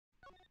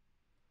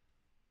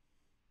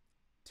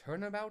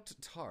Turnabout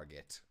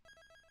Target.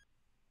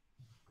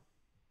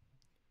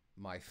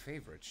 My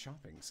favorite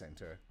shopping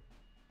center.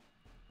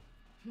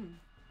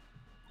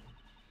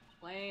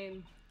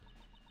 Lame.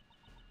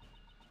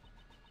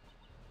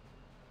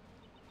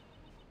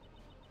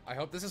 I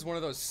hope this is one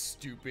of those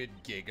stupid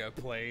Giga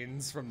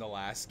planes from the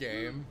last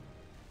game.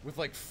 With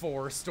like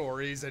 4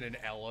 stories and an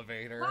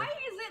elevator. Why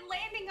is it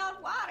landing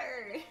on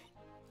water?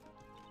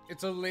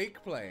 It's a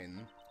lake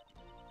plane.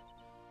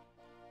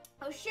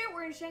 Oh shit,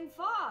 we're in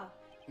Shangfa.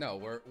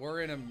 No,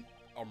 we're in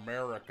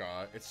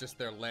America. It's just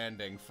they're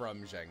landing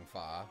from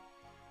Zhengfa.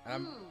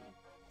 And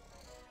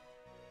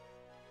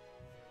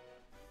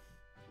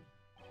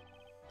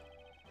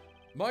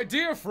My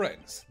dear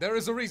friends, there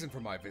is a reason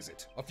for my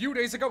visit. A few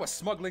days ago, a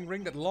smuggling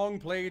ring that long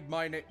played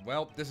my name.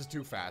 Well, this is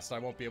too fast. I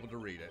won't be able to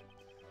read it.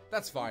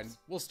 That's fine.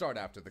 We'll start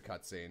after the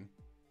cutscene.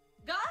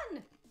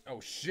 Gun! Oh,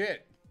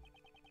 shit.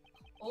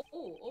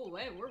 Oh,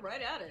 wait, we're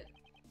right at it.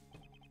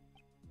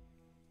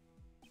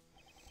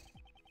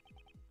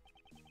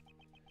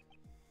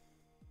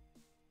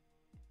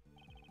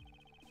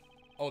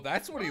 Oh,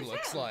 that's what he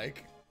looks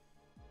like.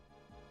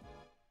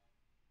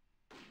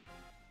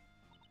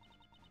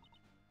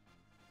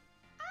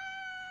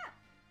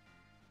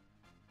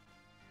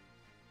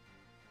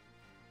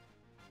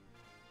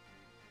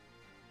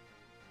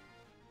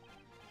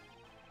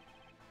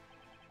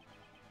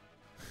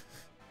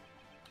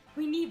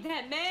 We need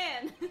that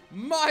man!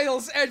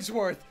 Miles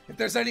Edgeworth! If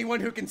there's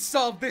anyone who can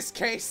solve this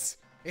case,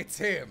 it's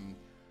him.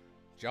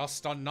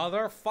 Just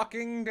another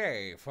fucking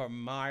day for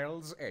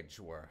Miles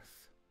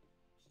Edgeworth.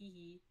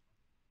 Hee.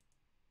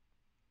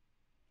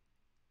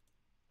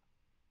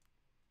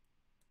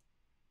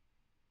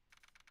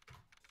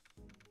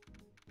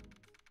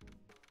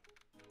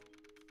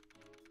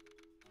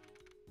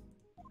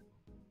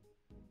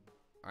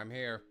 I'm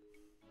here.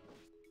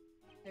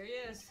 There he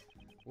is.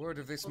 Word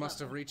of this must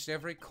have reached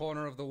every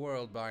corner of the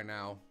world by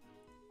now.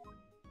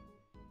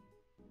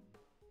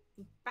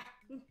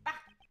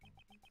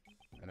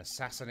 An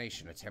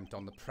assassination attempt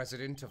on the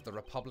President of the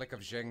Republic of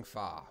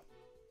Zhengfa.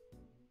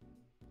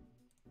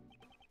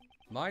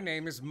 My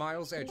name is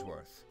Miles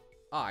Edgeworth.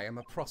 I am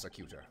a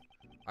prosecutor.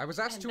 I was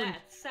asked And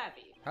that's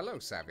Savvy. Hello,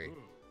 Savvy.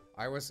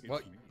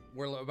 Well,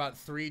 we're about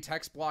 3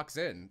 text blocks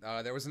in.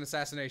 There was an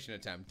assassination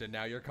attempt, and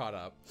now you're caught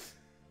up.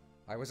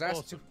 I was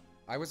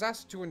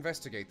asked to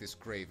investigate this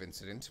grave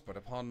incident, but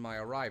upon my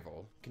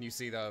arrival, can you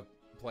see the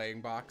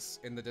playing box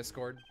in the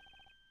Discord?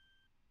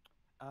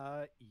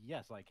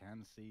 Yes, I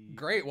can see.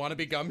 Great, wanna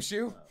be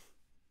Gumshoe?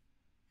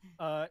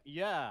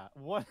 Yeah.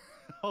 What?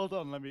 Hold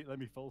on, let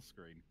me full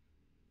screen.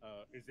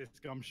 Is this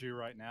Gumshoe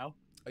right now?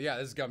 Yeah,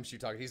 this is Gumshoe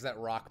talking. He's that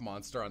rock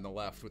monster on the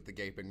left with the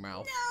gaping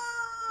mouth.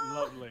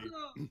 No! Lovely.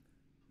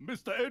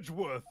 Mr.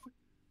 Edgeworth!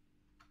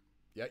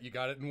 Yeah, you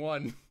got it in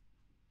one.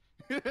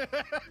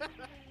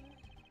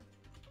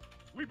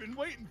 We've been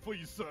waiting for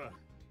you, sir.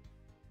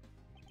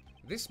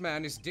 This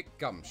man is Dick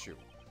Gumshoe.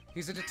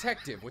 He's a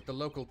detective with the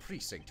local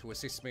precinct who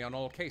assists me on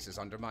all cases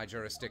under my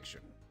jurisdiction.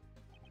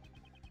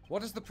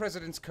 What is the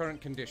President's current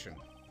condition?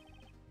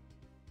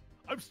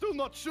 I'm still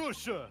not sure,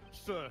 sir.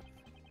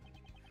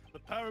 The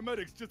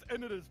paramedics just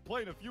entered his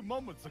plane a few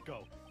moments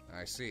ago.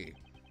 I see.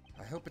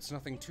 I hope it's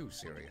nothing too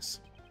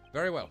serious.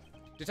 Very well.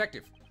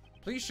 Detective,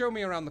 please show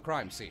me around the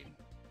crime scene.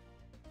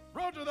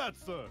 Roger that,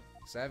 sir.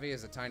 Savvy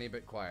is a tiny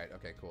bit quiet.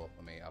 Okay, cool.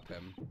 Let me up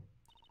him.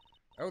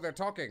 Oh, they're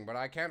talking, but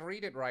I can't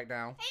read it right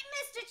now. Hey,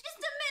 mister, just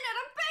a minute,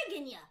 I'm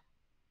begging you.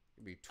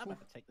 It'd be I'm gonna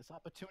take this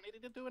opportunity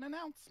to do an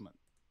announcement.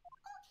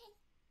 Okay.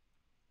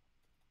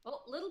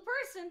 Oh, little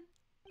person.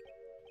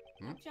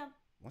 Jump.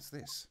 What's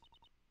this?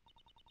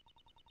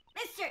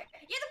 Mister, you're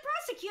the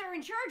prosecutor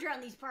in charge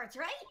around these parts,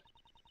 right?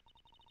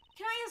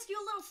 Can I ask you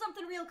a little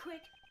something real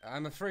quick?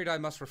 I'm afraid I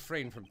must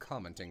refrain from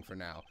commenting for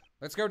now.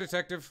 Let's go,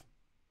 detective.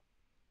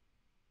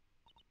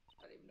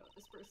 I don't even know what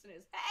this person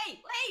is. Hey,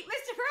 wait,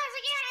 Mr.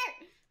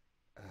 Prosecutor!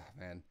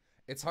 Man,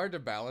 it's hard to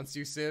balance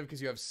you, Civ,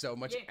 because you have so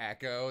much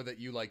echo that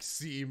you, like,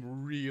 seem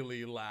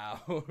really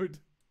loud.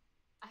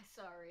 I'm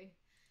sorry.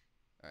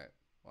 Alright,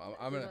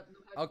 well,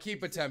 I'll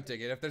keep attempting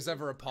it. If there's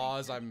ever a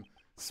pause, I'm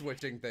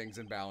switching things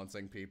and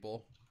balancing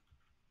people.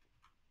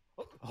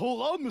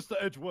 Hold on, Mr.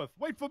 Edgeworth.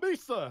 Wait for me,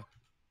 sir.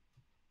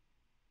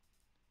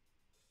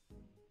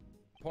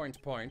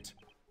 Point.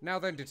 Now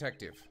then,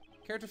 detective,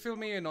 care to fill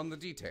me in on the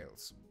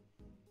details?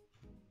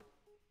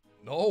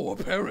 No,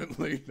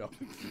 apparently. No.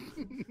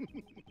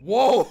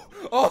 Whoa!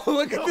 Oh,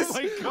 look at this!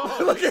 My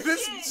God. Look at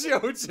this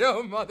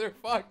JoJo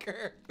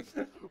motherfucker!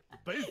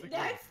 Basically.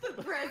 That's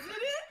the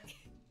president?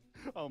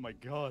 Oh my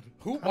God.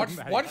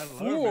 What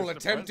fool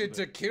attempted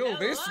to kill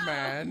this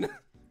man?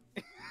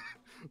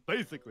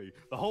 Basically,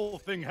 the whole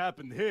thing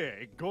happened here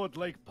at Gourd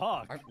Lake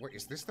Park. Wait,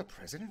 is this the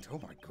president? Oh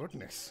my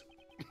goodness.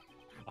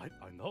 I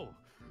know.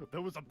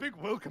 There was a big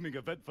welcoming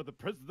event for the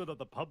president of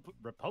the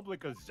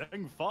Republic of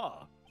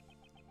Zhengfa.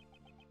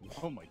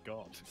 Oh my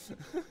God.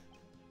 Holy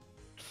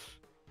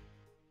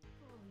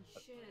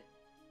shit.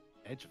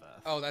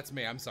 Edgeworth. Oh, that's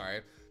me. I'm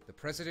sorry. The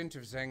president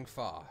of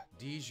Zhengfa,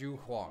 Diju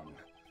Huang.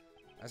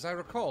 As I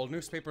recall,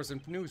 newspapers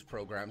and news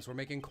programs were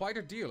making quite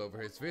a deal over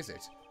his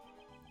visit.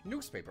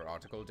 Newspaper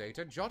article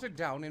data jotted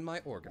down in my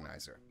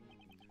organizer.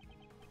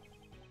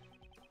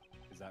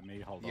 Is that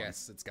me? Hold on.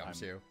 Yes, it's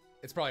Gumshoe.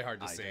 It's probably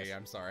hard to see, guess.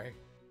 I'm sorry.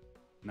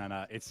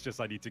 No, it's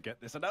just I need to get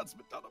this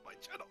announcement done on my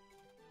channel.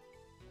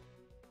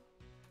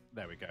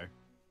 There we go.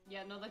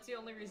 Yeah, no, that's the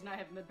only reason I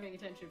haven't been paying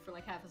attention for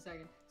like half a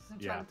second. I'm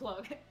trying to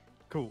plug.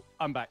 Cool,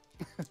 I'm back.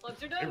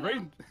 Plugs are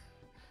done.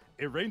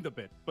 It rained a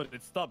bit, but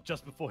it stopped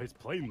just before his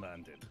plane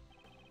landed.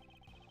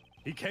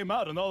 He came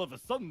out and all of a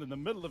sudden in the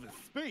middle of his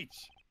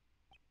speech,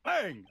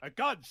 bang! A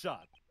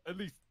gunshot! At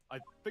least, I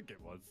think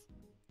it was.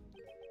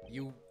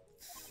 You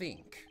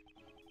think?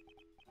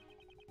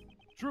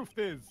 Truth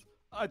is,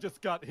 I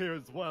just got here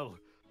as well.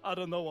 I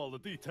don't know all the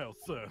details,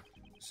 sir.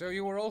 So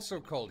you were also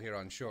called here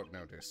on short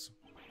notice?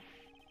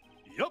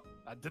 Yup,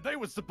 and today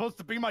was supposed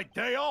to be my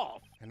day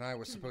off. And I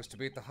was supposed to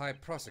be at the High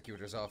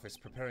Prosecutor's office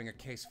preparing a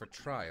case for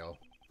trial.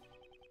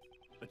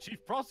 The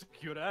Chief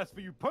Prosecutor asked for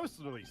you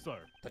personally, sir.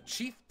 The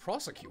Chief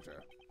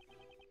Prosecutor?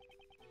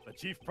 The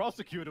Chief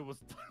Prosecutor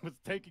was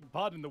taking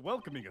part in the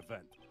welcoming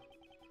event.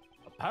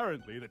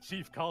 Apparently, the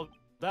Chief called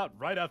out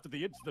right after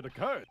the incident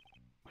occurred.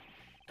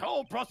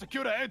 Call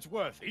Prosecutor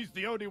Edgeworth. He's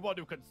the only one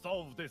who can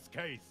solve this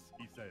case,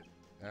 he said.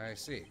 I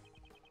see.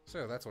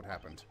 So that's what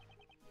happened.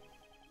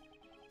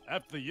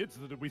 After the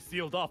incident, we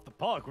sealed off the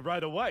park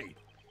right away.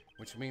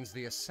 Which means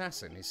the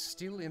assassin is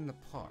still in the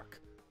park.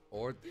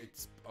 Or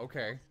it's...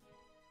 okay.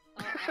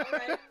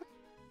 Alright.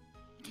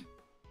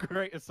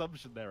 Great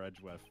assumption there,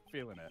 Edgeworth.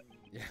 Feeling it.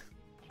 Yeah.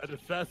 An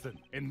assassin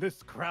in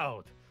this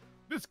crowd.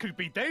 This could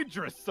be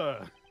dangerous,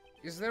 sir.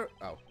 Is there...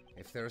 oh.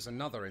 If there's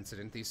another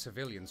incident, these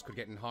civilians could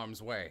get in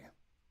harm's way.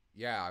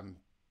 Yeah,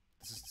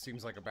 this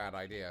seems like a bad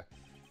idea.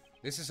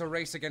 This is a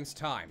race against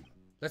time.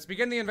 Let's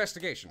begin the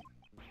investigation.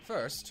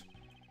 First...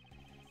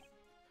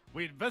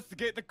 we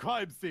investigate the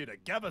crime scene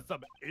and gather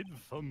some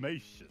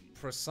information.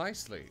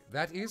 Precisely.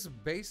 That is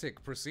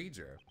basic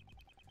procedure.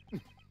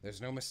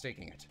 There's no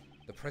mistaking it.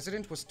 The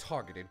president was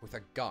targeted with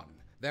a gun.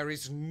 There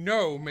is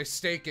no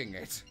mistaking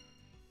it.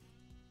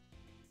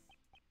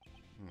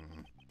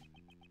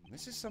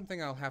 This is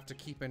something I'll have to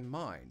keep in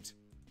mind.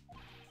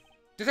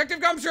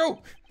 Detective Gumshoe!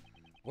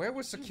 Where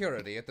was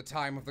security at the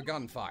time of the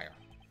gunfire?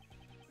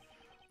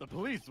 The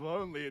police were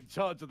only in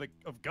charge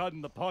of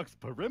guarding the park's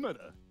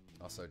perimeter.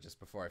 Also, just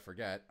before I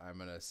forget, I'm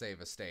gonna save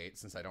a state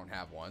since I don't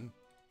have one.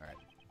 Alright.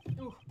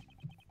 Ooh.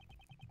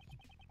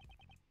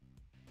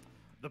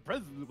 The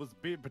president was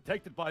being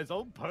protected by his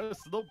own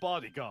personal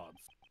bodyguards.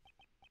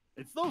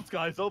 It's those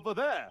guys over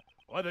there.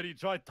 Why don't you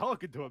try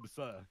talking to him,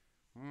 sir?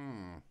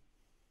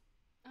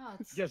 Oh,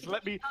 Yes,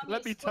 let me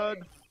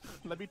turn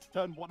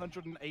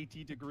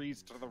 180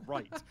 degrees to the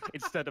right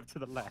instead of to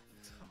the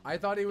left. I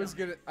thought he was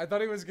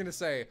gonna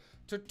say,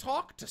 to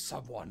talk to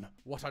someone.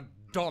 What a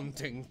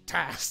daunting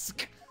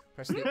task.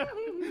 Press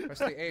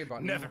the A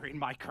button. Never in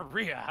my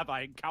career have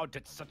I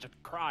encountered such a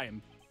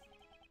crime.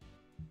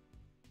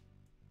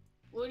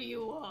 What do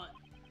you want?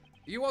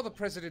 You are the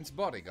president's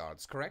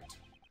bodyguards, correct?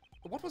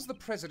 What was the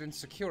president's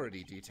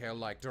security detail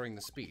like during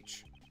the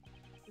speech?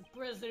 The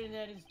president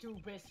had his two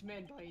best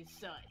men by his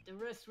side. The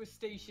rest were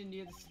stationed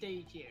near the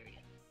stage area.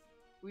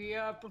 We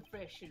are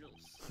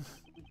professionals.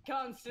 We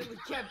constantly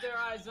kept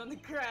our eyes on the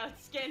crowd,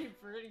 scanning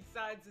for any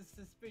signs of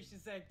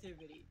suspicious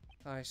activity.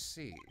 I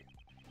see.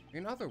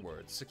 In other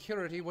words,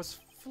 security was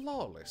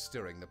flawless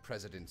during the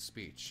president's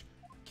speech.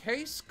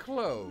 Case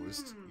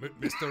closed.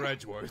 Mr.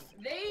 Edgeworth.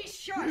 They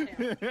shot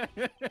him!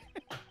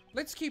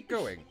 Let's keep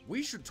going.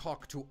 We should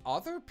talk to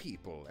other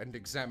people and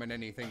examine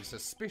anything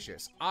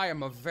suspicious. I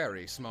am a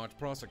very smart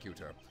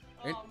prosecutor.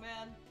 Oh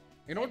man,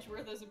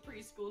 Edgeworth is a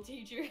preschool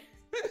teacher.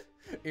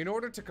 In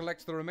order to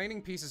collect the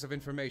remaining pieces of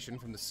information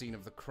from the scene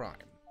of the crime.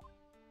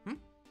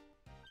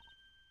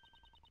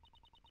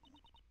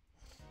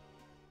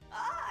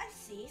 I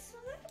see. So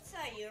that's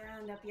how you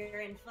round up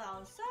your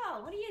info. So,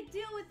 what do you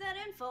do with that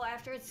info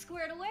after it's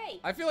squared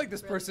away? I feel like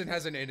this person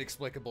has an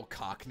inexplicable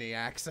Cockney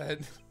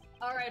accent.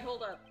 Alright,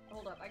 hold up.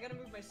 I gotta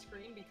move my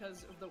screen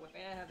because of the way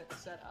I have it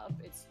set up.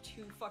 It's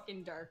too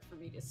fucking dark for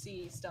me to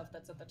see stuff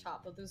that's at the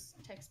top of this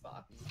text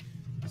box.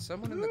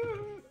 Someone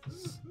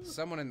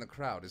in the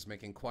crowd is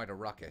making quite a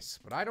ruckus,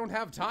 but I don't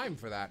have time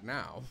for that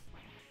now.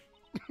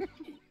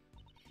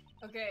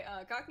 Okay,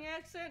 Cockney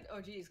accent?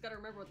 Oh geez, gotta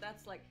remember what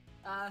that's like.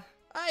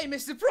 Hey,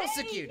 Mr.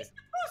 Prosecutor! Hey, Mr.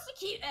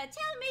 Prosecutor,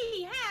 tell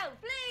me how,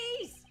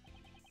 please!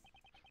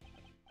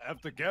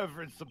 After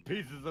gathering some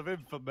pieces of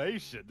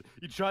information,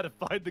 you try to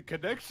find the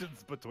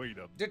connections between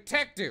them.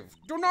 Detective,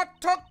 do not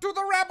talk to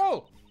the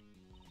rabble!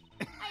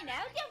 I know,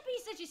 don't be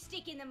such a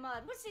stick in the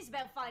mud. What's this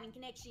about finding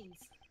connections?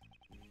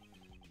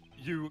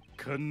 You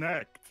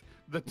connect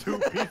the two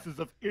pieces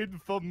of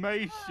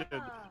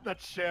information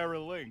that share a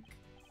link.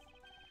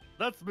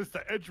 That's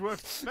Mr.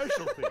 Edgeworth's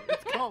specialty.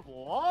 It's called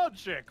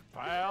logic,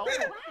 pal.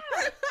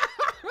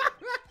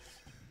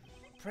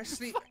 Press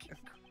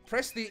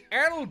the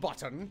L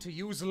button to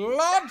use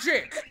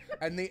logic,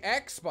 and the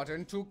X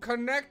button to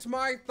connect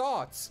my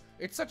thoughts.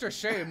 It's such a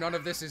shame none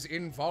of this is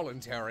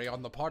involuntary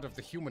on the part of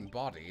the human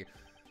body.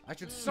 I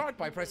should start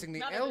by pressing the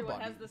Not L everyone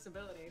button. has this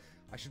ability.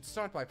 I should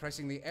start by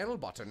pressing the L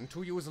button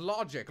to use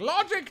logic.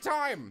 Logic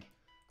time!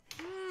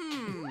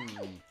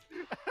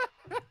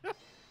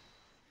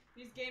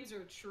 These games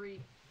are a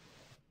treat.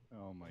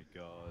 Oh my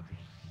god.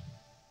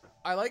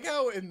 I like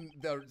how in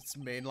the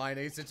mainline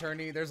Ace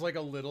Attorney, there's like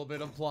a little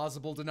bit of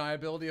plausible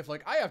deniability of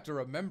like, I have to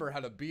remember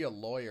how to be a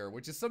lawyer,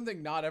 which is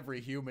something not every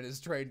human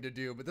is trained to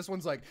do, but this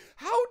one's like,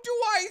 how do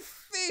I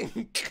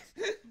think?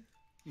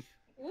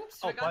 Oops,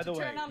 Oh, I by got the to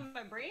turn way- on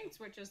my brain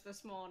switches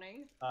this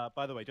morning.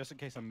 By the way, just in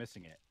case I'm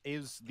missing it,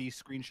 is the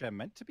screen share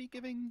meant to be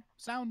giving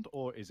sound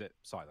or is it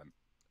silent?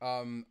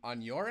 On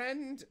your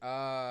end,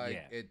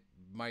 Yeah. it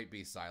might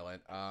be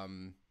silent.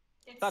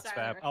 It's That's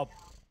fair. silent.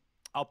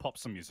 I'll pop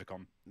some music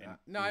on.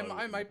 No,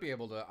 I might be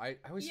able to. I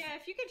was. Yeah,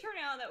 if you could turn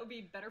it on, that would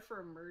be better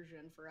for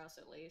immersion for us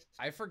at least.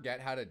 I forget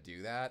how to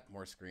do that.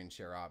 More screen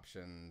share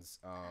options.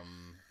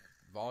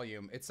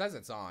 Volume. It says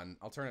it's on.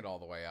 I'll turn it all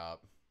the way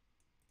up.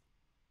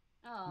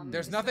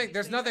 There's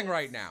nothing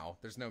right now.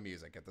 There's no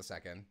music at the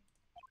second.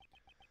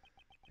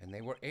 And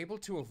they were able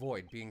to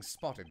avoid being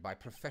spotted by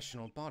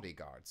professional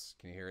bodyguards.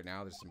 Can you hear it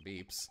now? There's some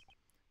beeps.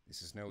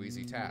 This is no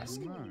easy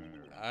task.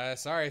 No.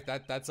 Sorry,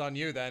 that's on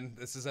you then.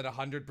 This is at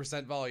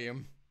 100%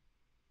 volume.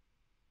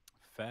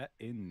 Fair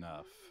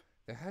enough.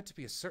 There had to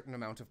be a certain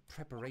amount of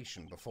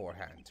preparation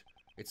beforehand.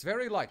 It's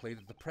very likely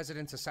that the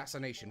president's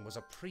assassination was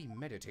a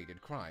premeditated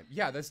crime.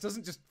 Yeah, this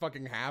doesn't just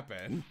fucking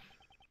happen.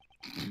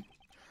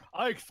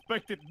 I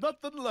expected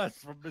nothing less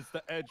from Mr.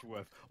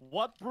 Edgeworth.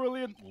 What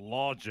brilliant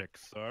logic,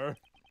 sir.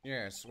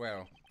 Yes,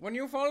 well, when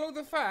you follow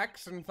the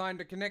facts and find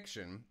a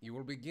connection, you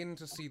will begin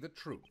to see the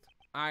truth.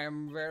 I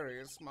am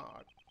very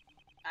smart.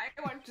 I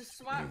went to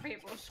smart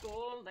people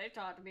school. They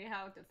taught me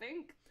how to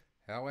think.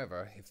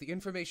 However, if the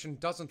information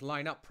doesn't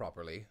line up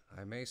properly,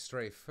 I may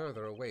stray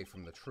further away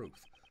from the truth.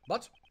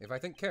 But if I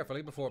think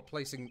carefully before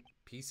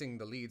piecing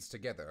the leads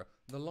together,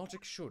 the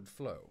logic should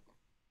flow.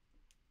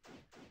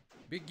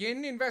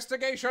 Begin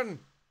investigation!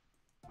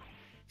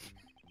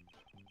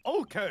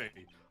 Okay,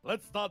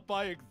 let's start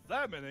by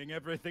examining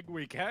everything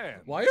we can.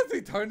 Why are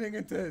they turning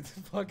into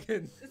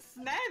fucking...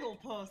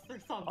 Snagglepuss or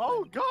something.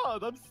 Oh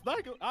god,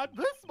 I'm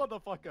this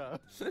motherfucker.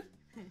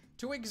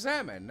 To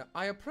examine,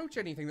 I approach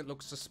anything that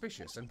looks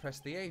suspicious and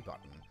press the A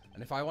button.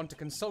 And if I want to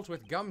consult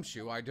with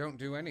Gumshoe, I don't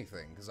do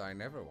anything, because I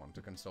never want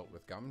to consult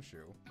with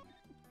Gumshoe.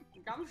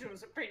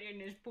 Gumshoe's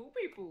opinion is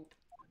poopy poop.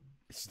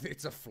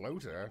 It's a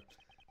floater.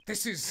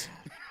 This is...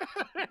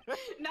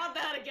 Not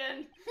that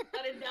again.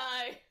 Let it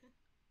die.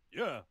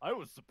 Yeah, I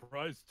was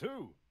surprised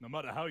too. No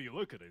matter how you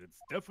look at it, it's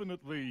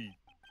definitely...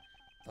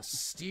 The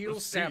Steel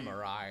The Steel.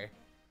 Samurai.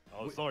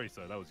 Oh, sorry,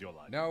 sir, that was your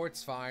line. No,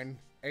 it's fine.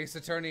 Ace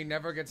Attorney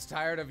never gets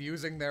tired of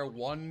using their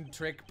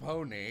one-trick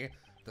pony.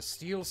 The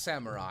Steel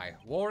Samurai,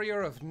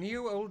 warrior of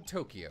New Old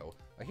Tokyo,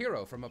 a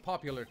hero from a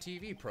popular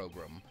TV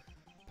program.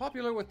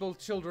 Popular with both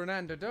children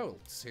and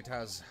adults, it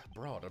has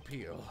broad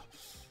appeal.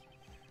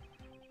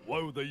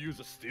 Why would they use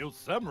a steel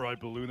samurai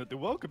balloon at the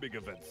welcoming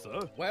event,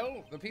 sir?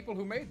 Well, the people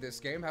who made this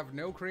game have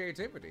no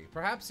creativity.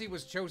 Perhaps he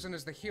was chosen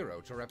as the hero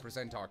to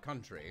represent our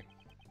country.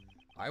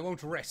 I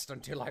won't rest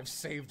until I've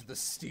saved the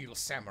Steel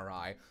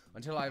Samurai,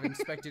 until I've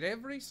inspected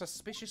every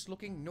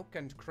suspicious-looking nook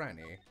and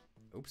cranny.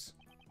 Oops.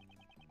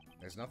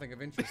 There's nothing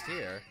of interest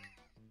here.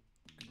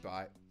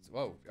 Goodbye.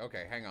 Whoa,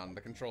 okay, hang on.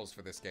 The controls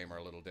for this game are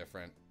a little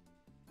different.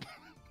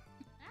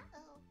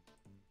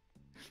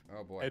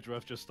 Oh boy.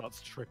 Edgeworth just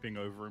starts tripping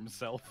over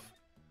himself.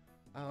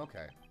 Oh,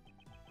 okay.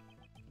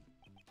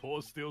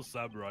 Poor steel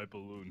samurai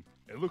balloon.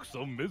 It looks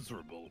so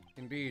miserable.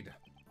 Indeed.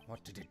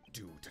 What did it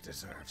do to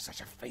deserve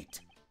such a fate?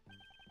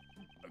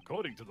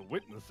 According to the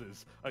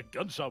witnesses, a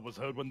gunshot was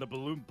heard when the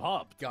balloon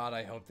popped. God,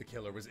 I hope the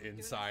killer was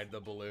inside the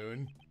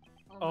balloon.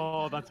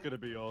 Oh, that's gonna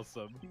be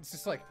awesome. It's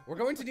just like, we're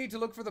going to need to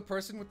look for the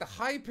person with the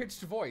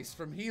high-pitched voice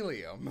from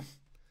Helium.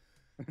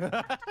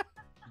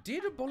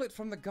 Did a bullet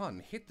from the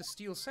gun hit the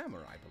Steel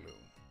Samurai balloon?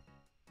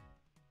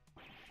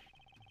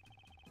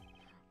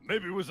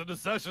 Maybe it was an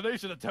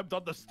assassination attempt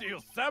on the steel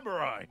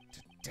samurai.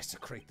 To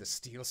desecrate the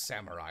Steel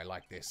Samurai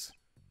like this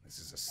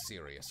is a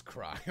serious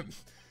crime.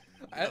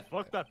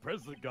 Fuck that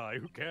president guy,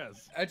 who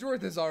cares?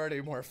 Edgeworth is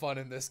already more fun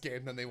in this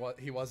game than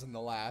he was in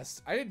the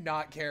last. I did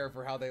not care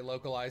for how they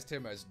localized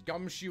him as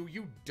Gumshoe,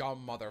 you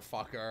dumb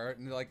motherfucker.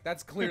 And like,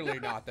 that's clearly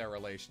not their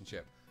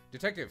relationship.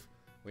 Detective,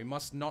 we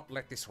must not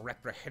let this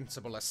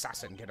reprehensible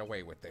assassin get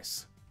away with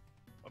this.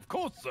 Of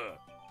course, sir.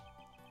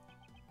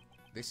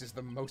 This is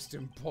the most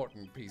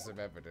important piece of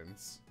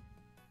evidence.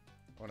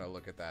 I want to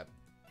look at that.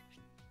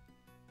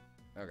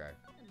 Okay.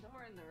 The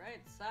door on the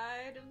right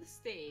side of the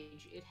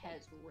stage. It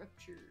has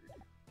ruptured.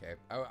 Okay.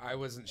 I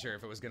wasn't sure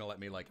if it was going to let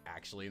me, like,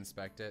 actually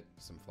inspect it.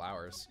 Some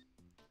flowers.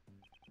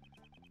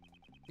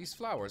 These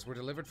flowers were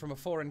delivered from a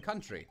foreign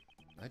country.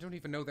 I don't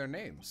even know their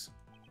names.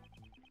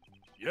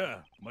 Yeah,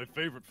 my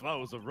favorite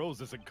flowers are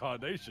roses and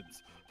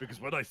carnations. Because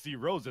when I see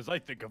roses, I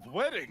think of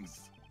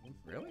weddings.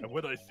 Really? And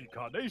when I see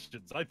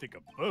carnations, I think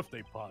of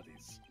birthday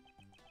parties.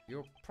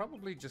 You're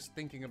probably just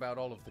thinking about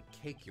all of the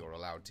cake you're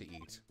allowed to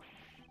eat.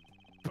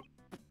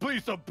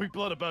 Please don't be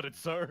blunt about it,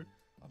 sir.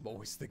 I'm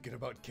always thinking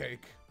about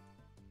cake.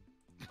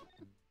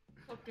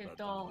 Look at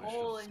the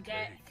hole in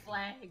that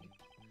flag.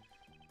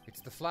 It's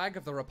the flag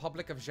of the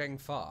Republic of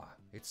Zhengfa.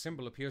 Its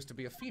symbol appears to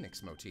be a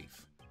phoenix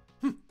motif.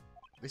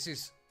 This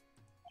is...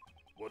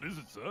 What is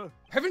it, sir?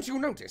 Haven't you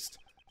noticed?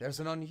 There's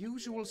an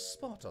unusual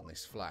spot on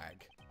this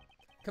flag.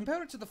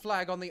 Compare it to the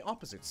flag on the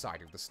opposite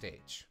side of the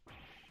stage.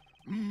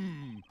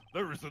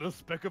 There isn't a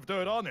speck of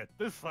dirt on it.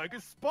 This flag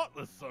is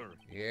spotless, sir.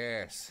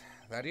 Yes,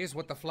 that is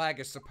what the flag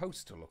is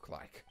supposed to look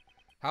like.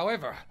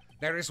 However,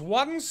 there is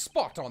one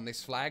spot on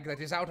this flag that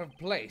is out of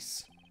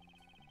place.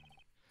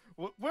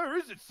 Where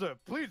is it, sir?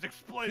 Please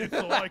explain it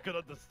so I can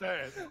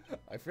understand.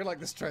 I feel like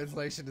this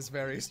translation is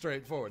very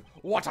straightforward.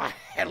 What a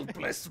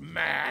helpless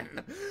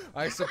man!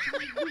 I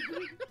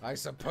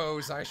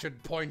suppose I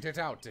should point it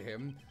out to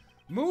him.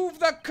 Move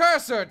the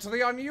cursor to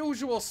the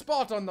unusual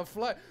spot on the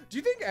flag. Do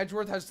you think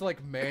Edgeworth has to,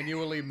 like,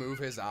 manually move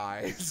his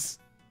eyes?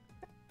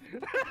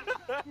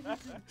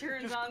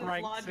 Turns on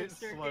the logic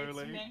circuits,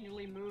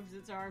 manually moves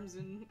its arms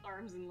and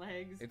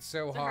legs. It's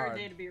so it's hard. a hard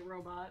day to be a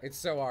robot. It's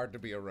so hard to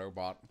be a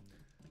robot.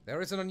 There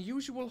is an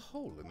unusual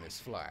hole in this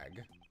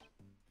flag.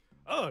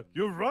 Oh,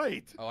 you're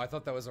right. Oh, I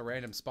thought that was a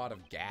random spot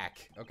of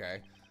gack.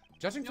 Okay.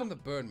 Judging from the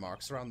burn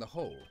marks around the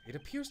hole, it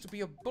appears to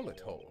be a bullet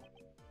hole.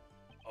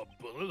 A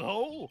bullet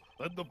hole?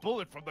 Then the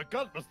bullet from the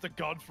gun must have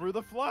gone through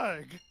the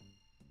flag.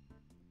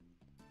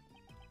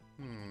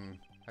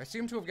 I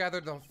seem to have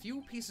gathered a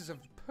few pieces of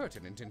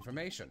pertinent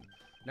information.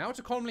 Now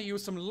to calmly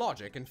use some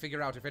logic and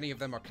figure out if any of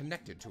them are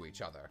connected to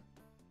each other.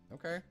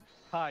 Okay.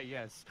 Ah,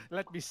 yes.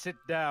 Let me sit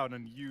down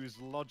and use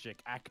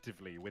logic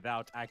actively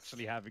without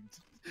actually having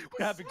to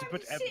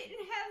put... Sit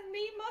and have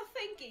me my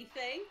thinky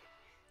thing.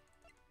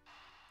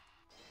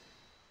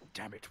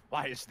 Damn it,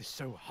 why is this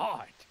so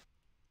hard?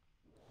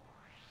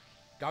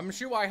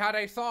 Gumshoe, I had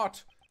a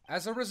thought.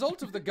 As a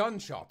result of the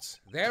gunshots,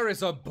 there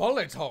is a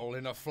bullet hole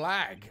in a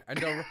flag,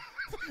 and a...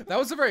 That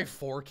was a very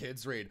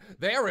 4Kids read.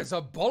 There is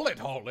a bullet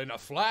hole in a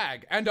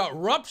flag, and a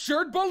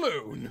ruptured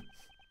balloon!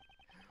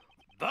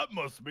 That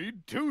must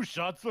mean 2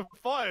 shots were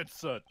fired,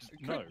 sir.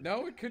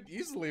 No, it could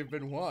easily have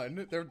been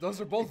 1. Those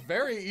are both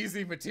very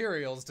easy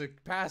materials to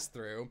pass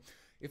through.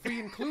 If we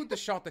include the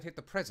shot that hit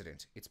the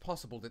president, it's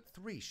possible that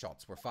 3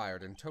 shots were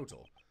fired in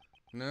total.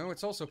 No,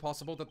 it's also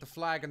possible that the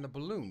flag and the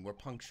balloon were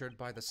punctured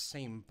by the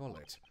same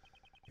bullet.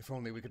 If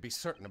only we could be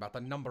certain about the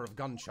number of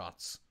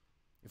gunshots.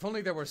 If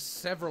only there were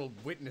several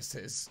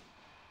witnesses.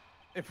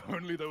 If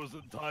only there was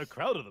an entire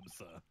crowd of them,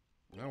 sir.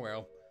 Oh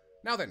well.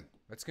 Now then,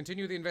 let's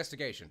continue the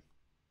investigation.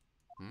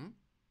 Hey,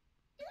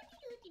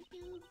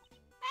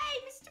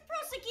 Mr.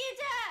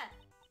 Prosecutor!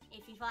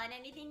 If you find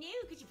anything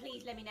new, could you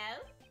please let me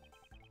know?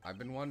 I've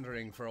been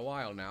wondering for a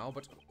while now,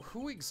 but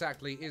who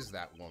exactly is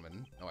that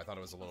woman? Oh, I thought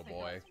it was a little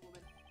boy.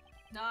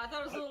 No, I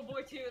thought it was a little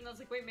boy too, and I was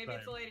like, wait, maybe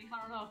it's a lady. I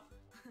don't know.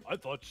 I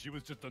thought she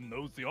was just a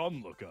nosy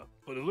onlooker,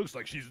 but it looks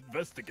like she's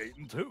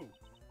investigating too.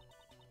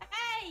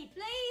 Hey,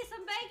 please,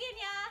 I'm begging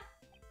ya!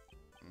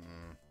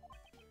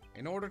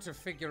 In order to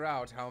figure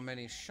out how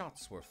many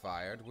shots were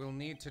fired, we'll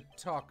need to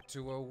talk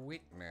to a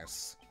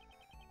witness.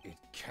 It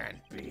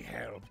can't be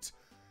helped.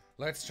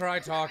 Let's try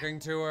talking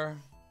to her.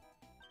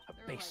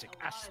 A basic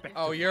aspect.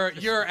 Oh,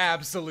 you're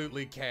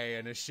absolutely Kay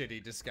in a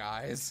shitty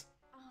disguise.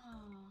 Oh,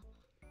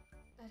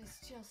 that is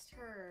just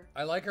her.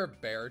 I like her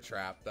bear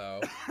trap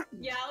though.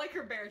 Yeah, I like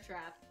her bear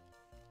trap.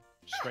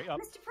 Straight up.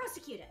 Mr.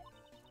 Prosecutor,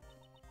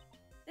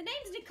 the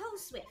name's Nicole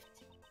Swift.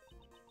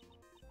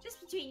 Just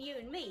between you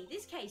and me,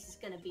 this case is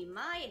gonna be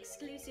my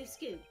exclusive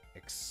scoop.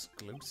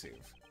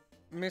 Exclusive?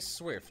 Miss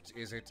Swift,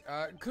 is it?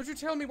 Could you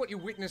tell me what you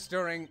witnessed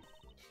during...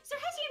 So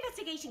how's your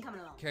investigation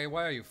coming along? Kay,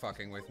 why are you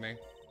fucking with me?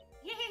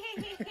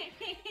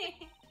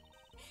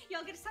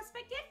 Y'all get a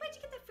suspect yet? Where'd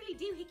you get that frilly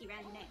doohickey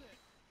round your neck?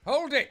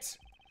 Hold it!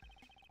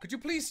 Could you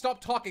please stop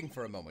talking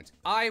for a moment?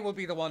 I will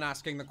be the one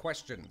asking the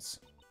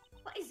questions.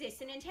 What is this,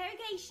 an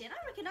interrogation?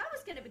 I reckon I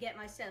was gonna get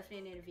myself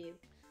in an interview.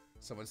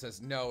 Someone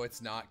says, no, it's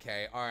not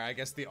Kay. Alright, I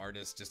guess the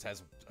artist just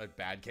has a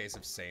bad case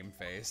of same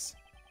face.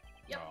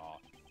 Yep.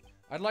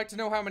 I'd like to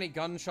know how many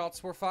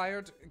gunshots were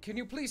fired. Can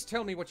you please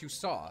tell me what you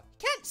saw?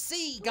 Can't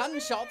see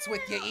gunshots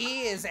with your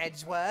ears,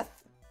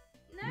 Edgeworth.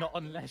 No. Not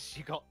unless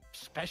you got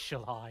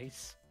special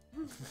eyes.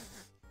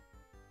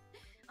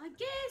 I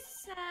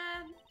guess,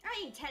 I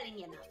ain't telling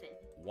you nothing.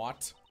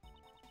 What?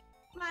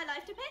 My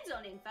life depends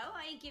on info.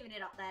 I ain't giving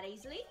it up that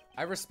easily.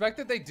 I respect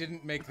that they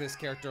didn't make this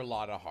character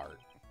Lotta Hart.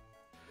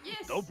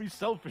 Yes. Don't be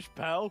selfish,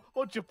 pal.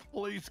 Won't you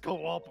please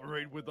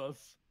cooperate with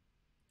us?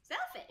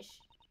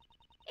 Selfish?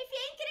 If you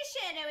ain't gonna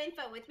share no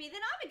info with me, then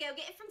I'm gonna go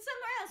get it from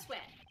somewhere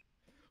elsewhere.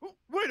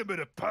 Wait a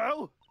minute,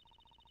 pal.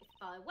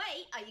 If I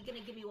wait, are you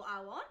gonna give me what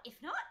I want? If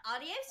not,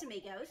 adios,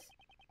 amigos.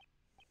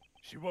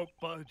 She won't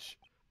budge.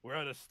 We're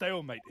at a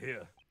stalemate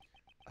here.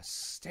 A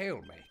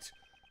stalemate?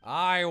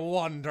 I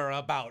wonder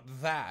about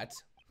that.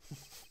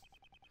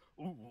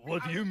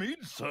 What do you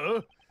mean,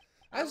 sir?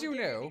 As you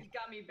know,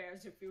 gummy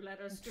bears if you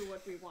let us do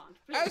what we want.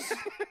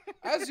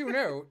 as you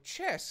know,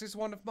 chess is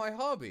one of my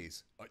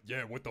hobbies.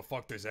 Yeah, what the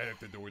fuck does that have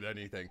to do with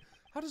anything?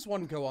 How does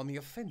one go on the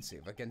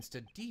offensive against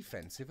a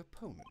defensive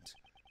opponent?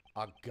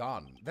 A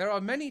gun. There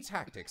are many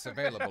tactics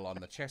available on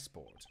the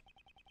chessboard.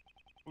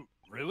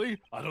 Really?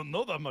 I don't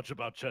know that much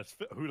about chess.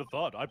 Who'd have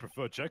thought? I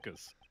prefer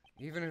checkers.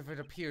 Even if it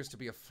appears to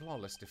be a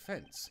flawless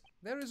defense,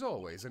 there is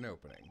always an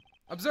opening.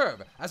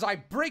 Observe as I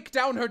break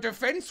down her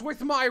defense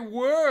with my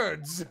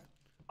words!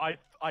 I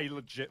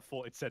legit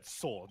thought it said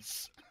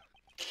swords.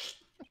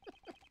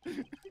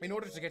 In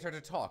order to get her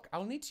to talk,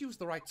 I'll need to use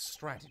the right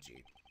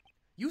strategy.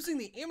 Using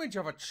the image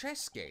of a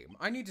chess game,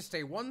 I need to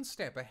stay one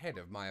step ahead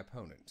of my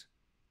opponent.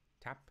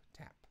 Tap,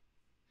 tap.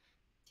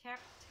 Tap,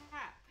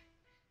 tap.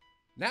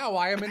 Now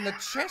I am in the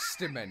chess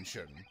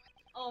dimension.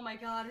 Oh my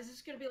god, is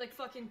this gonna be like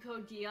fucking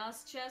Code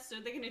Geass chess?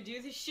 Are they gonna do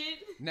this shit?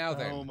 Now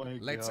then, Oh my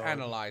let's God.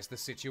 analyze the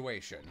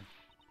situation.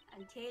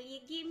 Until you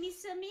give me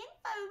some info,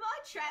 my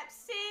trap's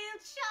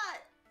sealed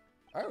shut.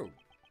 Oh.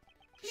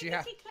 She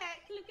has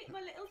Clickety-clack, look at my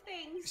little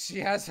things. She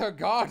has her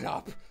guard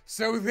up.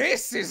 So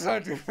this is her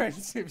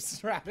defensive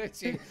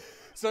strategy.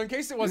 So in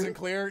case it wasn't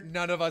clear,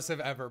 none of us have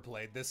ever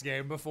played this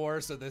game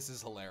before, so this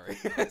is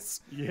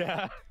hilarious.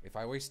 Yeah. If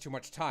I waste too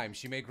much time,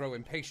 she may grow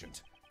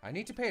impatient. I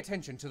need to pay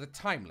attention to the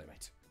time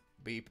limit.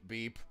 Beep,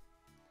 beep.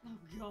 Oh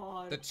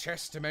god. The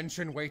chess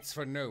dimension waits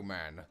for no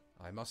man.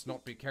 I must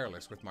not be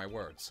careless with my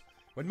words.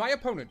 When my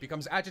opponent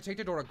becomes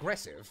agitated or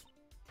aggressive,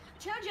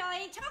 Jojo,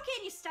 I ain't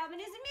talking, you're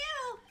stubborn as a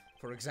mule.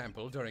 for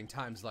example, during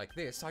times like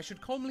this, I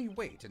should calmly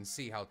wait and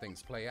see how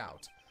things play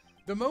out.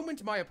 The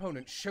moment my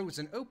opponent shows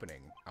an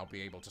opening, I'll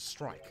be able to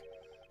strike.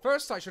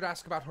 First, I should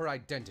ask about her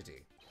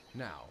identity.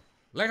 Now,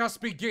 let us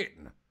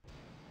begin.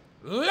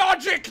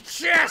 Logic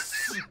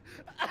chess!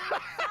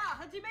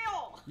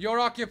 Your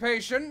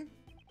occupation?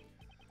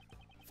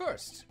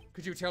 First,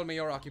 could you tell me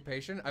your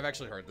occupation? I've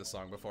actually heard this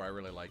song before, I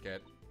really like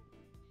it.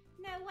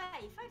 No way,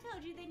 if I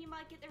told you then you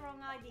might get the wrong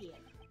idea.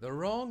 The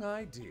wrong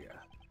idea.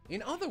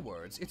 In other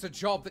words, it's a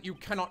job that you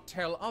cannot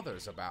tell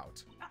others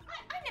about. I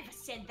never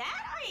said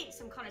that. I ain't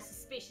some kind of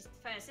suspicious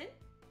person.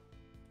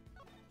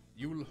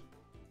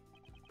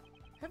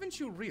 Haven't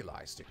you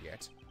realized it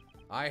yet?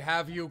 I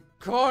have you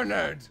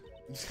cornered!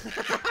 What's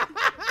going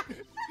on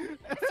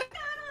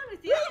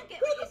with you? I don't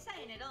get what you're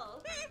saying at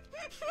all.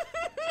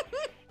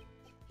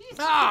 You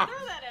just Ah!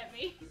 throw that at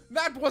me.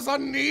 That was a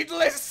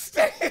needless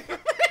statement!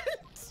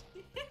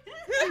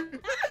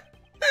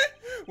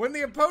 When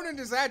the opponent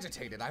is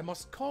agitated, I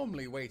must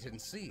calmly wait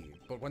and see.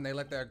 But when they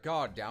let their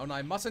guard down,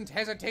 I mustn't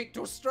hesitate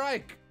to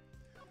strike.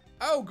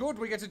 Oh, good,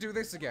 we get to do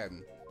this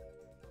again.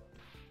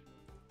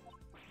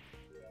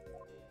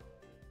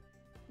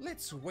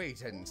 Let's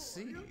wait and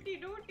see.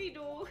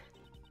 Doody-doody-doo.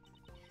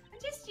 I'm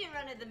just your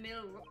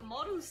run-of-the-mill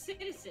model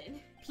citizen.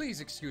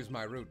 Please excuse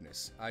my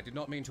rudeness. I did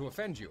not mean to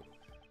offend you.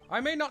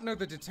 I may not know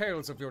the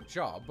details of your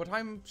job, but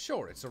I'm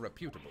sure it's a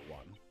reputable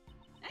one.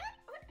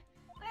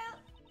 Well,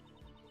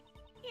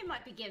 you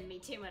might be giving me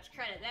too much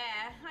credit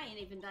there. I ain't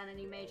even done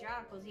any major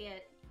articles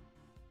yet.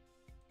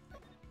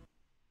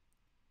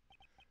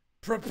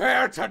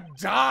 Prepare to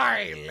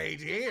die,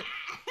 lady!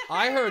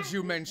 I heard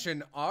you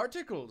mention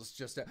articles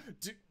just now.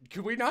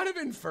 Could we not have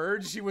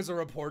inferred she was a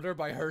reporter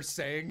by her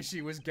saying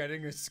she was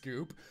getting a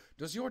scoop?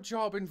 Does your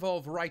job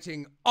involve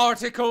writing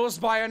articles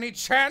by any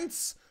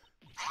chance?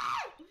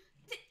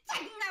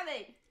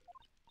 Nothing.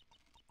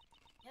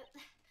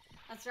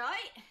 That's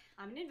right.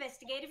 I'm an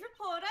investigative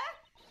reporter.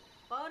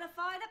 Bona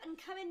fide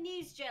up-and-coming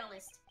news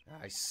journalist.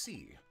 I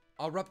see.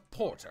 A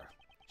reporter.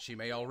 She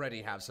may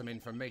already have some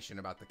information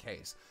about the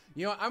case.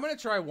 You know, I'm gonna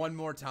try one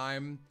more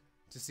time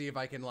to see if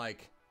I can,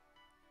 like,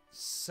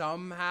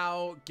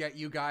 somehow get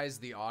you guys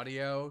the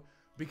audio,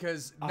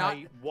 because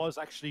I was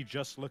actually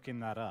just looking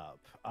that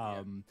up.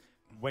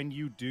 When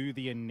you do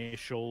the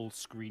initial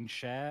screen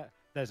share,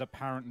 there's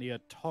apparently a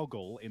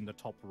toggle in the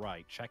top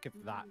right. Check if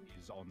that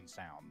is on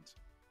sound.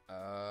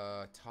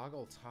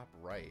 Toggle top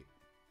right.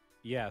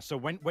 Yeah, so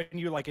when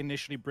you like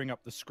initially bring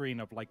up the screen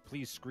of like,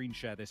 please screen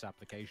share this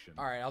application.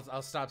 All right,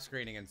 I'll stop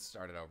screening and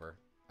start it over.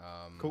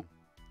 Cool.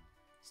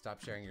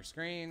 Stop sharing your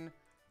screen.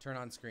 Turn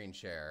on screen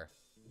share.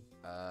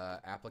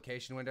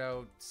 Application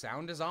window.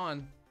 Sound is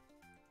on.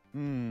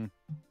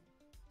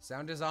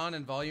 Sound is on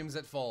and volume's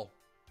at full.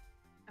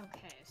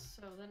 Okay,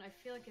 so then I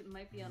feel like it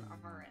might be on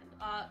our end.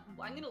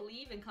 I'm gonna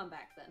leave and come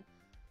back then.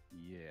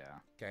 Yeah.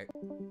 Okay.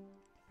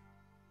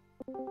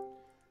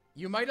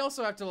 You might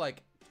also have to,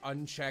 like,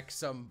 uncheck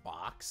some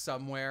box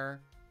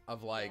somewhere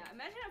of, like... Yeah,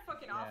 imagine how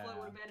fucking awful it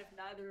would have been if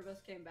neither of us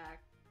came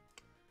back.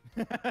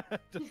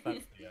 Just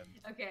that's the end.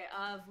 Okay,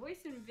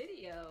 voice and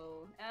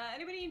video.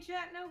 Anybody in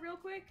chat know real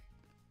quick?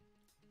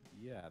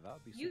 Yeah, that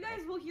would be You super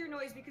guys will hear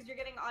noise because you're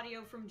getting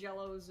audio from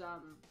Jello's,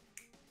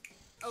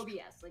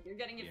 OBS. Like, you're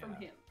getting it from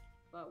Yeah. him.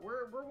 But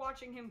we're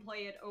watching him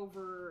play it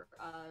over,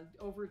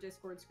 over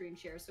Discord screen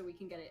share so we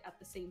can get it at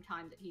the same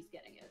time that he's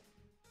getting it.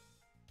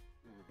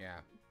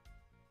 Yeah.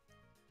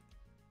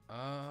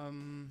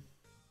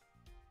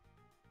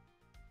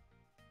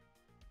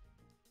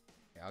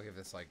 Yeah, I'll give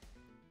this, like,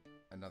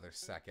 another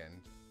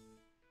second.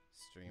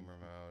 Streamer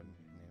mode.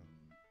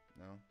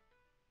 No?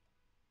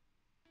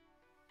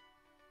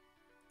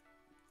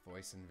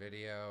 Voice and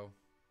video.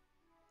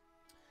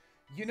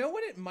 You know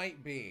what it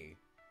might be?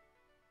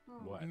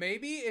 What?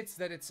 Maybe it's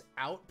that it's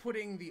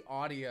outputting the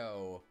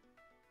audio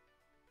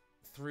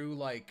through,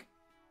 like,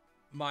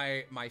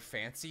 my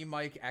fancy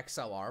mic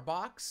XLR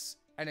box,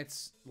 and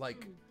it's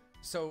like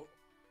so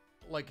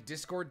like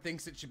Discord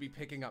thinks it should be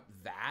picking up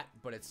that,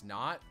 but it's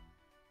not.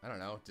 I don't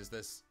know. Does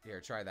this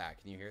here? Try that.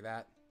 Can you hear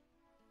that?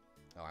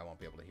 Oh, I won't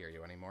be able to hear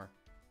you anymore.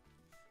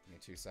 Give me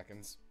 2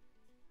 seconds.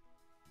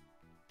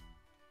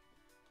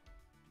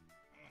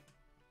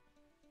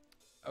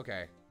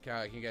 Okay.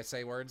 Can you guys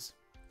say words?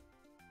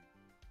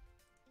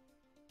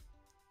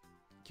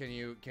 Can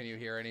you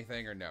hear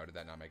anything or no? Did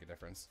that not make a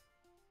difference?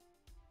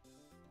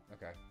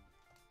 Okay.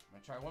 I'm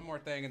gonna try one more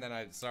thing and then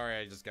I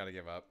just gotta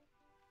give up.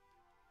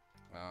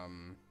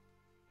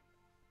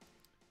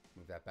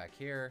 Move that back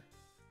here.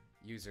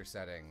 User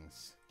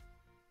settings.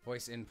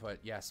 Voice input,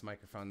 yes,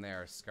 microphone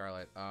there.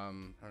 Scarlet, I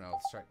don't know,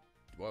 let's try,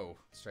 whoa,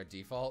 let's try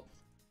default.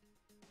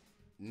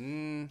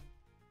 Yeah,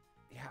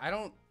 I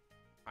don't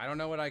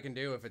know what I can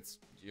do if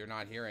you're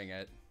not hearing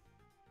it.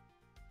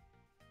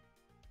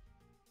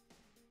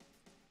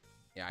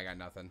 Yeah, I got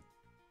nothing.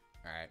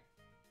 Alright.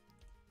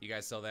 You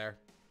guys still there?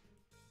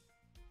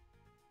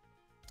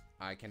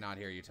 I cannot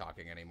hear you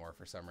talking anymore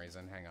for some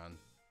reason. Hang on.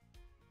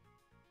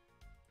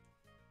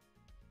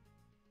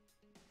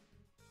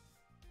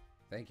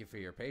 Thank you for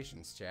your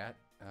patience, chat.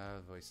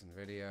 Voice and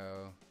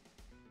video.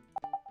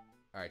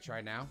 Alright, try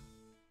now.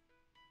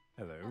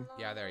 Hello.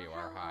 Yeah, there you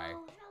are. Hi.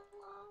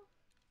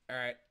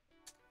 Alright.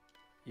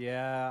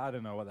 Yeah, I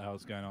don't know what the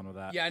hell's going on with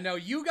that. Yeah, no,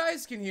 you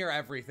guys can hear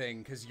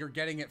everything because you're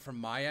getting it from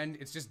my end.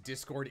 It's just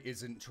Discord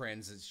isn't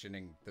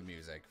transitioning the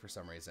music for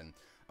some reason.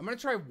 I'm gonna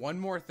try one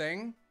more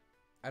thing.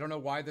 I don't know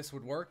why this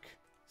would work.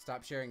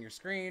 Stop sharing your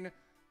screen.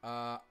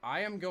 I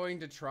am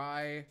going to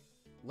try...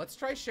 Let's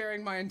try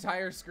sharing my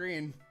entire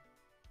screen.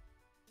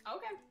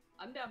 Okay,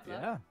 I'm down for Yeah.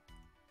 that.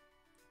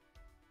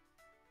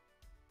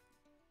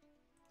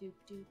 Doop,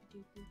 doop,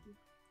 doop, doop, doop.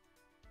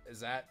 Is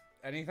that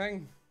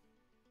anything?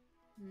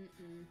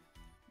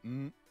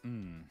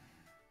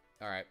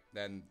 Alright,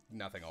 then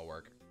nothing will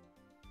work.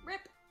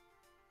 Rip.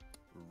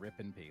 Rip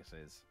in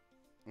pieces.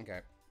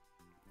 Okay.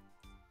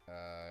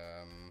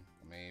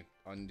 Let me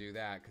undo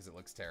that because it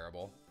looks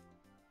terrible.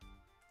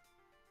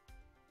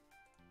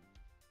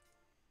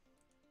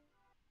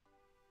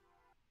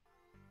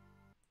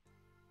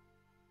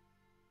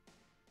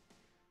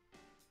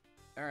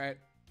 Alright.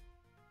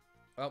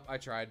 Well, I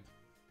tried.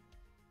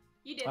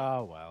 You did.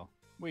 Oh, well.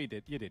 You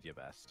did your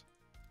best.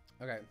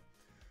 Okay.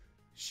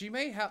 She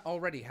may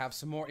already have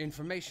some more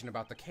information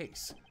about the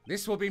case.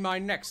 This will be my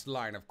next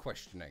line of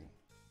questioning.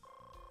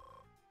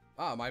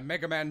 Ah, my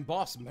Mega Man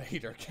boss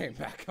meter came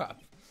back up.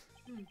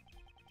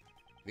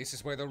 This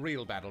is where the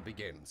real battle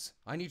begins.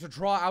 I need to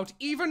draw out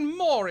even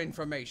more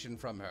information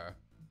from her.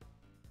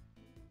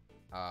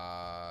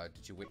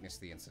 Did you witness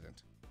the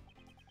incident?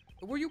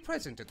 Were you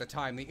present at the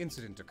time the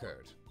incident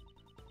occurred?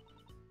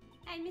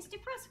 Hey,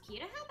 Mr.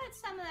 Prosecutor, how about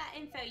some of that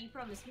info you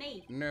promised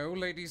me? No,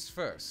 ladies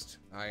first.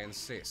 I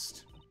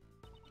insist.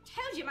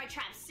 Told you my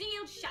trap's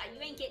sealed shut.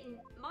 You ain't getting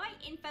my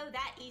info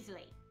that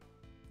easily.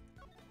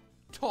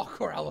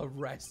 Talk or I'll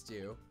arrest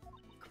you.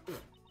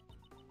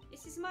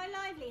 This is my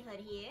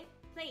livelihood here.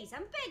 Please,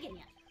 I'm begging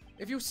you.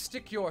 If you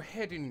stick your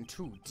head in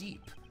too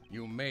deep,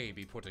 you may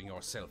be putting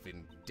yourself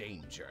in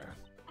danger.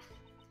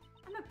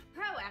 I'm a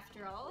pro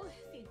after all.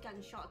 A few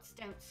gunshots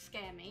don't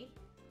scare me.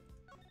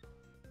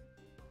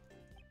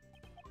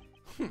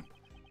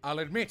 I'll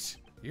admit,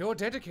 you're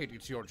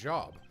dedicated to your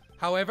job.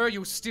 However,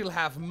 you still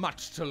have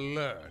much to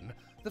learn.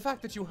 The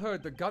fact that you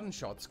heard the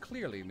gunshots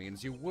clearly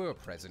means you were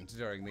present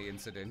during the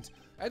incident.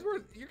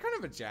 Edward, you're kind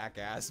of a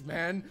jackass,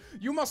 man.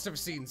 You must have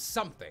seen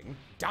something.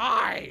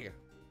 Die!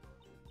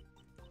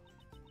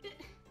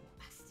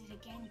 Busted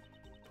again.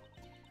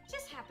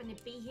 Just happened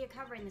to be here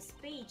covering the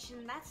speech,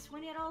 and that's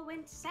when it all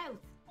went south.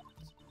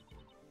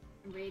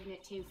 I'm reading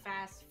it too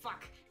fast.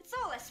 Fuck. It's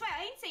all, I swear,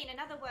 I ain't saying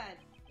another word.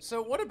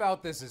 So what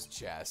about this is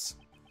chess?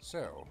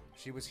 So,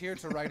 she was here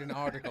to write an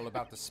article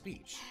about the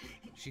speech.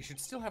 She should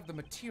still have the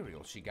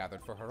material she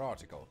gathered for her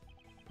article.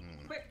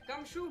 Quick,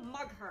 Gumshoe,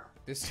 mug her.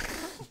 This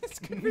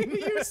could be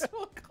a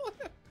useful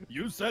clip.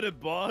 You said it,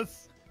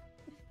 boss.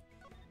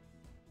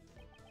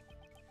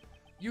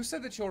 You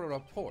said that you're a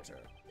reporter.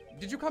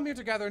 Did you come here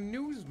to gather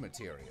news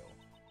material?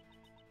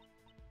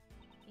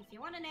 If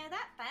you want to know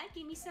that fact,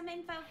 give me some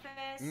info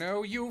first.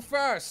 No, you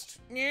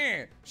first.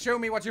 Yeah. Show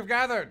me what you've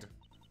gathered.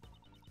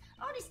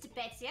 Honest to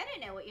Betsy, I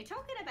don't know what you're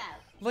talking about.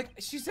 Like,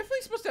 she's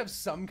definitely supposed to have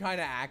some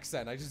kind of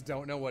accent. I just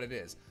don't know what it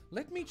is.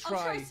 Let me try.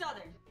 I'll try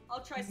Southern.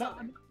 I'll try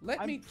Southern.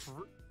 Let me.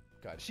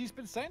 God. She's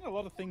been saying a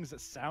lot of things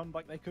that sound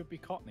like they could be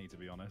Cockney, to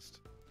be honest.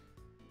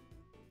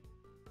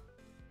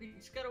 We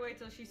just gotta wait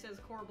till she says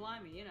core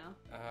blimey, you know.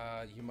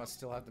 You must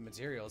still have the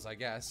materials, I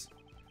guess.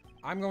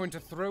 I'm going to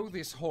throw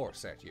this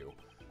horse at you.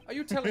 Are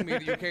you telling me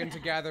that you came to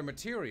gather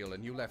material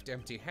and you left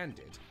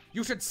empty-handed?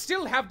 You should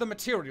still have the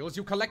materials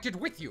you collected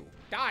with you.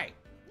 Die!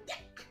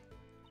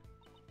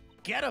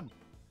 Get him!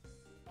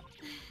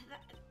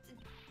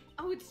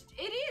 Oh, it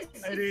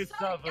is. It is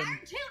Southern.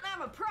 Until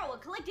I'm a pro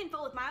at collecting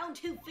info with my own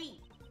 2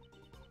 feet.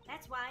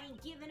 That's why I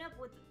ain't giving up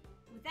with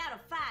without a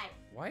fight.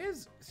 Why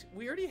is...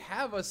 We already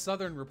have a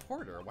Southern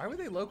reporter. Why would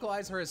they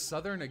localize her as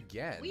Southern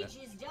again? We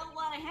just don't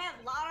want to have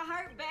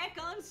Lionheart back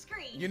on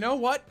screen. You know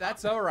what?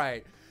 That's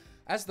alright.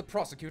 As the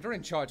prosecutor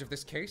in charge of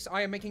this case,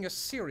 I am making a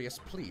serious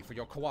plea for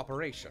your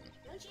cooperation.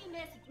 Don't you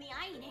mess with me,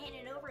 I ain't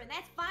handing over, and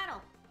that's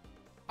final.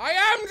 I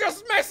am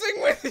just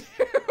messing with you!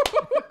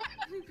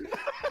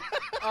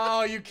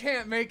 Oh, you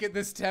can't make it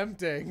this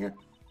tempting.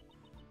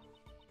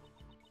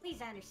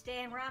 Please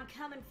understand where I'm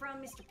coming from,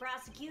 Mr.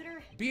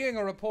 Prosecutor. Being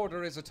a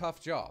reporter is a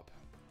tough job,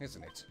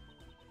 isn't it?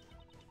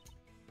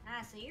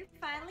 Ah, so you're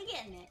finally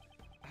getting it.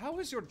 How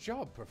has your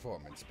job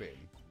performance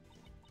been?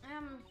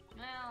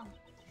 Well,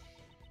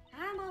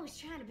 I'm always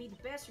trying to be the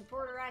best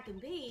reporter I can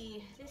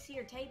be. This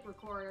here tape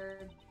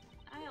recorder,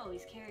 I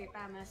always carry it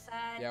by my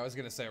side. Yeah, I was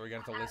gonna say we're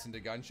gonna have to listen to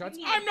gunshots.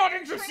 Yeah. I'm not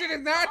interested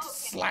in that! Okay.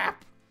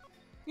 Slap!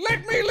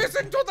 Let me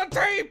listen to the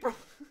tape! Give,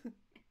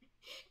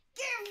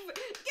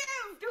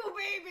 do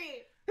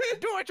baby!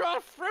 Do I try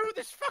to throw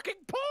this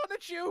fucking porn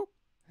at you?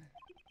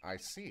 I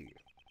see.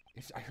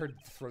 I heard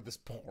throw this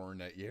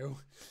porn at you.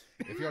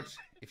 If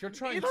you're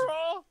trying Either to,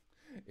 or.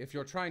 if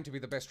you're trying to be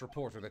the best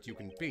reporter that you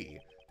can be,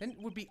 then it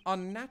would be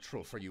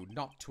unnatural for you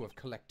not to have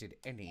collected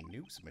any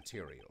news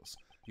materials.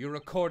 You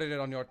recorded it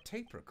on your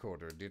tape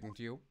recorder, didn't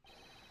you?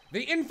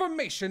 The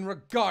information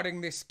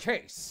regarding this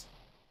case.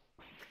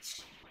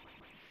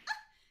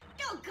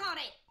 Doggone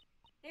it!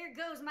 There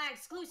goes my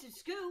exclusive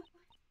scoop.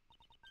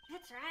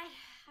 That's right.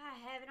 I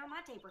have it on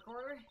my tape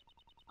recorder.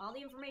 All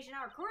the information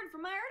I recorded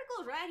from my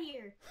article is right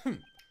here.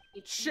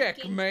 If you can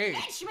Checkmate.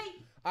 catch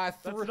me.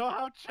 That's not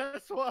how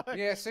chess works.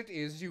 Yes, it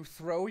is. You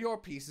throw your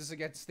pieces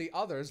against the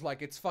others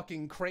like it's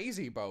fucking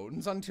Crazy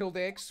Bones until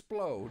they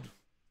explode.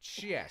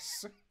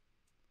 Chess.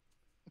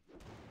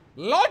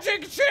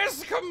 Logic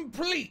chess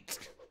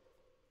complete!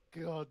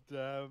 God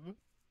damn.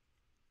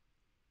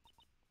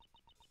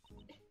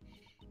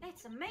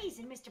 That's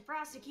amazing, Mr.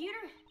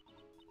 Prosecutor.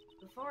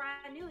 Before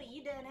I knew it,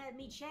 you done had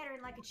me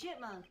chattering like a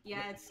chipmunk.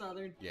 Yeah, it's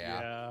Southern.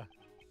 Yeah.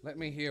 Let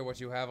me hear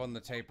what you have on the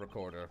tape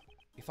recorder.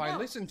 If I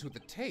listen to the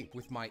tape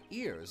with my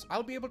ears,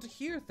 I'll be able to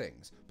hear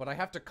things, but I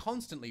have to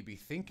constantly be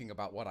thinking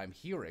about what I'm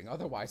hearing,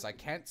 otherwise I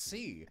can't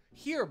see.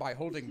 Hear by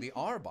holding the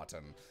R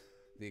button.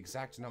 The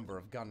exact number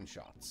of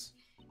gunshots.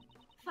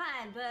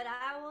 Fine, but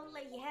I won't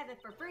let you have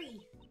it for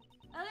free.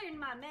 Other than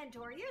my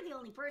mentor, you're the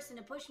only person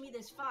to push me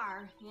this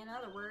far. In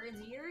other words,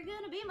 you're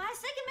gonna be my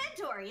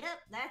second mentor.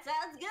 Yep, that's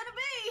how it's gonna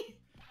be.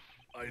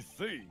 I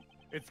see.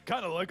 It's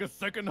kind of like a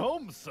second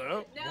home, sir.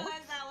 No,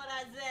 that's not what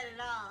I said at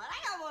all. And I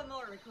got one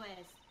more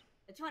request.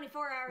 A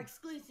 24-hour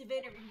exclusive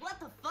interview. What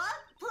the fuck?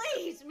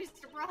 Please,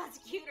 Mr.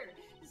 Prosecutor.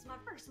 This is my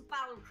first and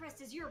final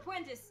request as your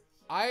apprentice.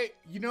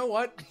 You know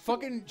what?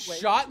 Fucking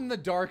shot in the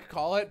dark,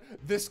 call it.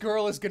 This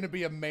girl is gonna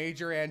be a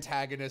major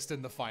antagonist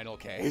in the final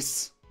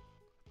case.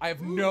 I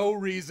have no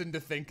reason to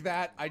think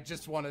that. I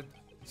just want to...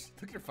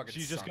 Look at her fucking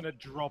She's just gonna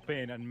drop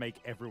in and make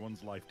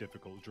everyone's life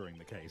difficult during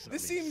the case.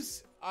 This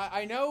seems...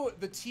 I know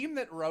the team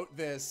that wrote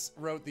this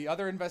wrote the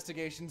other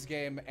Investigations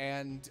game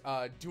and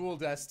Dual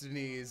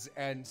Destinies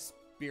and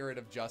Spirit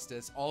of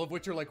Justice, all of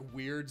which are like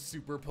weird,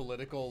 super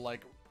political,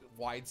 like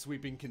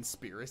wide-sweeping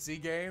conspiracy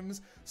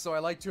games. So I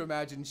like to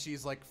imagine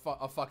she's like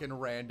a fucking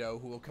rando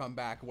who will come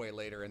back way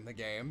later in the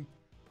game.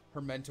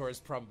 Her mentor is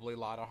probably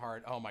Lotta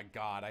Hart. Oh my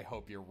god, I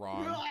hope you're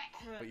wrong.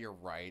 But you're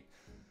right.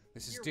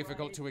 This is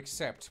difficult to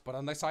accept, but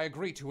unless I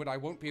agree to it, I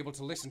won't be able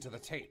to listen to the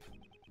tape.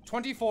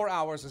 24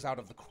 hours is out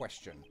of the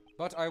question,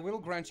 but I will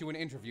grant you an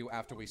interview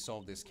after we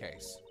solve this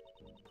case.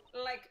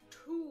 Like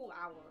 2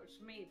 hours,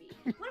 maybe.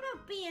 What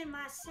about being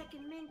my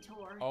second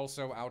mentor?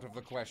 Also out of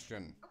the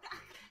question.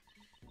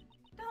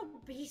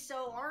 Don't be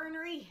so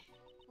ornery.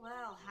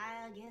 Well,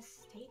 I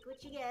guess take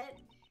what you get.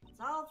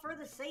 It's all for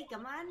the sake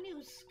of my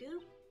news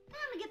scoop.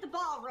 Time to get the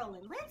ball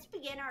rolling. Let's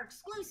begin our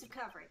exclusive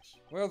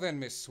coverage. Well then,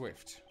 Miss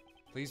Swift,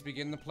 please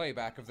begin the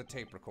playback of the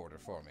tape recorder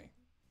for me.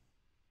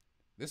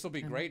 This'll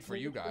be great for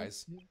you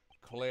guys.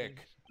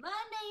 Click.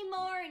 Monday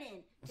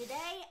morning.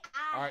 Today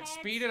Alright, had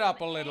speed it some up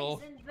a little.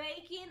 eggs and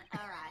bacon.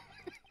 Alright.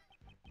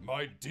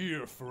 My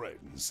dear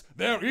friends,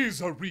 there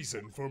is a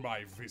reason for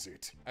my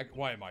visit.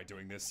 Why am I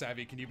doing this?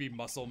 Savvy, can you be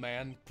Muscle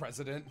Man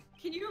President?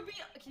 Can you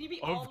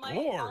be Of All Might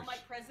course.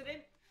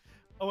 President?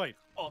 Oh wait.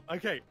 Oh,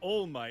 okay.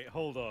 All Might.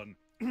 Hold on.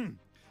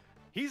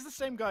 He's the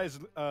same guy as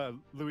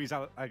Louis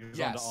Alexander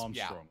Yes,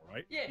 Armstrong,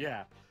 right?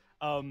 Yeah.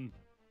 Yeah.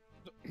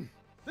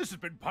 This has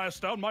been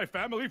passed down my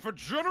family for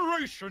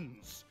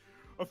generations.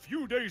 A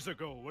few days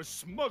ago, a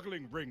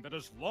smuggling ring that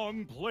has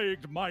long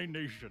plagued my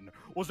nation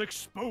was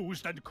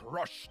exposed and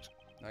crushed.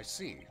 I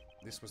see.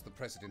 This was the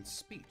president's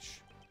speech.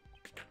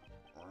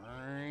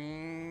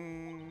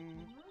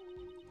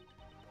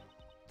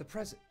 The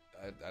president...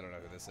 I don't know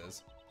who this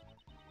is.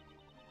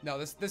 No,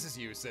 this is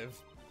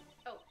Yusuf.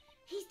 Oh,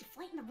 he's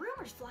deflating the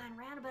rumors flying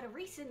around about a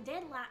recent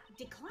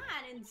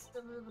decline in...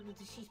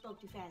 She spoke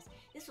too fast.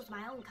 This was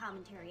my own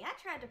commentary. I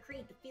tried to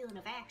create the feeling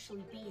of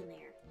actually being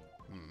there.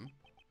 Hmm.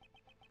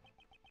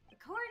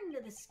 According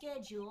to the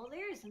schedule,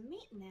 there's a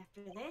meeting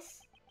after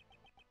this.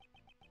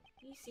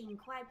 You seem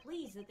quite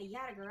pleased that the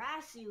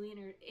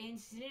Yatagarasu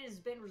incident has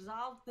been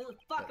resolved. Who the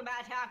fuck am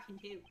I talking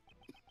to?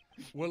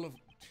 Well,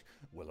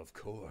 of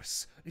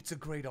course. It's a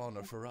great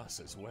honor for us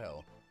as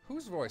well.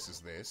 Whose voice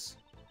is this?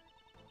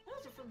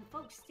 Those are from the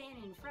folks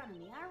standing in front of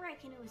me. I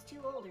reckon it was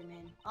two older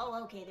men.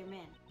 Oh, okay, they're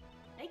men.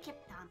 They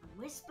kept on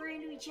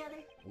whispering to each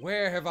other.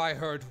 Where have I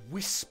heard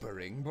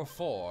whispering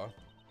before?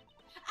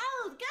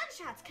 Oh, the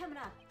gunshot's coming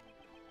up.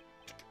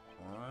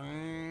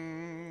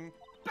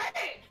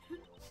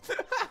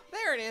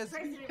 There it is. The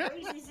president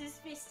raises his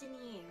fist in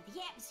the air.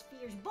 The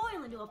atmosphere's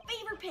boiling to a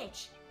fever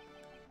pitch.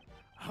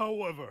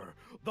 However,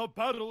 the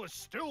battle is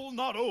still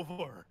not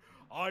over.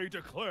 I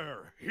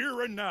declare,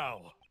 here and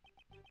now,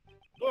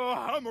 the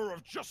hammer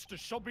of justice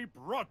shall be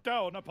brought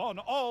down upon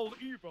all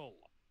evil.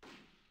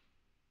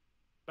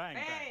 Bang,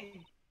 bang.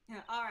 Bang!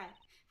 Yeah, all right.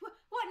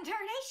 What in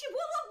tarnation?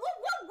 Whoa, whoa,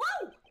 whoa,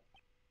 whoa,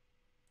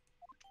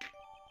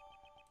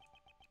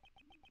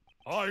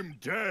 whoa! I'm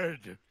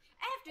dead.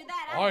 After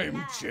that,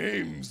 I'm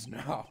James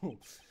now.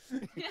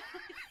 Stop.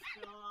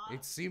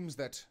 It seems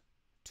that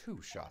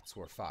 2 shots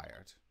were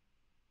fired.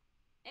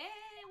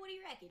 What do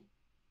you reckon?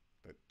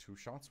 But 2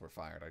 shots were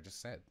fired, I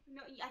just said.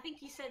 No, I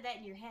think you said that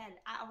in your head.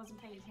 I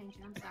wasn't paying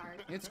attention. I'm sorry.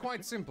 It's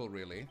quite simple,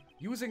 really.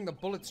 Using the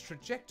bullet's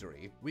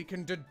trajectory, we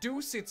can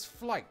deduce its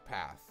flight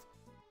path.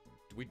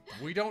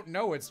 We don't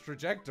know its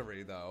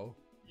trajectory, though.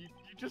 You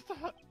just...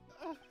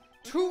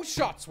 2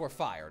 shots were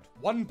fired.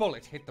 1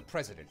 bullet hit the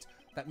president.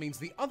 That means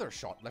the other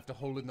shot left a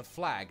hole in the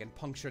flag and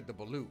punctured the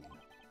balloon.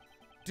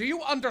 Do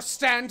you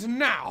understand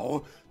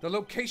now the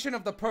location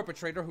of the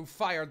perpetrator who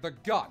fired the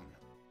gun?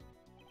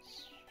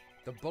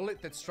 The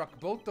bullet that struck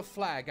both the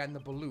flag and the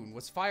balloon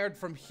was fired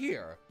from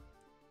here.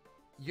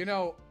 You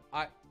know,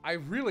 I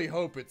really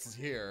hope it's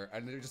here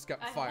and it just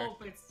got fired. I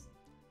hope it's...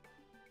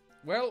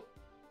 Well,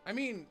 I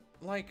mean,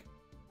 like,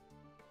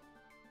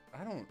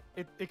 I don't...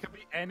 It could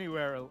be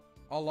anywhere.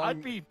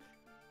 Along...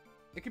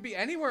 It could be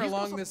anywhere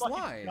along this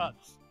line.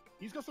 Guts.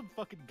 He's got some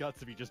fucking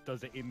guts if he just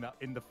does it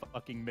in the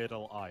fucking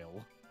middle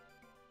aisle.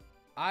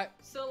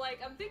 So, like,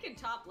 I'm thinking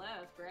top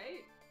left,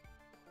 right?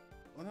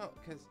 Well, no,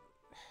 because...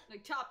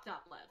 Like, top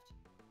left.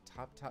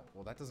 Top.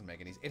 Well, that doesn't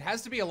make any sense. It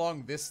has to be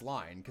along this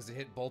line because it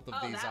hit both of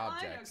these that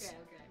objects. Line?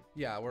 Okay.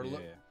 Yeah,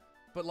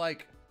 but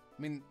like,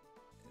 I mean,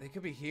 they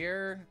could be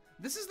here.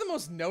 This is the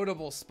most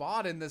notable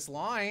spot in this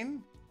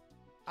line.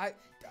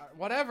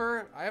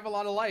 Whatever. I have a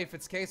lot of life.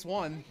 It's case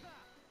 1.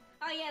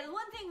 Oh yeah, the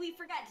one thing we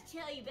forgot to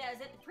tell you about is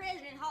that the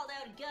president hauled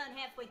out a gun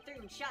halfway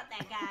through and shot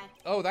that guy.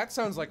 Oh, that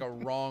sounds like a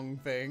wrong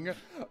thing.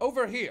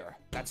 Over here.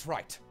 That's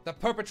right. The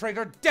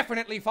perpetrator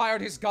definitely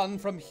fired his gun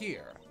from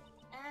here.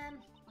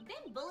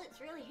 Didn't bullets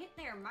really hit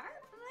their mark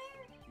from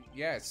there?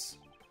 Yes.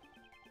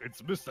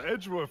 It's Mr.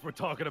 Edgeworth we're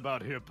talking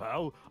about here,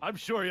 pal. I'm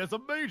sure he has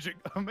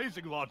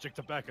amazing logic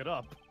to back it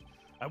up.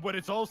 And when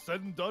it's all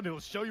said and done,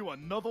 he'll show you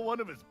another one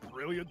of his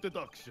brilliant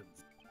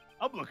deductions.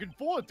 I'm looking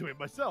forward to it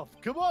myself.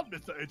 Come on,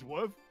 Mr.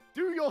 Edgeworth.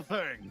 Do your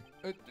thing.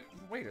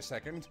 Wait a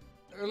second.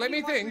 Let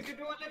me think. We could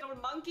do a little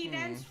monkey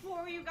dance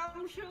for you,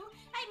 Gumshoe.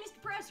 Hey,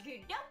 Mr.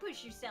 Prosecutor, don't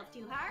push yourself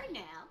too hard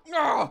now.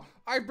 Oh,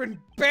 I've been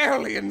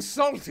barely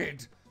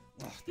insulted.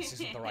 Oh, this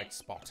isn't the right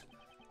spot.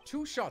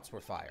 2 shots were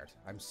fired.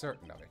 I'm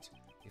certain of it.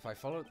 If I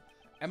follow...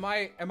 Am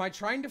I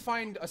trying to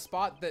find a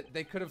spot that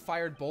they could have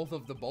fired both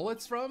of the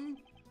bullets from?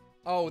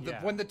 Oh,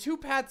 when the 2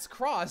 paths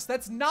cross,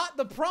 that's not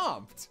the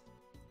prompt.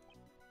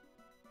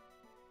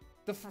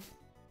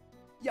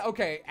 Yeah,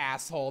 okay,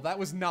 asshole. That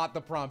was not the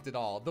prompt at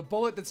all. The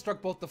bullet that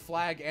struck both the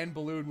flag and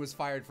balloon was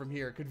fired from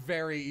here could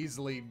very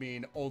easily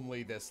mean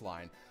only this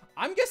line.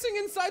 I'm guessing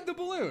inside the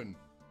balloon.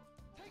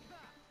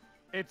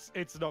 It's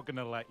not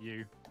gonna let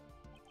you.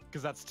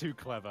 Because that's too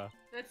clever.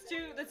 That's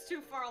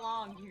too far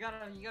along. You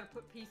gotta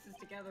put pieces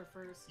together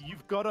first.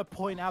 You've gotta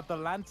point out the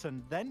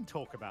lantern, then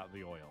talk about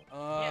the oil.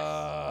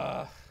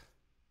 Yes.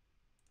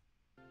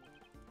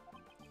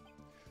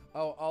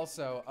 Oh,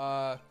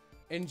 also,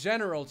 in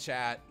general,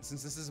 chat,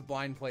 since this is a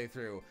blind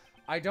playthrough,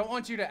 I don't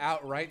want you to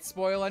outright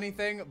spoil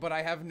anything, but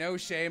I have no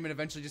shame in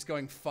eventually just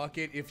going, fuck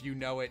it, if you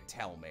know it,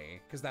 tell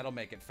me. Because that'll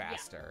make it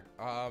faster.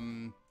 Yeah.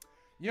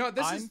 You know,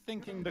 I'm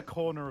thinking the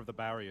corner of the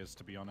barriers,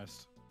 to be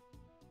honest.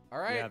 All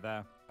right. Yeah,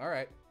 there. All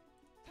right.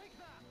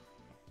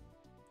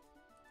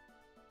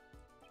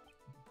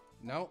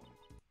 Nope.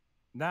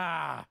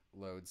 Nah.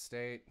 Load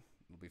state.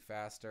 It'll be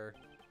faster.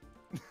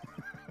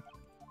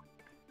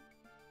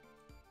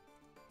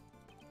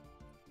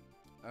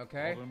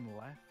 Okay. Bottom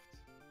left.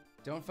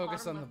 Don't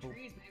focus on the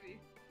trees, maybe.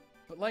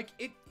 But like,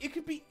 it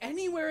could be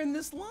anywhere in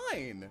this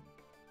line.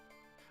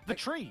 The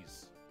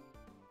trees.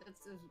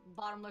 It's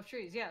bottom left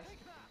trees. Yes.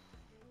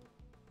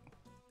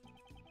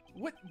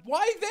 What?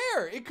 Why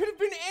there? It could have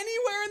been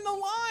anywhere in the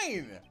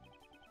line.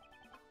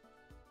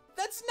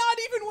 That's not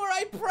even where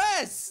I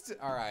pressed.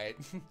 All right.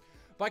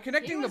 By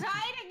connecting he was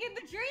hiding in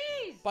the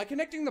trees. By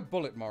connecting the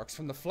bullet marks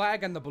from the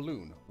flag and the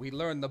balloon, we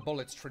learn the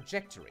bullet's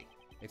trajectory.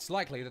 It's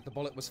likely that the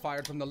bullet was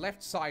fired from the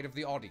left side of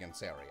the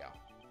audience area.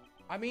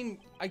 I mean,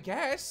 I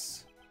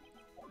guess.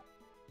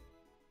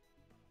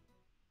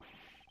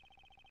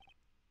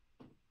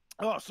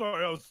 Oh,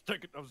 sorry, I was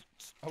I was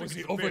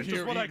drinking some over beer, just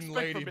here what I eating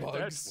expect from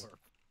ladybugs.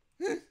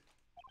 Mr. Edgeworth.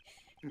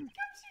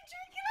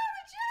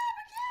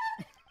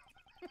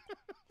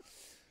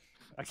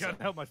 I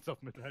can't help myself,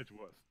 Mr.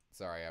 Edgeworth.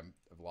 Sorry,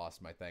 I've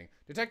lost my thing.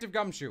 Detective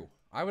Gumshoe,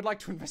 I would like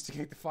to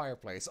investigate the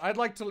fireplace. I'd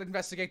like to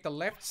investigate the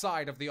left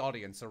side of the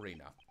audience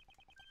arena.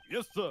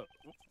 Yes, sir.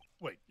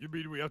 Wait, you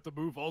mean we have to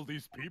move all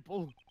these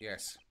people?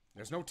 Yes.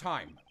 There's no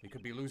time. We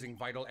could be losing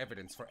vital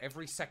evidence for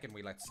every second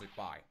we let slip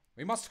by.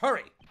 We must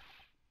hurry!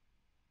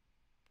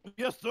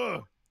 Yes,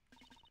 sir.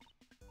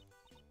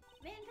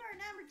 Mentor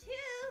number 2.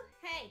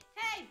 Hey,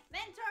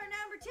 mentor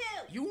number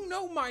 2. You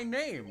know my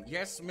name!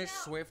 Yes, Miss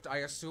No. Swift, I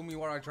assume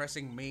you are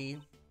addressing me?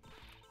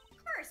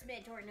 Of course,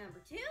 mentor number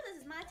 2.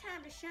 This is my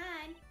time to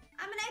shine.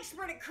 I'm an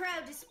expert at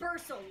crowd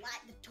dispersal.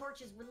 Light the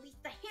torches, release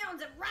the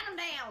hounds, and run them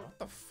down. What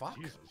the fuck?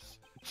 Jesus.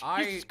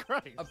 I Jesus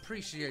Christ.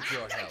 appreciate I'm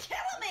your gonna help, kill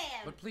a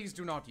man. but please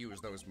do not use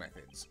those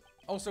methods.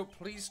 Also,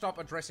 please stop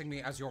addressing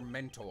me as your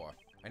mentor.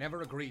 I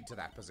never agreed to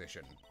that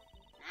position.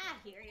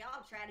 I hear you.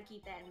 I'll try to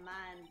keep that in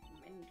mind,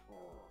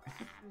 mentor.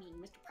 I mean,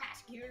 Mr.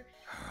 Prosecutor.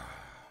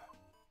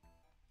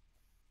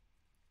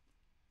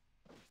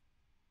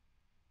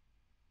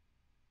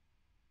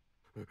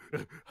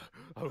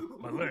 Oh,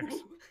 my legs.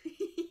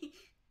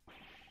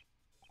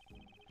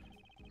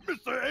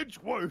 Mr.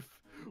 Edgeworth,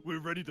 we're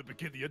ready to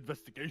begin the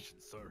investigation,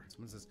 sir.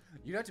 Someone says,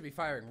 you'd have to be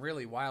firing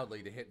really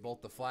wildly to hit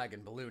both the flag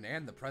and balloon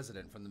and the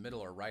president from the middle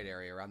or right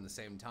area around the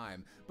same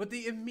time. But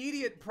the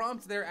immediate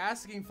prompt they're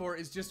asking for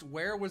is just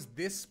where was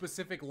this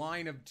specific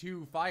line of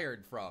 2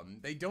 fired from?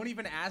 They don't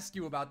even ask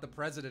you about the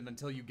president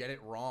until you get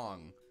it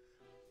wrong.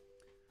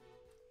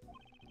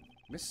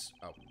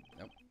 Oh,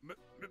 no.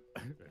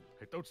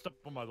 Hey, don't step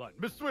on my line.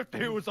 Miss Swift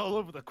here was all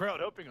over the crowd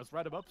helping us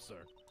write him up,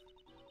 sir.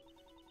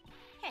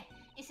 Heh,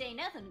 this ain't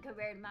nothing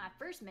compared to my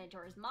first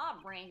mentor's mob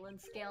wrangling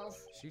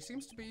skills. She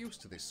seems to be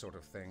used to this sort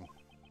of thing.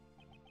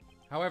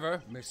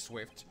 However, Miss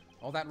Swift,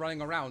 all that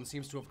running around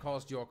seems to have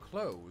caused your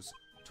clothes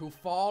to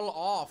fall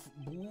off,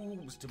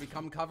 boobs to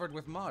become covered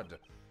with mud.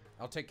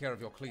 I'll take care of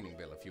your cleaning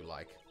bill if you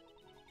like.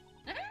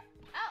 Oh,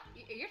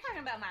 you're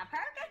talking about my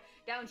parka?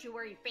 Don't you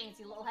worry your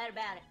fancy little head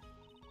about it.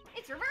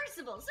 It's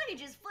reversible, so you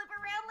just flip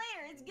around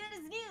later. It's good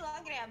as new.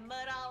 I'm gonna have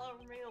mud all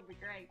over me. It'll be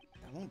great.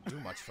 I won't do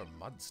much for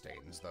mud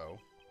stains, though.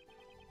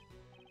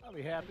 I'll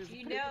be happy.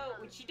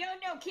 What you don't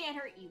know can't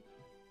hurt you.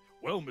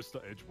 Well, Mr.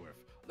 Edgeworth,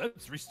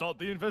 let's restart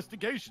the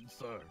investigation,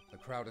 sir. The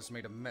crowd has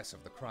made a mess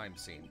of the crime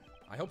scene.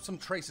 I hope some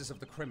traces of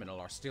the criminal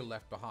are still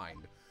left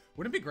behind.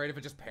 Wouldn't it be great if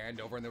it just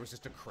panned over and there was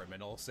just a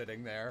criminal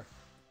sitting there?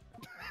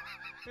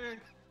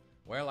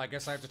 Well, I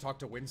guess I have to talk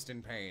to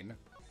Winston Payne.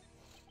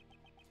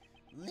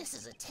 This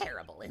is a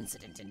terrible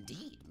incident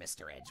indeed,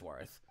 Mr.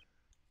 Edgeworth.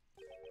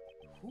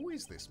 Who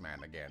is this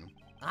man again?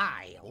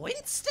 I,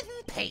 Winston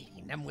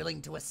Payne, am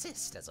willing to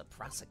assist as a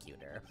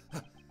prosecutor.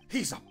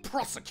 He's a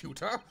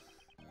prosecutor?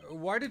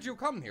 Why did you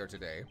come here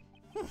today?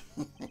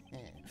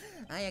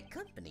 I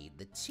accompanied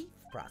the chief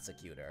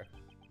prosecutor.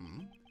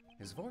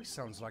 His voice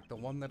sounds like the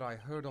one that I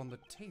heard on the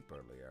tape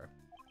earlier.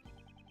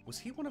 Was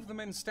he one of the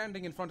men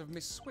standing in front of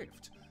Miss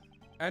Swift?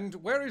 And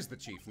where is the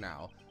chief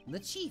now? The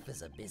chief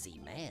is a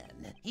busy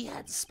man. He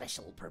had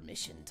special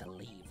permission to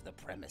leave the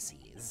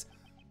premises.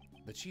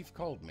 The chief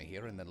called me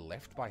here and then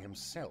left by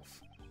himself.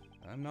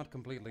 I'm not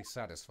completely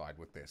satisfied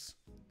with this.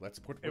 Let's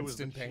put It was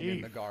Winston the Payne in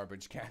chief. the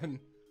garbage can.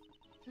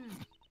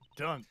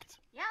 Dunked.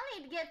 Y'all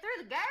need to get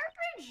through the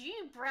garbage.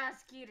 You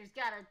prosecutors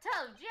got a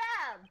tough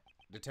job.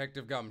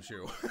 Detective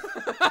Gumshoe.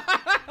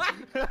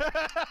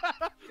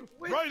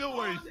 Right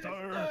away,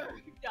 sir.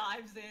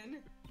 Dives in.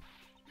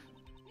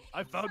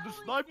 I found the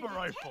sniper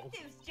rifle.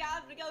 Detective's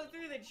job to go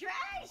through the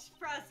trash.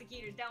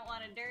 Prosecutors don't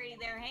want to dirty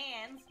their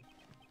hands.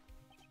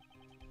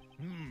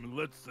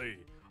 Let's see.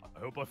 I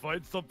hope I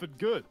find something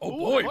good. Oh, Ooh,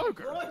 boy. a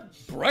burger.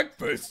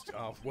 Breakfast?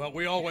 Oh, well,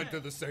 we all went to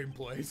the same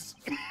place.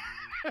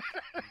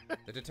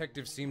 The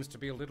detective seems to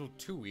be a little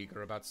too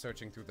eager about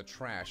searching through the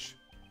trash.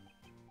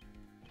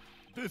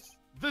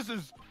 This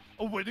is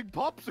a winning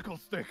popsicle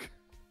stick.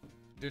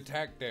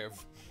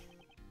 Detective.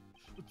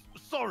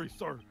 Sorry,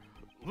 sir.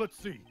 Let's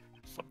see.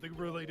 Something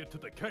related to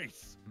the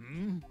case.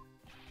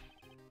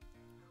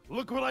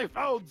 Look what I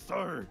found,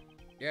 sir.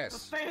 A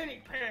Yes.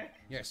 fanny pack.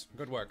 Yes,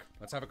 good work.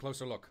 Let's have a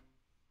closer look.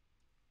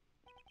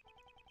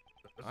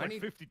 There's I like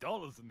need-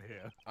 $50 in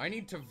here. I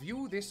need to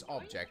view this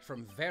object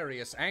from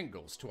various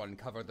angles to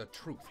uncover the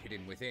truth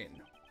hidden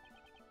within.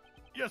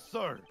 Yes,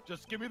 sir.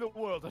 Just give me the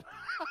world and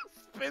I'll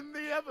spin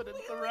the evidence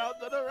around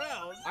and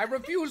around. I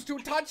refuse to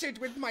touch it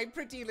with my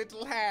pretty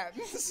little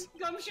hands.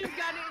 Gumshoe's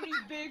got it in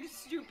his big,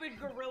 stupid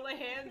gorilla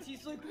hands.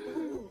 He's like,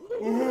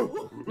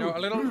 ooh. No, a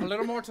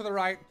little more to the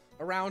right.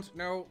 Around.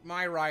 No,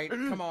 my right.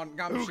 Come on,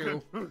 Gumshoe.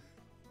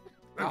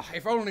 Ah,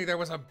 if only there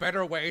was a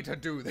better way to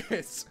do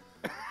this.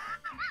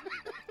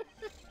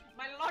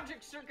 My logic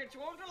circuits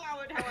won't allow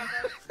it,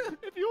 however.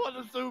 If you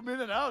want to zoom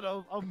in and out,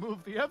 I'll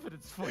move the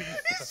evidence for you.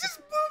 He's just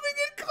moving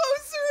it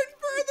closer and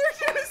further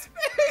to his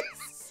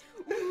face.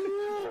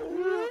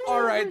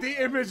 All right,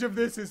 the image of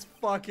this is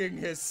fucking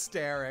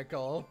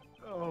hysterical.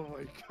 Oh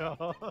my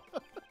god.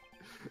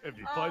 If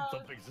you find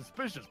something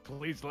suspicious,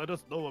 please let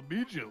us know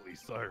immediately,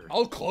 sir.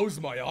 I'll close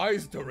my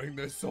eyes during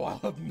this, so I'll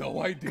have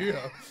no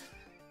idea.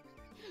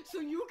 So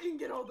you can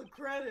get all the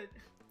credit.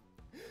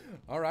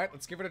 Alright,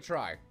 let's give it a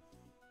try.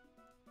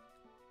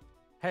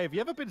 Hey, have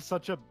you ever been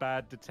such a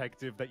bad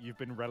detective that you've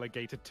been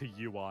relegated to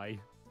UI?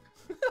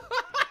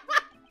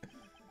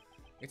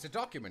 It's a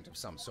document of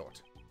some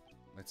sort.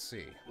 Let's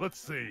see. Let's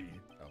see.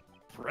 Oh.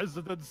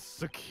 President's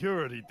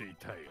security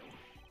detail.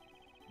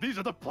 These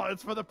are the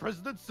plans for the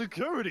president's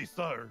security,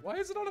 sir. Why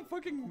is it on a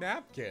fucking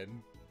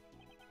napkin?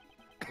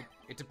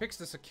 It depicts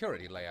the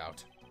security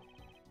layout.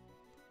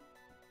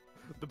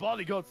 The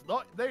bodyguards'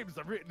 names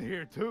are written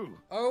here, too.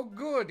 Oh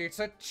good, it's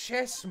a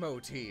chess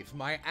motif,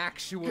 my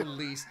actual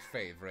least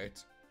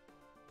favorite.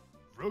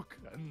 Rook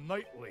and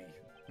Knightley.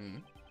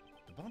 The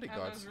That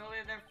bodyguards... was really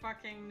their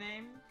fucking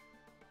name?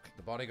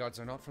 The bodyguards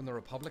are not from the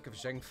Republic of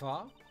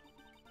Zhengfa?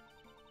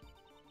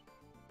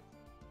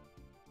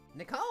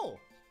 Nicole!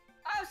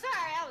 Oh,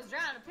 sorry, I was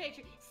drawing a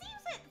picture.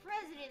 Seems like the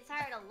president's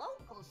hired a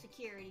local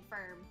security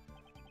firm.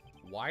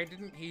 Why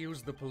didn't he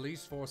use the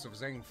police force of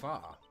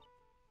Zhengfa?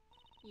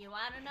 You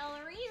want to know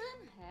the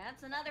reason?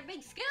 That's another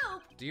big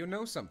scoop. Do you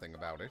know something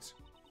about it?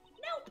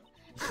 Nope.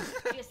 I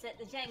was just at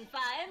the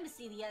Zhengfa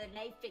embassy the other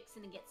day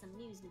fixing to get some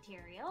news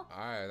material.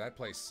 That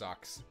place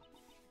sucks.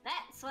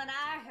 That's when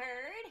I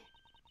heard.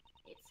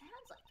 It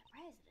sounds like the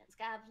president's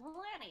got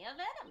plenty of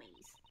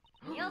enemies.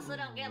 He also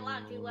don't get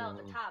along too well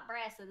with the top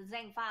brass of the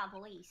Zhengfa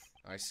police.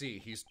 I see,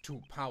 he's too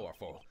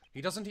powerful.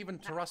 He doesn't even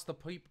trust the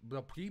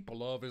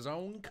people of his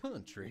own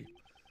country.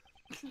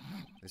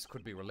 This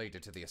could be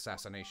related to the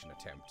assassination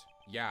attempt.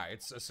 Yeah,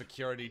 it's a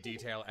security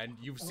detail, and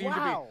you seem to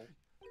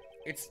be...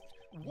 It's...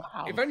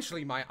 Wow.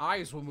 Eventually, my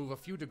eyes will move a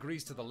few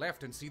degrees to the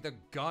left and see the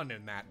gun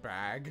in that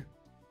bag.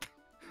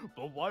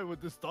 But why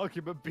would this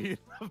document be in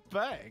a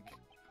bag?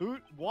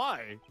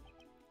 Why?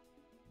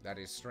 That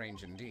is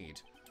strange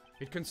indeed.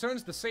 It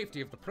concerns the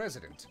safety of the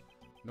president.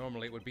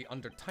 Normally, it would be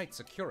under tight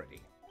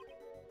security.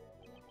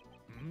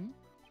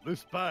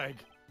 This bag.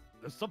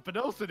 There's something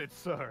else in it,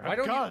 sir.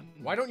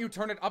 Why don't you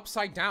turn it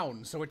upside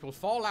down so it will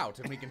fall out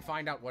and we can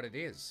find out what it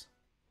is?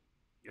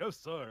 Yes,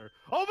 sir.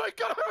 Oh my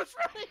god, I was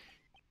ready!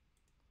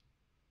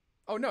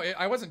 Oh no,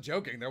 I wasn't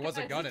joking. There was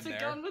a gun in there.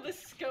 It's a gun with a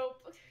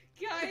scope.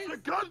 Guys, It's a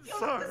gun,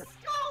 sir! With a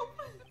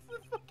scope!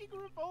 It's a fucking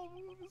revolver.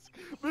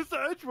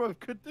 Mr. Edgeworth,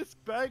 could this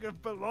bag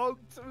have belonged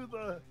to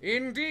the...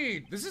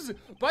 Indeed. This is,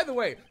 by the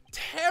way,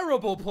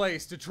 terrible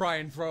place to try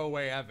and throw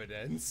away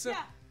evidence.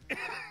 Yeah.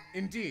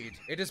 Indeed,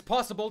 it is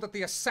possible that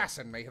the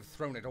assassin may have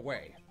thrown it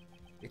away.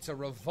 It's a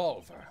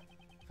revolver.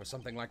 For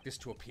something like this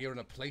to appear in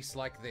a place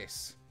like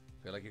this.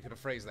 I feel like you could have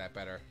phrased that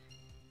better.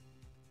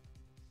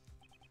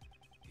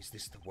 Is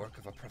this the work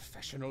of a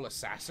professional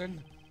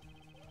assassin?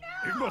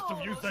 He must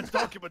have used that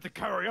document to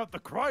carry out the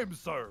crime,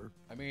 sir.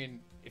 I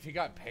mean, if he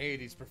got paid,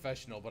 he's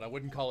professional, but I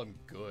wouldn't call him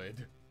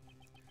good.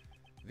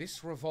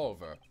 This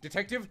revolver.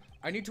 Detective,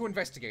 I need to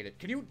investigate it.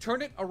 Can you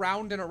turn it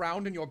around and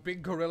around in your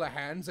big gorilla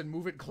hands and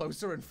move it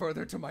closer and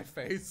further to my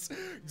face?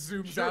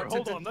 Zooms Sure, out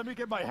hold to... on, let me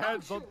get my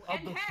hands on the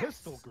enhance.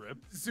 pistol grip.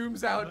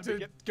 Zooms out let me to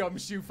get-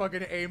 Gumshoe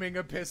fucking aiming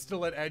a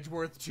pistol at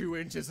Edgeworth 2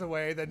 inches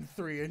away, then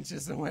 3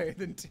 inches away,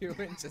 then 2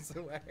 inches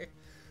away.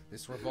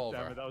 This revolver.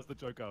 Damn it, that was the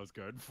joke I was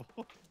going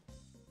for.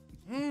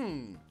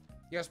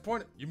 Yes,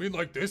 point. You mean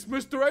like this,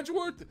 Mr.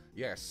 Edgeworth?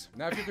 Yes.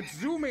 Now if you could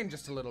zoom in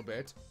just a little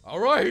bit.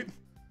 All right.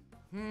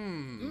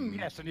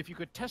 Yes, and if you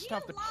could test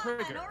out the Law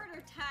trigger. and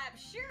order type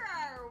sure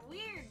are a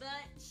weird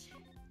bunch.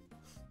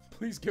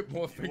 Please get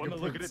more You want fingerprints.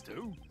 to look at it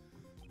too?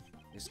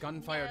 This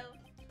gun fired. No.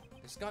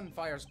 This gun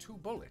fires 2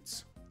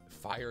 bullets.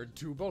 Fired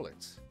 2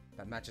 bullets.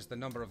 That matches the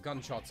number of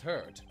gunshots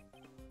heard.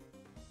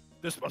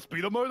 This must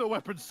be the murder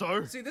weapon,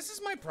 sir. See, this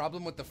is my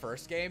problem with the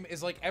first game,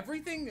 is like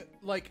everything,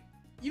 like,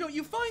 you know,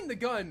 you find the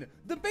gun,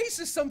 the base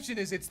assumption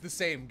is it's the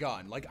same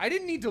gun. Like, I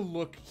didn't need to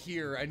look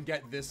here and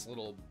get this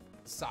little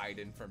side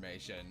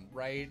information,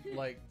 right?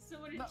 Like,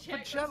 Someone But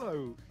check.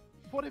 Jello,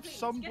 what if Please,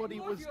 somebody get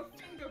more was... of your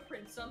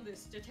fingerprints on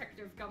this,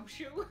 Detective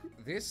Gumshoe.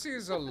 this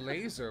is a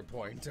laser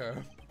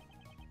pointer.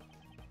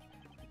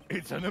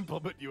 It's an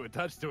implement you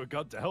attach to a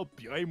gun to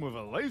help you aim with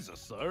a laser,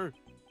 sir.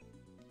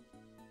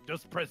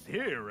 Just press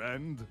here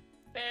and...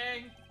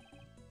 Bang.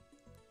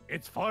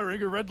 It's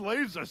firing a red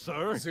laser,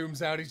 sir.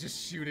 Zooms out, he's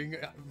just shooting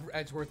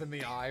Edgeworth in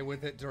the eye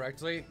with it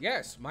directly.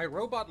 Yes, my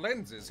robot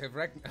lenses have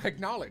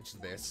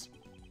acknowledged this.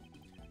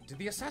 Did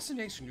the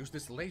assassination use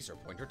this laser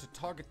pointer to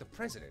target the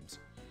president?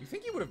 You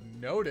think he would have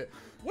noted?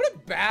 What a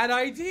bad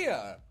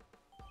idea!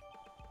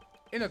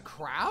 In a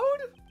crowd?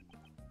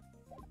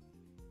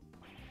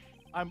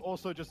 I'm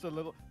also just a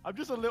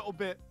little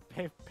bit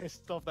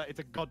pissed off that it's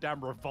a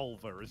goddamn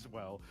revolver as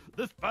well.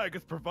 This bag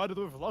is provided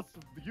with lots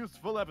of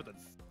useful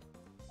evidence.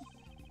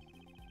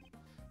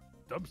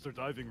 Dumpster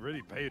diving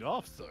really paid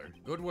off, sir.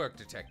 Good work,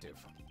 detective.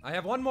 I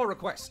have one more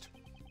request.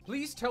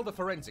 Please tell the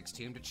forensics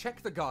team to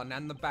check the gun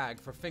and the bag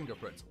for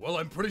fingerprints. Well,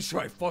 I'm pretty sure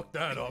I fucked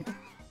that up.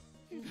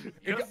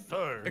 Yes,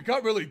 sir. It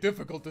got really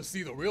difficult to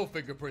see the real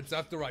fingerprints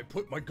after I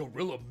put my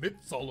gorilla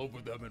mitts all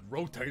over them and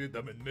rotated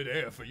them in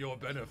midair for your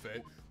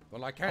benefit.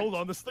 Well, I can't. Hold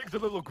on, this thing's a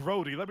little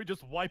grody. Let me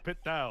just wipe it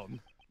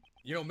down.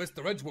 You know,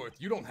 Mr. Edgeworth,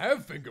 you don't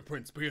have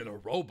fingerprints being a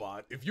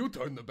robot. If you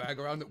turn the bag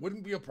around, it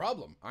wouldn't be a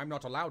problem. I'm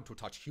not allowed to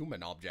touch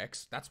human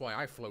objects. That's why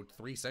I float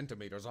 3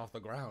 centimeters off the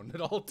ground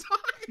at all times.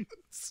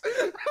 He's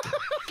an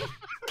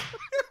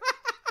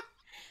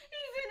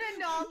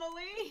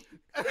anomaly.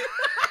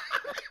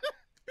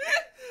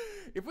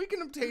 If we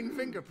can obtain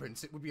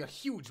fingerprints, it would be a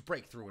huge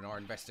breakthrough in our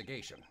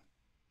investigation.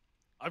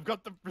 I've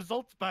got the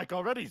results back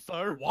already,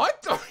 sir.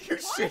 What? Are you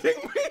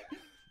shitting me?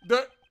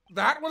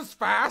 That was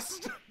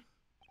fast?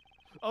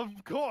 Of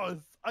course.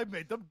 I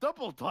made them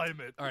double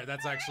time it. Alright,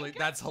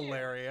 that's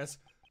hilarious.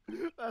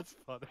 That's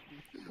funny.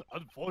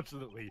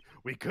 Unfortunately,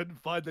 we couldn't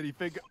find any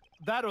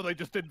that or they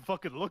just didn't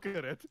fucking look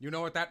at it. You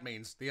know what that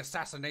means? The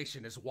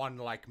assassination is one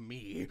like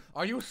me.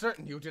 Are you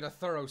certain you did a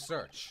thorough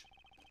search?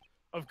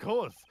 Of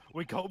course.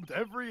 We combed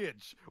every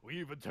inch. We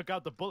even took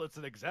out the bullets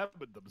and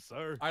examined them,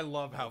 sir. I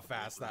love how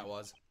fast that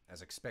was.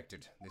 As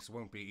expected, this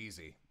won't be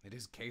easy. It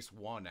is case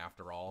 1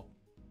 after all.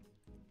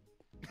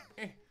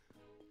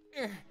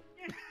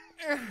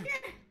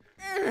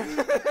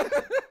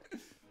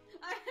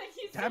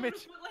 Damn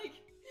it!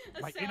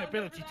 My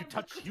inability to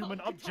touch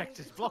human objects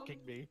is blocking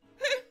me.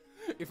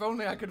 If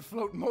only I could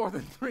float more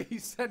than 3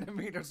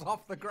 centimeters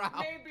off the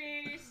ground.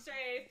 Maybe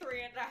say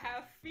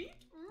 3.5 feet.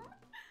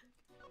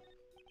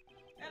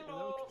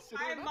 Hello,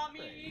 hi,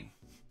 mommy.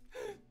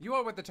 You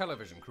are with the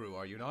television crew,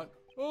 are you not?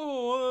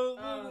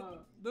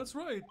 That's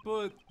right,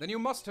 but... Then you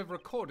must have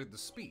recorded the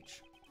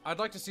speech. I'd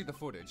like to see the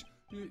footage.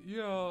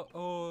 Yeah,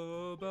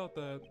 about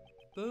that.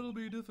 That'll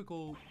be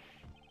difficult.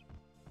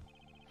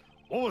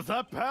 What was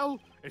that, pal?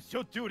 It's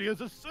your duty as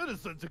a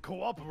citizen to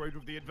cooperate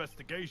with the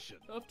investigation.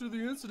 After the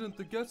incident,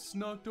 the guests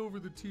knocked over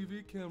the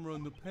TV camera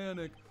in the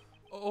panic.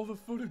 All the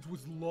footage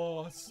was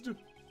lost.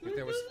 If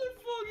there was... What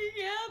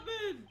fucking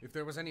happened? If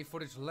there was any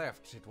footage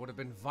left, it would have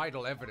been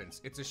vital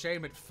evidence. It's a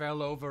shame it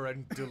fell over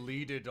and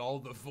deleted all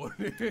the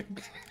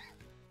footage.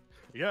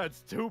 Yeah,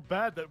 it's too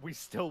bad that we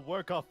still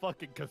work off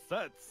fucking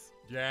cassettes.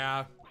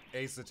 Yeah,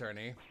 Ace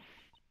Attorney.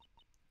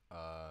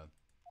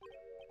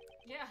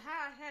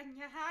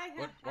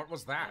 What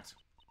was that?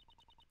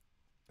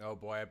 Oh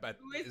boy, I bet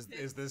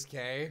is this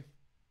Kay?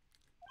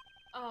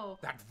 Oh.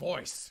 That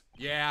voice.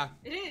 Yeah.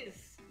 It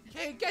is.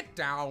 Kay, get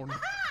down.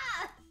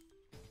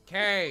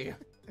 Kay.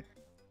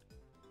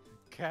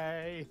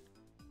 Okay.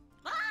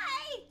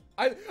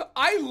 Bye!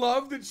 I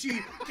love that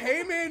she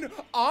came in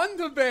on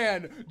the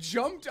van,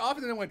 jumped off,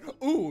 and then went,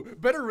 ooh,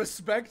 better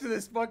respect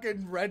this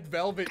fucking red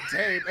velvet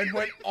tape, and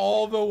went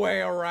all the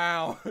way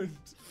around.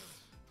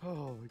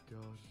 Oh my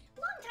god.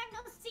 Long time no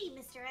see,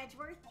 Mr.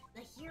 Edgeworth.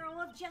 The hero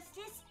of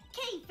justice,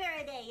 Kay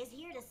Faraday, is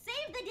here to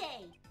save the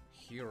day.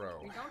 Hero.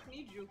 We don't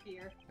need you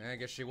here. I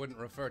guess she wouldn't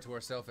refer to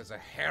herself as a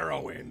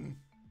heroine.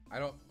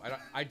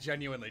 I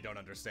genuinely don't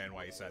understand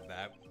why you said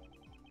that.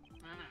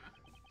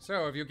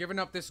 So, have you given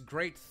up this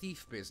great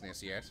thief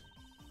business yet?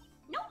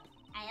 Nope,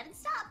 I haven't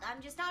stopped.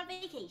 I'm just on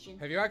vacation.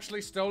 Have you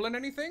actually stolen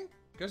anything?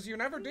 Because you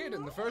never did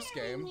in the first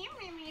game.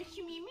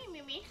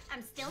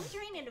 I'm still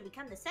training to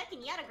become the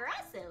second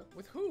Yatagrasso.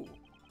 With who?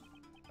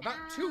 About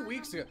 2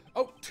 weeks ago.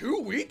 Oh,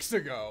 2 weeks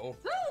ago?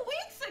 2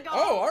 weeks ago?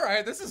 Oh,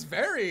 alright, this is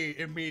very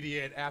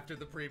immediate after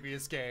the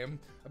previous game.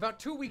 About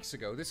 2 weeks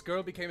ago, this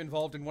girl became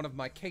involved in one of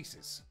my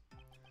cases.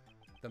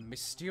 The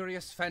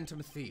mysterious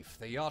phantom thief,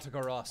 the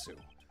Yatagarasu.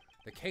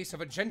 The case of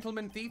a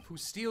gentleman thief who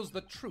steals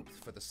the truth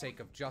for the sake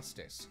of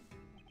justice.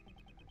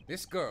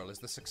 This girl is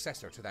the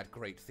successor to that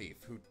great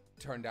thief, who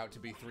turned out to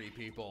be 3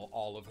 people,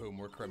 all of whom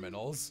were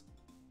criminals.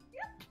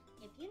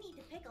 If you need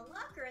to pick a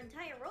lock or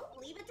untie a rope,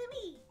 leave it to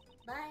me.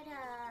 But,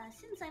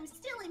 since I'm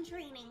still in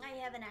training, I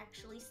haven't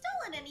actually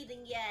stolen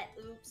anything yet.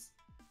 Oops.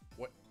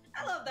 What?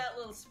 I love that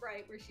little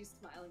sprite where she's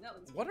smiling. That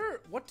one's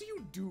What do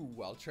you do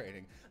while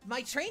training?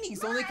 My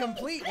training's only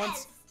complete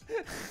once...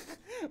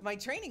 My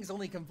training's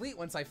only complete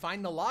once I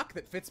find the lock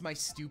that fits my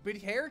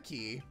stupid hair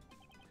key.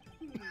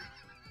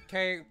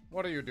 Kay,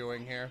 what are you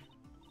doing here?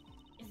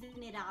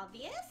 Isn't it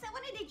obvious? I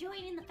wanted to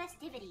join in the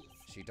festivities.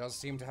 She does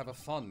seem to have a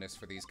fondness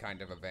for these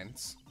kind of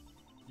events.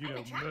 You I'm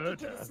know, attracted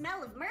to murder. the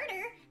smell of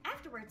murder.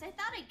 Afterwards, I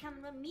thought I'd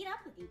come and meet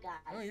up with you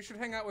guys. Oh, you should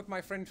hang out with my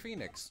friend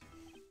Phoenix.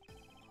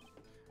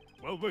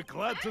 Well, we're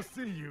glad to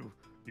see you.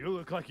 You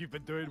look like you've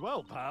been doing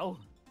well, pal.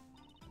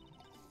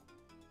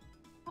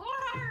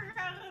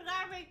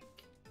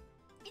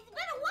 It's been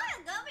a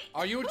while, Gummy.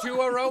 Are you two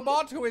a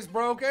robot who is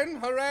broken?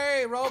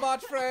 Hooray,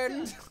 robot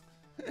friend!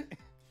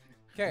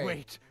 Kay.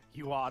 Wait,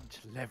 you aren't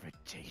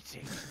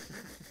levitating.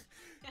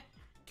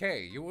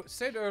 Kay, you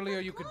said earlier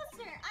you could...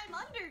 Closer, I'm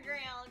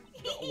underground.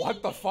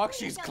 What the fuck?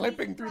 She's Don't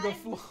clipping be through the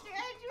surprised, floor. Mr.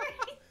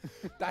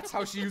 Edgeworth. That's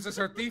how she uses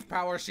her thief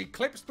power. She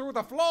clips through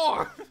the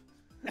floor.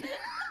 I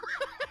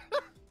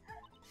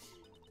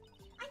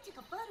took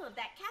a photo of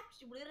that capture.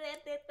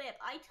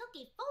 I took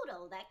a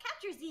photo that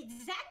captures the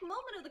exact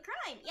moment of the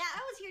crime. Yeah, I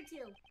was here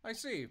too. I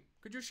see.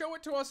 Could you show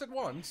it to us at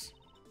once?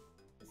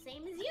 The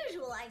same as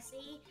usual, I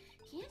see.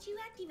 Can't you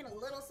act even a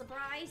little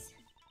surprised?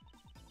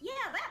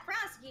 Yeah, that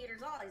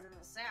prosecutor's always in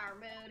a sour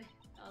mood.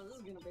 Oh, this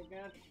is gonna be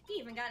good. He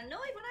even got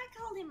annoyed when I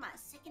called him my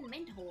second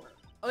mentor.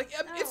 Like,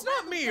 it's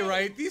Oh, not me,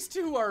 right? These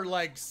two are,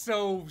 like,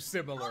 so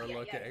similar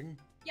looking.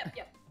 Yep.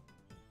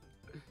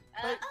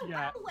 But, Oh,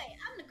 yeah. by the way,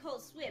 I'm Nicole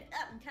Swift,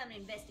 up-and-coming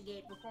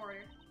investigative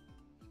reporter.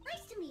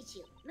 Nice to meet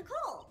you,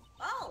 Nicole.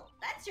 Oh,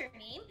 that's your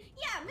name?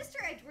 Yeah, Mr.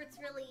 Edgeworth's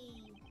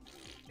really...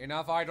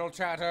 Enough idle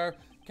chatter.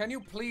 Can you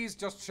please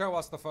just show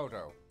us the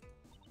photo?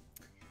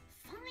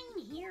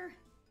 fine here.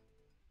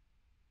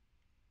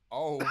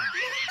 Oh.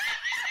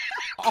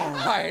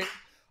 Alright.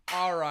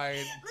 Alright.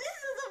 This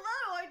is a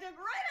photo I took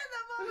right at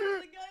the moment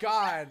of the gunshot.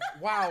 God.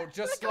 Wow.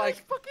 Just The like...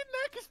 guy's fucking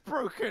neck is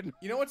broken.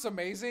 You know what's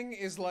amazing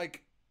is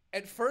like...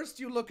 At first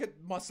you look at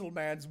Muscle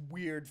Man's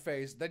weird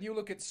face, then you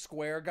look at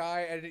Square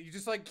Guy, and you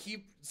just like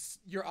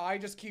your eye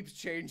just keeps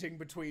changing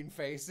between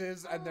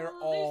faces, and they're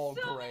all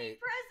there's so great. many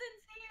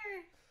presents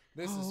here.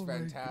 This is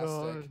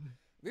fantastic.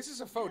 This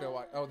is a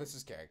photo. Oh, this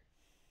is Kay.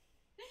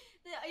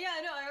 Yeah,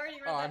 I know, I already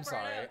read that Oh, I'm part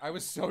sorry. out. I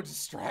was so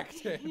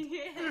distracted.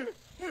 It was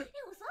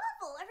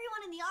awful.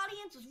 Everyone in the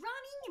audience was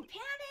running in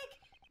panic.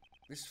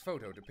 This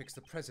photo depicts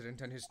the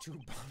president and his 2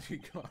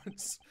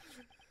 bodyguards.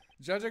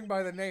 Judging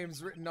by the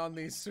names written on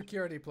these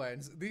security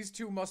plans, these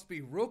 2 must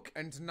be Rook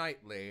and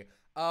Knightley.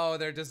 Oh,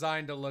 they're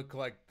designed to look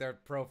like their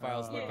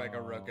profiles look like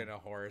a rook and a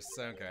horse.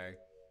 Okay.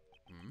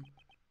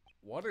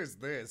 What is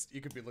this?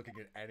 You could be looking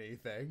at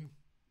anything.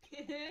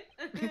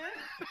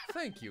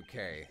 Thank you,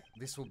 Kay.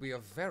 This will be a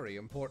very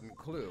important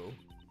clue.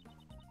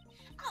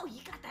 Oh,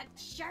 you got that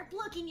sharp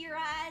look in your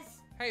eyes.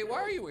 Hey, why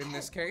are you in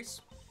this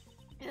case?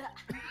 I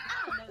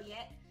don't know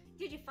yet.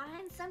 Did you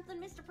find something,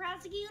 Mr.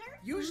 Prosecutor?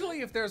 Usually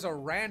if there's a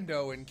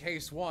rando in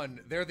case 1,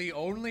 they're the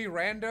only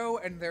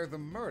rando and they're the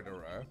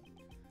murderer.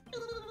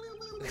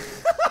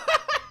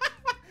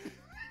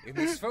 In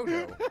this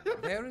photo,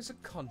 there is a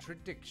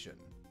contradiction.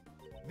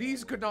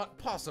 These could not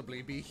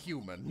possibly be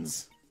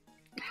humans.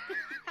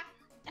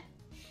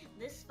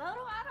 This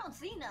photo, I don't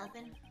see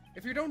nothing.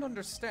 If you don't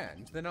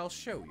understand, then I'll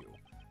show you.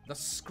 The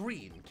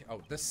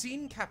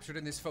scene captured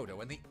in this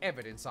photo and the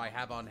evidence I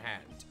have on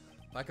hand.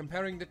 By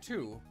comparing the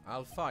 2,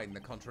 I'll find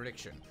the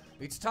contradiction.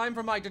 It's time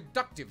for my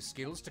deductive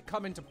skills to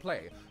come into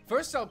play.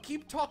 First, I'll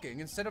keep talking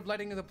instead of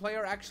letting the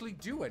player actually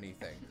do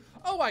anything.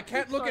 Oh, I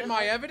can't look at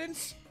my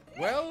evidence?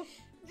 Well...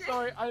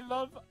 Sorry, I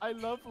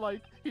love,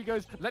 like, he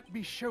goes, let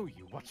me show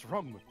you what's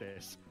wrong with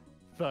this.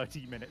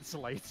 30 minutes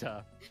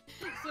later.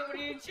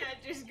 Somebody in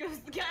chat just goes,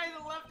 the guy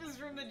on the left is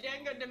from the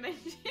Jenga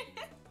dimension.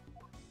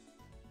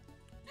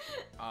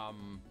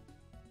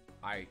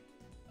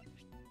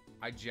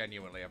 I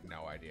genuinely have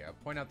no idea.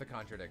 Point out the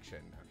contradiction.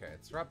 Okay,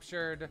 it's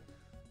ruptured.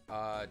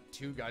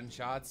 2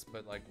 gunshots,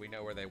 but like we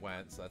know where they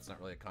went, so that's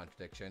not really a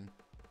contradiction.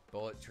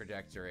 Bullet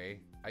trajectory.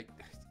 I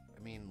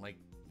mean, like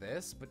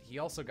this, but he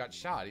also got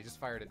shot. He just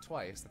fired it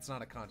twice. That's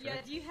not a contradiction.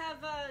 Yeah, do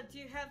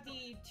you have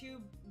the 2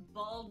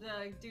 bald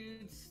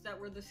dudes that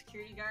were the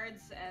security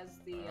guards as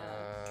the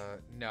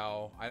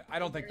no, I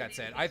don't think that's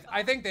it.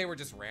 I think they were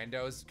just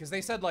randos, because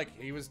they said like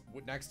he was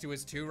next to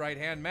his 2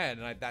 right-hand men,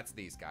 and that's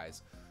these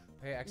guys.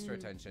 Pay extra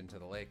attention to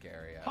the lake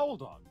area.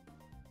 Hold on.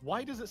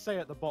 Why does it say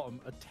at the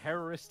bottom, a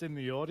terrorist in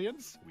the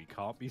audience? We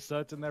can't be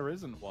certain there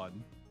isn't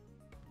one.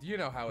 You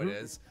know how it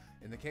is.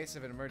 In the case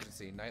of an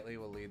emergency, Knightley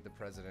will lead the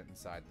president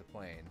inside the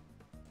plane.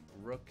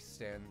 Rook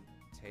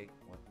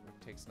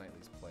takes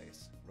Knightley's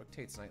place. Rook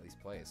takes Knightley's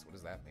place. What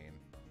does that mean?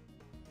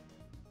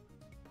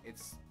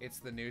 It's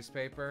the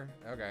newspaper?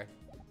 Okay.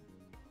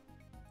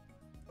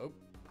 Oh,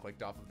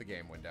 clicked off of the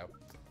game window.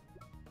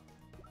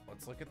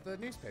 Let's look at the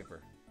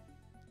newspaper.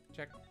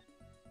 Check.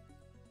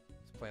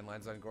 This plane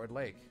lands on Gourd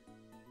Lake.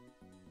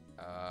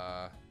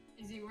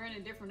 Is he wearing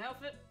a different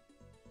outfit?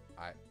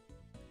 I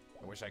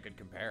wish I could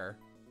compare.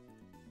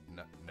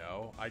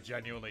 No, I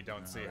genuinely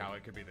don't see how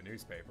it could be the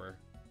newspaper.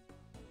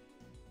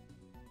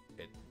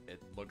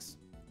 It looks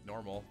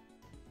normal.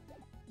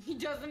 He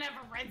doesn't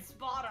have a red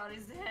spot on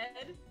his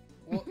head.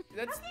 Well,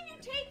 that's. How can you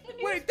take the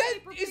Wait,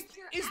 newspaper is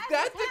picture is as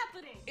that it's the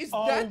happening? is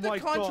Oh that the my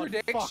God,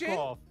 contradiction? fuck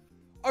off.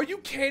 Are you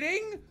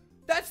kidding?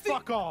 That's the.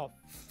 Fuck off.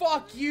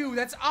 Fuck you.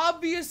 That's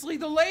obviously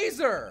the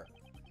laser.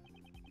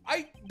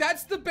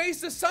 That's the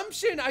base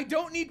assumption. I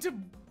don't need to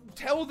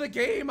tell the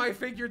game I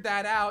figured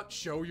that out.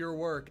 Show your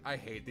work. I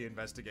hate the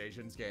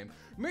investigations game.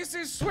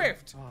 Mrs.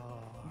 Swift.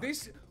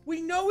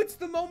 We know it's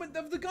the moment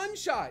of the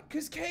gunshot,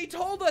 because Kay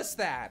told us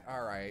that.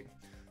 All right.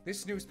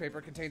 This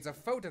newspaper contains a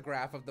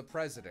photograph of the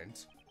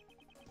president.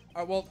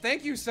 Well,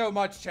 thank you so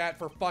much, chat,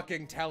 for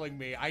fucking telling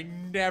me. I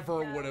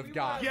never would have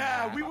gotten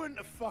Yeah, that. we wouldn't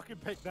have fucking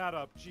picked that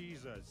up.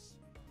 Jesus.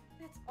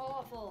 That's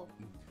awful.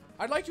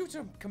 I'd like you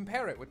to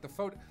compare it with the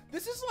photo.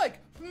 This is like,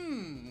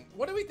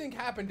 what do we think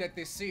happened at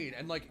this scene?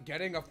 And like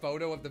getting a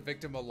photo of the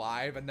victim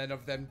alive and then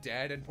of them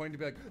dead and pointing to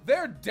be like,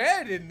 they're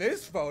dead in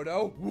this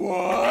photo.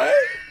 What?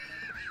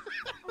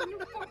 Oh,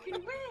 no fucking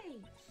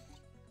way.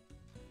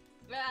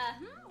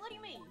 What do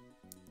you mean?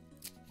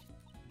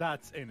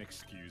 That's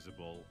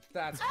inexcusable.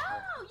 That's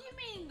Oh, you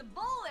mean the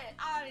bullet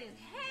on his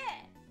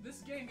head?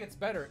 This game gets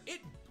better. It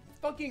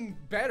fucking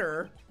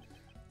better.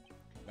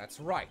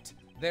 That's right.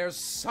 There's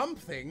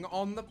something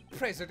on the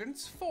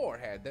president's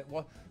forehead that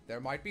there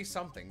might be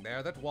something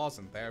there that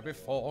wasn't there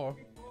before.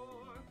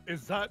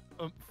 Is that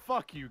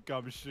fuck you,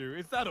 Gumshoe?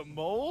 Is that a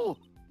mole?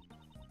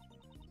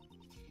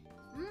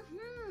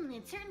 Mm-hmm.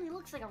 It certainly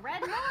looks like a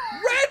red mole.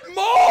 Red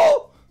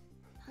mole!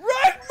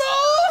 Red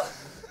mole!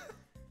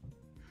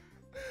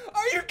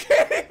 Are you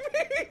kidding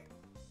me?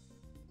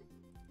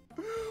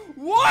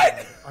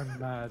 What? I'm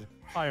mad.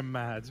 I am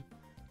mad.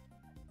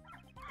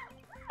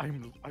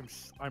 I'm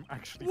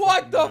actually.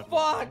 What the mad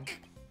fuck?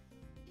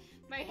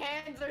 My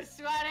hands are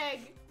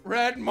sweating.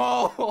 Red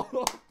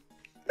mole!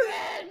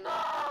 Red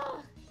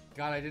mole!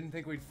 God, I didn't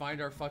think we'd find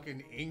our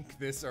fucking ink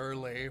this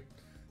early.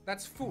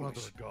 That's foolish.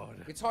 Mother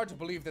God. It's hard to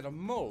believe that a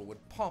mole would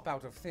pop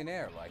out of thin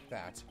air like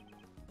that.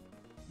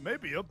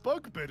 Maybe a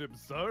bug bit him,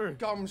 sir.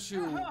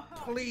 Gumshoe,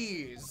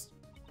 please.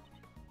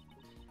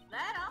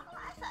 That all?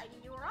 I thought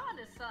you were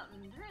onto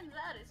something. Turns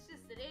out it's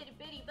just an itty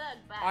bitty bug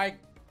bite.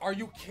 Are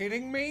you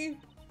kidding me?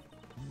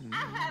 I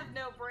have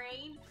no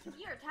brain.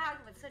 You're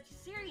talking with such a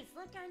serious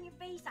look on your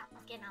face. I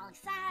was getting all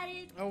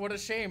excited. Oh, what a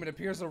shame. It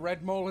appears a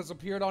red mole has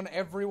appeared on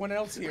everyone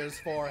else here's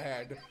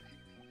forehead.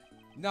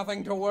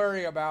 Nothing to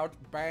worry about.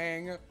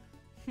 Bang.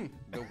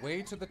 The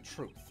way to the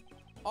truth.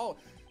 Oh,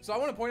 so I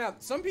want to point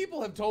out, some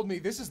people have told me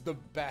this is the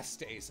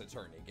best Ace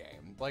Attorney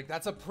game. Like,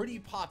 that's a pretty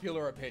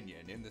popular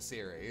opinion in the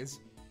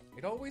series.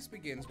 It always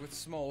begins with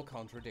small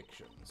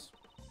contradictions.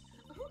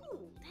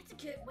 Ooh, that's a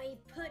good way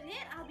of putting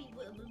it. I'll be...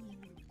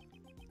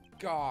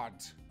 God.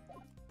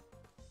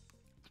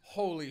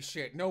 Holy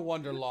shit, no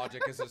wonder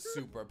logic is a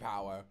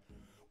superpower.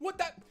 What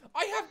that?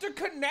 I have to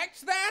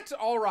connect that?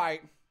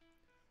 Alright.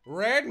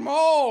 Red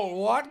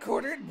mole, what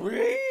could it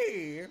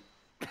be?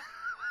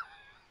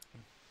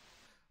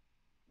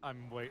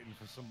 I'm waiting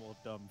for some more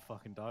dumb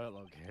fucking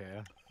dialogue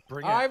here.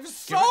 Bring it. I've Give it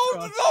solved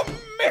to us. the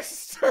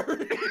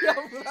mystery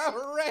of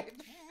the red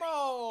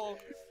mole.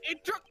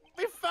 It took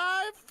me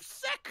 5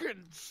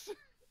 seconds.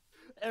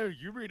 Oh,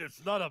 you mean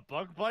it's not a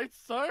bug bite,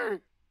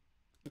 sir?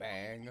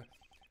 Bang.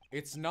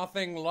 It's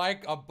nothing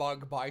like a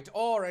bug bite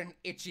or an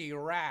itchy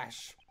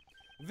rash.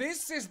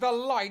 This is the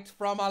light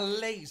from a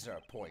laser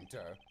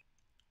pointer.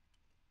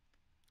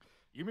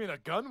 You mean a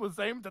gun was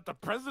aimed at the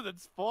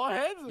president's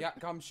forehead? Yeah,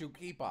 Gumshoe,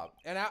 keep up.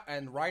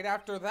 And right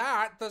after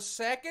that, the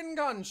second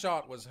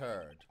gunshot was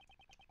heard.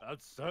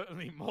 That's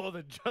certainly more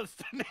than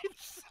just an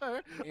itch,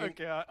 sir.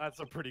 Okay,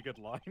 that's a pretty good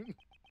line.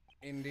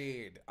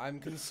 Indeed. I'm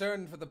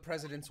concerned for the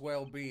president's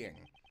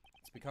well-being.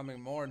 It's becoming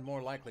more and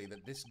more likely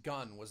that this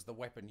gun was the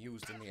weapon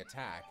used in the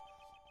attack.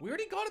 We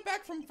already got it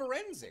back from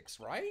forensics,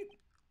 right?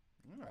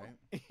 Alright.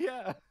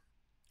 Yeah.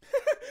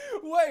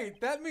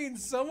 Wait, that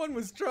means someone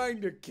was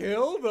trying to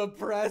kill the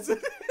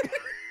president?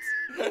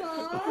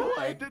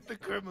 Why did the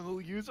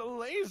criminal use a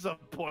laser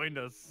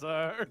pointer,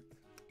 sir?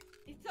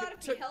 He thought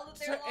if he held it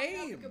there long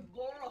enough, he aim. could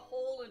bore a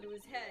hole into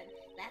his head.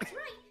 That's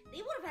right.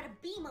 They would have had a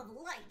beam of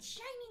light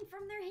shining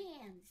from their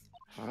hands.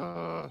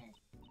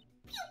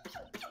 Pew,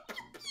 pew, pew,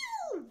 pew,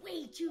 pew!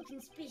 Way too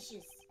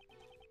conspicuous.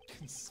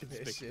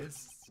 Conspicuous.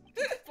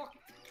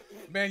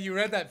 Man, you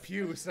read that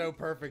pew so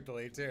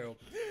perfectly, too.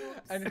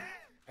 And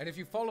if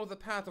you follow the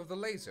path of the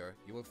laser,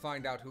 you will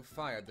find out who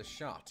fired the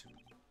shot.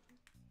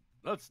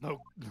 That's not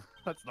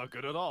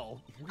good at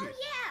all. Oh yeah,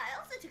 I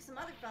also took some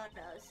other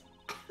photos.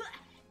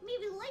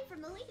 Maybe the light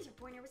from the laser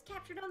pointer was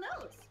captured on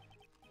those.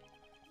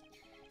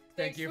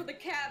 Thank you. For the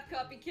cap,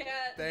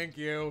 copycat. Thank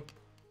you.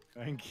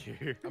 Thank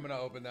you. I'm gonna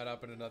open that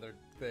up in another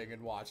thing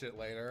and watch it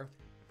later.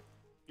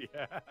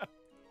 Yeah.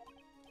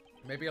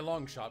 Maybe a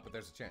long shot, but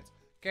there's a chance.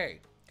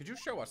 Okay, could you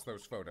show us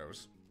those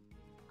photos?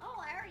 Oh,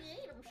 I already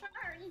ate them.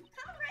 Sorry.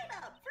 Come right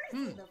up.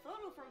 Firstly, the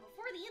photo from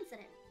before the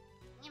incident.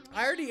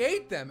 I already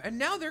ate them, and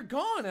now they're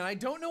gone, and I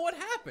don't know what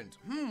happened.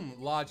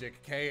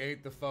 Logic. Kay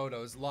ate the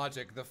photos.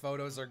 Logic, the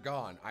photos are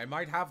gone. I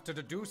might have to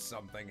deduce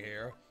something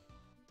here.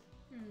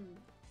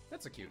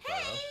 That's a cute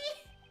photo.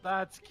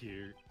 That's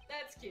cute.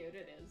 That's cute,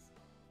 it is.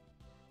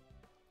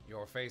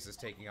 Your face is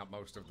taking up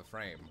most of the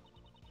frame.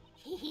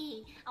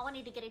 Hehe, I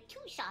wanted to get a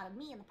 2-shot of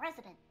me and the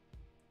president.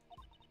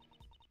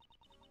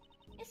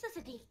 This was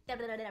a I'm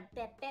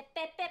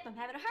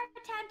having a hard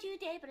time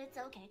today, but it's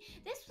okay.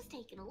 This was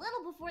taken a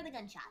little before the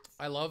gunshots.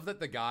 I love that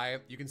the guy,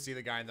 you can see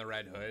the guy in the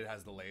red hood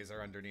has the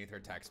laser underneath her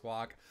text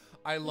block.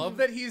 I love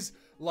that he's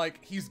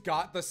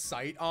got the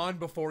sight on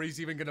before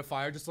he's even gonna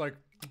fire, just like,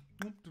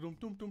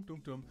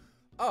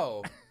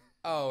 oh,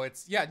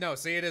 it's, yeah, no,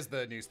 see, it is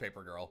the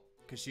newspaper girl,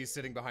 because she's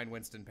sitting behind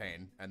Winston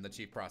Payne and the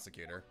chief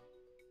prosecutor.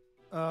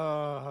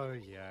 Oh,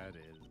 yeah, it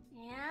is.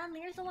 Yeah, and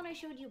there's the one I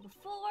showed you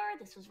before.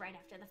 This was right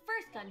after the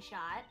first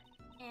gunshot.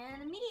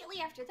 And immediately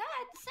after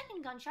that, the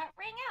second gunshot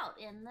rang out.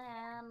 And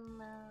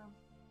then,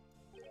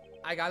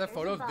 I got a there's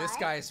photo a of this vibe.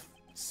 guy's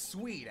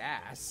sweet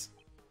ass.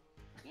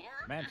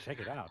 Yeah. Man, check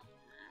it out.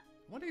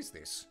 What is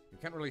this? You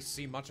can't really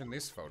see much in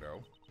this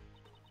photo.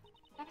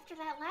 After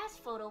that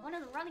last photo, one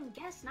of the running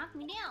guests knocked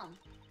me down.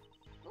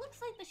 It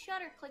looks like the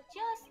shutter clicked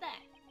just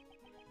then.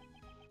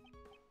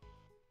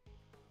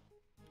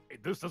 Hey,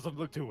 this doesn't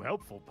look too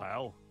helpful,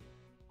 pal.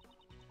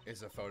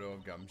 Is a photo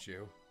of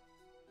Gumshoe.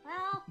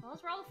 Well,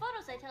 those were all the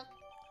photos I took.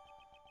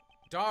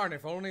 Darn,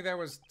 if only there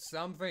was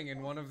something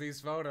in one of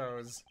these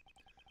photos.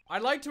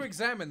 I'd like to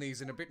examine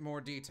these in a bit more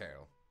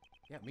detail.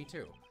 Yeah, me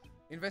too.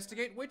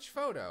 Investigate which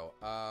photo?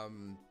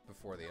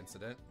 Before the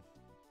incident.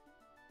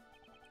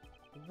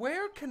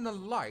 Where can the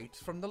light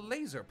from the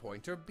laser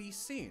pointer be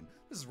seen?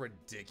 This is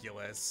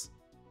ridiculous.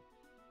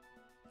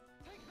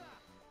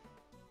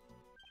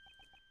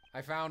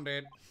 I found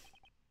it.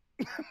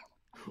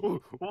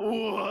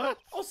 What?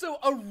 Also,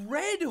 a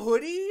red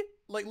hoodie?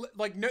 Like,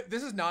 no,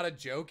 this is not a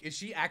joke. Is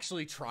she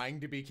actually trying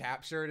to be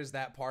captured? Is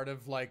that part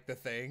of, like, the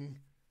thing?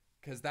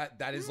 Because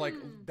that is, like,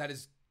 that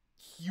is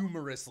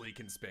humorously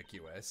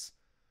conspicuous.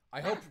 I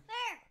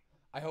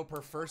hope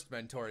her first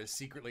mentor is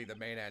secretly the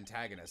main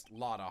antagonist,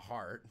 Lotta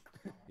Hart.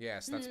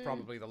 Yes, that's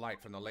probably the light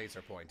from the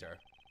laser pointer.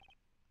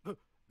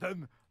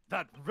 Then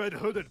that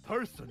red-hooded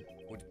person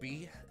Would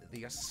be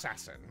the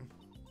assassin.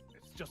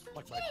 It's just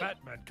like my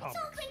Batman It's all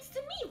comic. thanks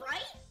to me,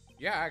 right?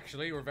 Yeah,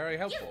 actually, you were very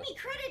helpful. Give me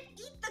credit,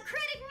 eat the credit.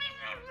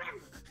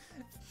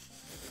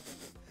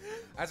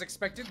 As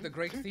expected, the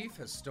great thief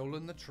has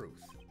stolen the truth.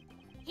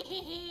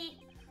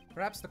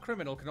 Perhaps the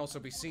criminal can also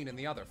be seen in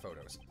the other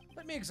photos.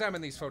 Let me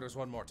examine these photos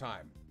one more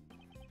time.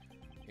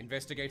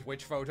 Investigate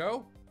which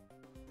photo?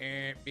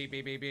 Beep,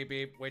 beep, beep, beep,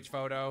 beep. Which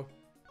photo?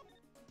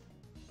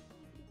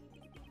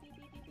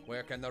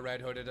 Where can the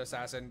red-hooded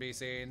assassin be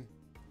seen?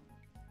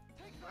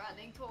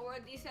 Running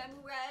toward the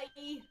samurai.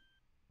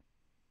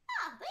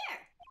 Ah, there.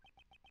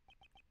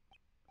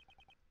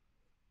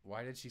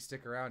 Why did she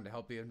stick around to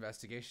help the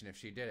investigation if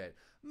she did it?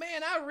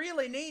 Man, I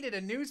really needed a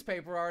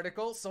newspaper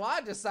article, so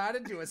I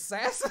decided to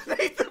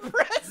assassinate the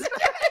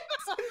president!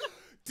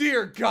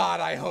 Dear God,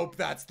 I hope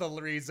that's the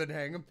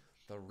reasoning.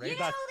 The You red...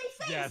 know,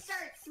 they say yes.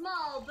 start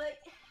small, but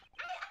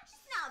I'm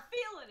just not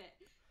feeling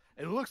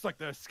it. It looks like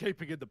they're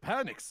escaping in the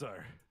panic,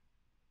 sir.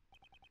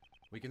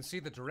 We can see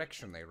the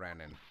direction they ran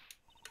in.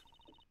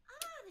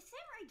 Ah, the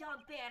samurai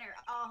dog banner.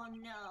 Oh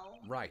no.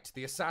 Right,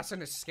 the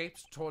assassin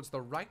escaped towards the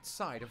right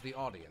side of the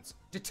audience.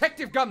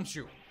 Detective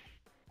Gumshoe!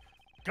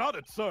 Got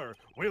it, sir.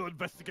 We'll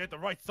investigate the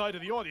right side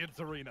of the audience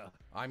arena.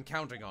 I'm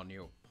counting on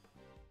you.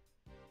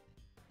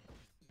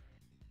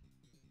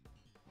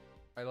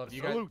 I love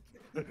you guys.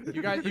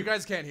 Salute. You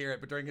guys can't hear it,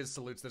 but during his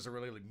salutes, there's a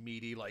really like,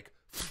 meaty like.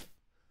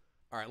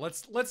 All right,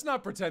 let's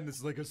not pretend this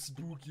is like a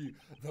spooky.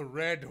 The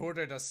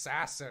red-hooded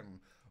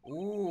assassin.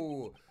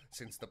 Ooh,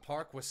 since the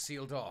park was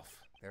sealed off,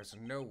 there's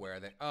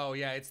nowhere that. Oh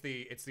yeah, it's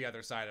the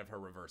other side of her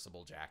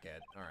reversible jacket.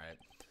 All right,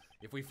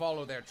 if we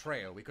follow their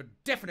trail, we could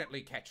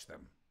definitely catch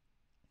them.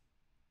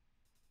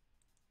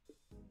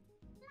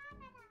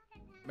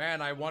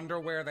 Man, I wonder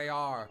where they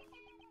are.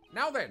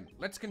 Now then,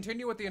 let's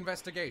continue with the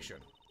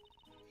investigation.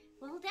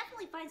 We'll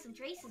definitely find some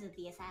traces of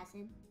the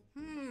assassin.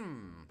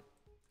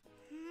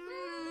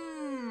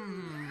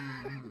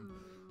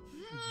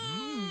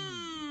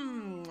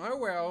 Oh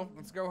well,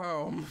 let's go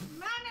home.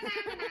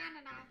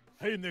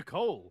 Hey,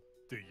 Nicole.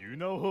 Do you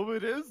know who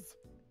it is?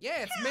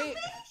 Yeah, it's me.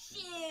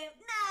 Shoot,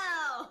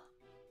 no!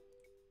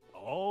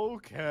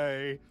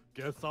 Okay.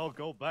 Guess I'll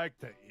go back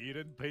to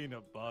eating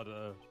peanut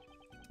butter.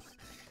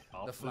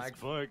 The flag-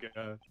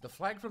 burger. The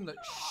flag from the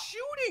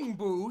shooting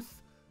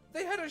booth?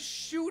 They had a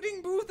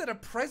shooting booth at a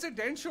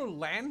presidential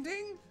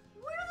landing?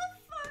 Where the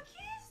fuck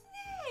is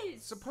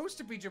this? Supposed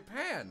to be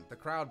Japan. The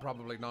crowd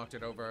probably knocked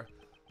it over.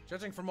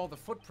 Judging from all the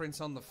footprints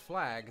on the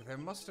flag, there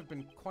must have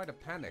been quite a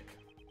panic.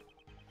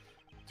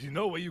 Do you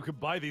know where you can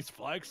buy these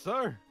flags,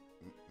 sir?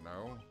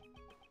 No?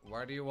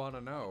 Why do you want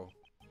to know?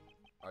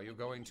 Are you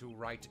going to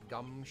write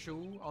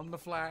Gumshoe on the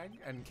flag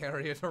and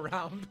carry it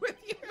around with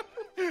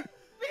you?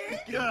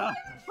 Yeah.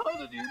 How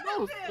did you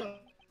know,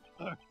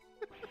 sir?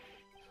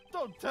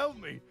 Don't tell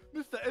me.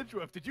 Mr.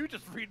 Edgeworth, did you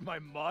just read my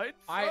mind,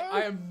 sir?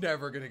 I am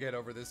never gonna get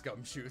over this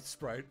Gumshoe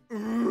sprite.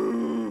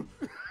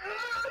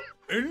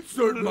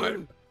 Insert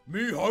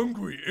me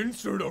hungry.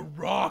 Insert a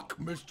rock,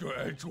 Mr.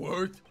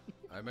 Edgeworth.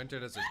 I meant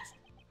it as a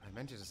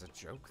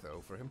joke,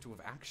 though, for him to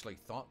have actually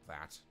thought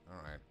that.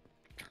 All right.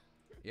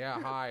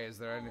 Yeah, hi, is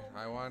there any...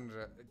 I wanted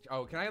to...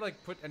 Oh, can I,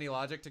 like, put any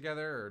logic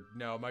together, or...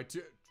 No, my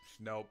two...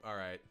 Nope, all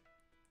right.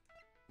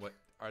 What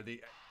are the...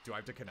 Do I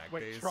have to connect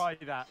Wait, these? try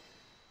that.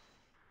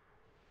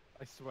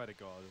 I swear to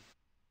God.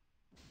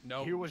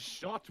 No. He was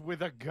shot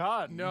with a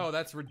gun. No,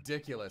 that's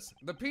ridiculous.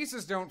 The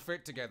pieces don't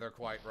fit together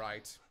quite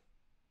right.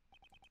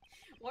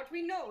 What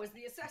we know is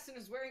the assassin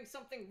is wearing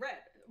something red.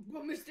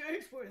 But Mr.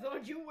 Edgeworth,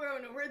 aren't you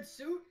wearing a red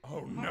suit?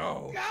 Oh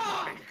no.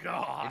 God!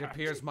 God. It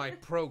appears my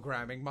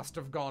programming must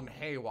have gone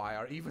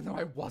haywire, even though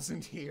I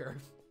wasn't here.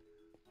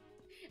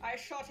 I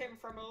shot him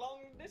from a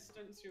long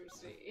distance, you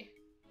see.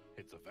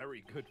 It's a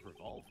very good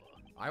revolver.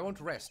 I won't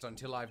rest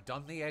until I've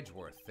done the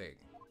Edgeworth thing.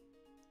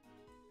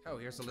 Oh,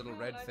 here's a little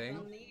red I've thing.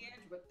 done the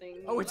Edgeworth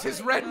thing. Oh, it's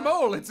his Right red now.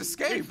 mole! It's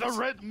escaped! It's a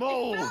red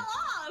mole. Fell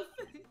off!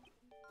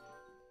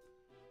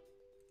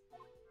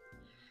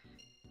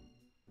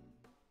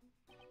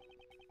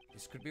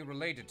 This could be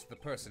related to the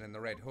person in the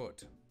red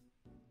hood.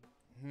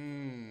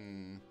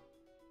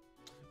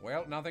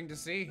 Well, nothing to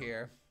see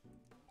here.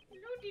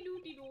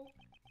 Looty-looty-doo.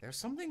 There's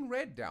something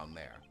red down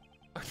there.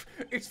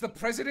 It's the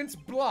president's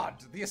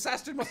blood. The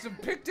assassin must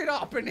have picked it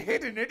up and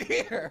hidden it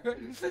here.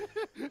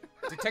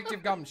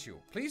 Detective Gumshoe,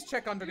 please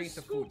check underneath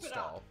the food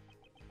stall.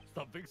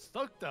 Something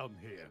stuck down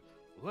here.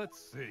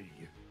 Let's see.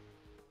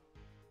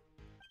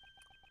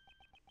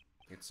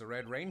 It's a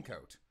red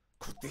raincoat.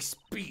 Could this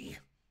be?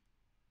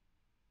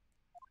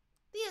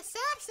 The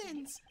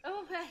assassins!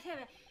 Oh,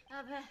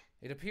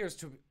 It appears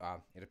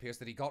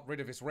that he got rid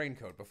of his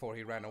raincoat before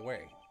he ran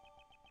away.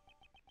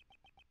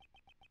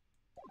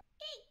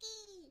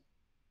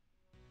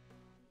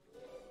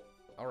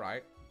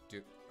 Alright.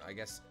 Do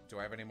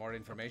I have any more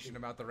information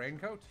about the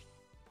raincoat?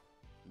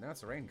 No,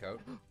 it's a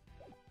raincoat.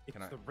 It's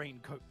the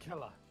raincoat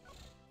killer.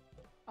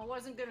 I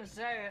wasn't gonna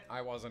say it.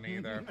 I wasn't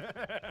either.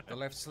 The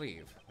left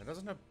sleeve. There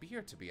doesn't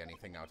appear to be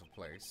anything out of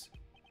place.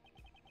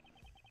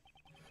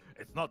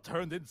 It's not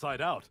turned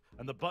inside out,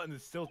 and the button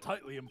is still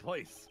tightly in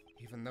place.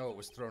 Even though it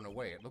was thrown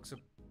away, it looks a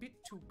bit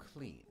too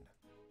clean.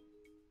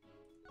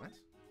 What?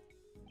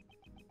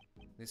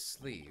 This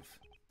sleeve.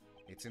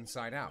 It's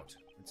inside out.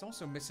 It's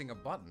also missing a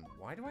button.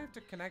 Why do I have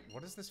to connect?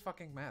 What does this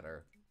fucking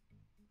matter?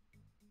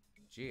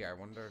 Gee, I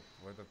wonder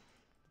where the...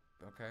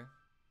 Okay.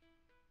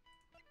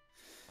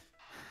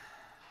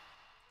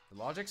 The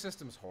logic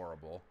system's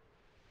horrible.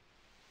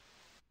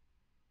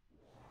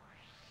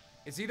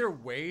 It's either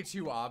way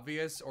too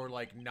obvious or,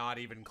 like, not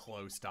even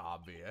close to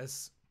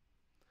obvious.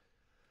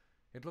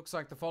 It looks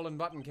like the fallen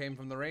button came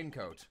from the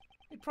raincoat.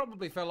 It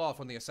probably fell off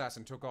when the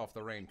assassin took off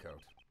the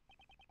raincoat.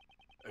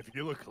 If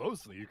you look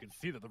closely, you can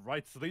see that the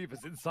right sleeve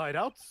is inside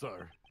out,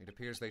 sir. It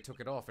appears they took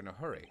it off in a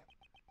hurry.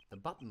 The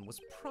button was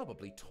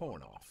probably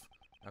torn off.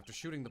 After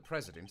shooting the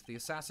president, the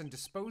assassin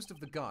disposed of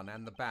the gun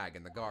and the bag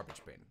in the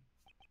garbage bin.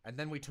 And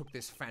then we took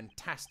this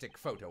fantastic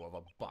photo of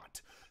a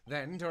butt.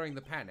 Then, during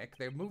the panic,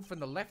 they moved from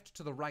the left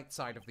to the right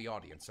side of the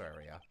audience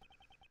area.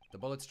 The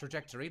bullet's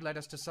trajectory led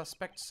us to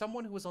suspect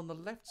someone who was on the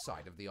left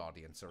side of the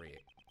audience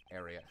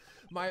area.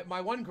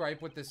 My one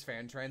gripe with this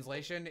fan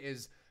translation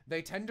is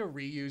they tend to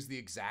reuse the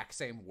exact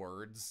same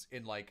words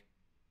in, like,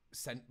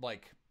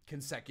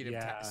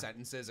 consecutive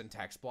sentences and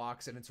text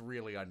blocks, and it's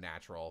really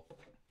unnatural.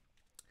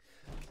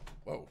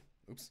 Whoa.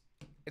 Oops.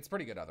 It's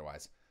pretty good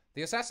otherwise.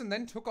 The assassin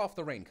then took off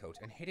the raincoat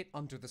and hid it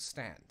under the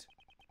stand.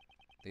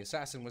 The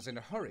assassin was in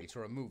a hurry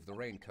to remove the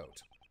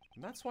raincoat.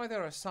 And that's why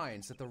there are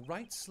signs that the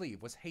right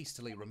sleeve was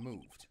hastily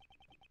removed.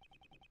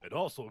 It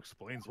also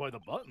explains why the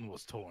button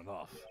was torn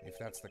off. If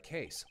that's the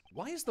case,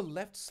 why is the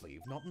left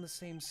sleeve not in the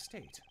same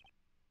state?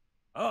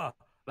 Ah,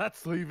 that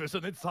sleeve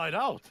isn't inside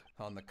out.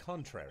 On the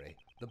contrary,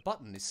 the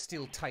button is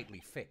still tightly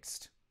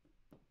fixed.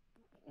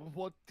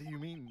 What do you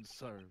mean,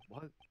 sir?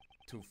 What?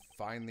 To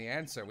find the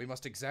answer, we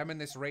must examine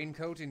this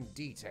raincoat in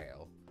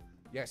detail.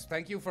 Yes,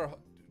 thank you for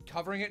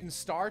covering it in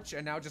starch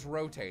and now just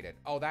rotate it.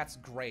 Oh, that's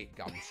great,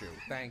 Gumshoe.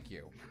 Thank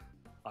you.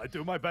 I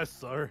do my best,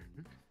 sir.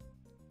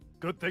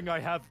 Good thing I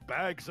have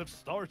bags of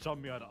starch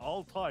on me at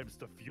all times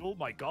to fuel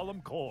my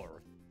golem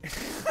core.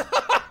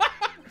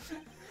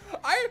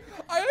 I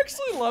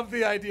actually love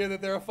the idea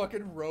that they're a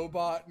fucking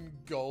robot and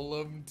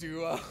golem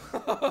duo.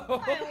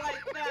 I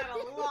like that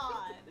a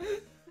lot.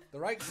 The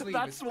right sleeve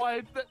That's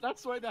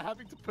why they're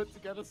having to put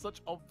together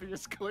such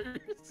obvious clues.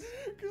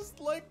 Cause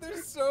like they're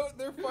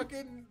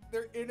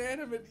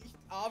inanimate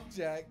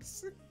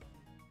objects.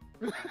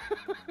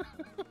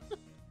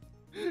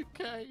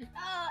 Okay.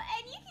 Oh,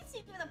 and you can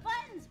see where the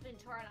button's been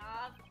torn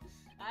off.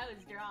 I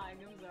was drawing,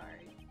 I'm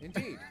sorry.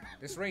 Indeed.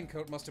 This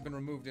raincoat must have been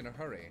removed in a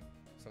hurry.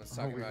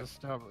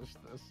 Established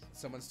this.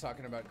 Someone's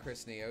talking about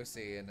Chris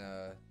Neosi in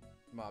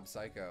Mob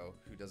Psycho,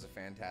 who does a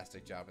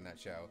fantastic job in that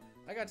show.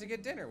 I got to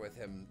get dinner with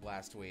him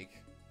last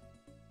week.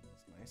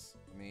 It's nice.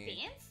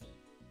 Fancy.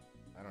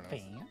 I don't know.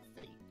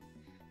 Fancy.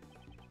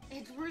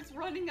 Edward's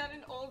running on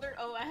an older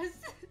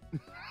OS.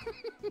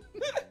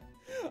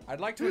 I'd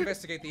like to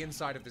investigate the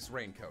inside of this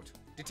raincoat.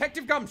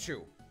 Detective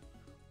Gumshoe!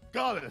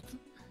 Got it.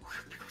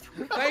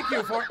 Thank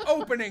you for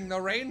opening the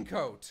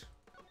raincoat!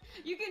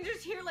 You can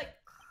just hear, like,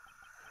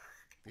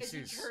 as he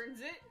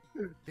turns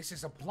it. This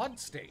is a blood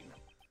stain.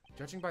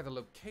 Judging by the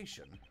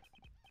location,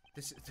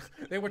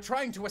 they were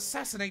trying to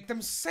assassinate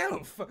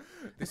themselves.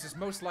 This is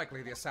most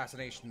likely the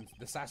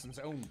assassin's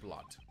own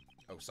blood.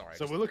 Oh, sorry.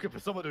 So we're looking for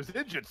someone who's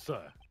injured,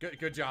 sir.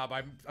 Good job.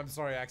 I'm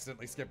sorry I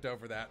accidentally skipped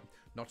over that.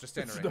 Not just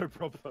any. It's no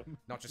problem.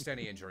 Not just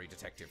any injury,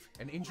 detective.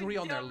 An injury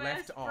on their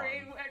left arm.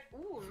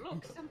 Ooh,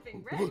 look,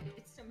 something red.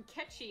 It's some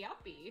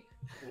ketchup-y.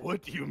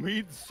 What do you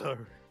mean, sir?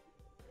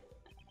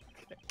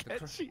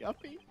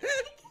 Ketchup-y?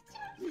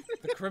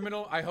 The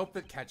criminal, I hope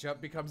that ketchup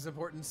becomes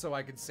important so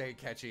I can say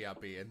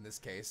catchy-uppy in this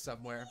case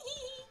somewhere.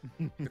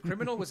 The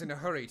criminal was in a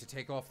hurry to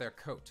take off their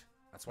coat.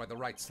 That's why the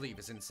right sleeve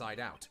is inside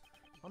out.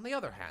 On the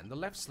other hand, the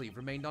left sleeve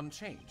remained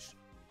unchanged.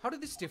 How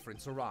did this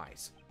difference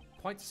arise?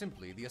 Quite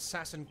simply, the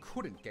assassin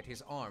couldn't get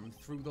his arm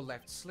through the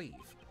left sleeve.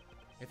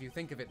 If you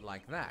think of it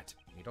like that,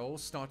 it all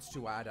starts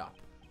to add up.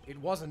 It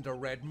wasn't a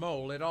red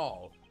mole at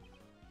all.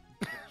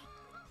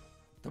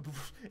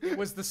 It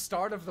was the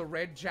start of the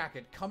red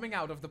jacket coming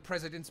out of the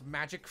president's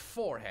magic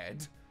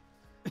forehead.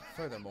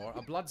 Furthermore,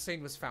 a blood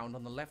stain was found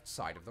on the left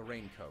side of the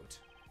raincoat.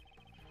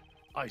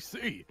 I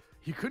see.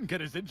 He couldn't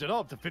get his injured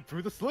arm to fit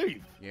through the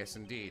sleeve. Yes,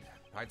 indeed.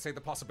 I'd say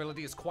the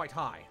possibility is quite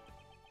high.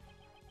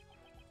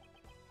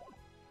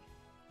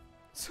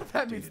 So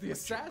that means the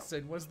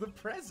assassin was the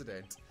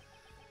president.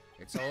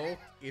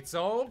 It's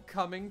all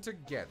coming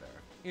together.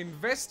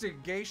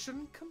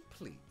 Investigation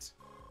complete.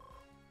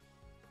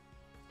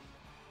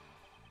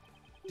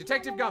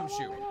 Detective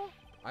Gumshoe,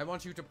 I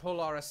want you to pull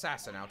our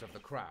assassin out of the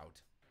crowd.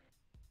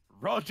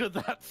 Roger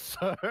that,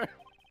 sir.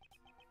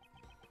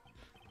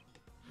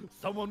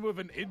 Someone with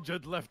an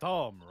injured left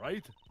arm,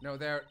 right? No,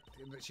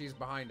 she's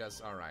behind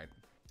us. All right.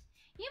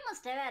 You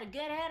must have had a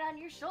good head on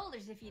your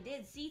shoulders if you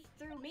did see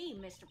through me,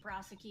 Mr.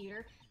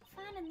 Prosecutor.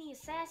 Finding the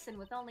assassin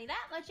with only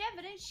that much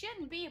evidence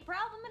shouldn't be a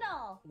problem at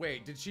all.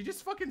 Wait, did she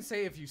just fucking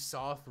say if you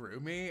saw through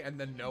me and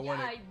then no Yeah,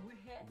 one...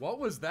 What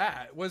was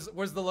that? Was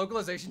the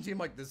localization team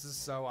like, this is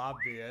so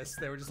obvious?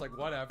 They were just like,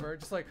 whatever.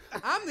 Just like,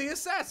 I'm the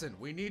assassin.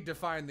 We need to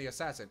find the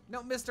assassin.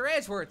 No, Mr.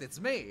 Edgeworth, it's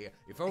me.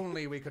 If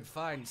only we could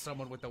find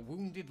someone with a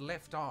wounded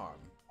left arm.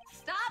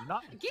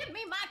 Stop! Give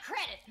me my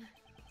credit!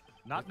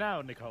 Not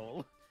now,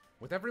 Nicole.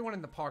 With everyone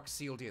in the park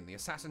sealed in, the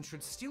assassin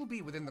should still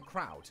be within the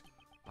crowd.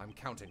 I'm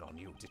counting on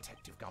you,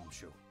 Detective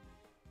Gumshoe.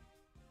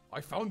 I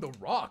found the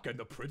rock and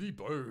the pretty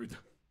bird.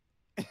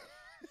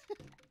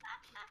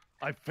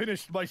 I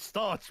finished my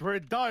starch. We're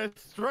in dire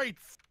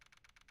straits.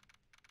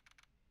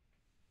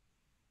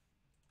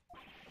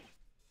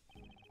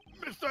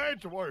 Mr.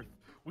 Edgeworth,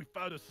 we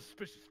found a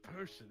suspicious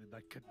person in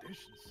that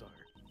condition, sir.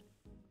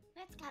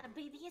 That's gotta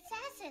be the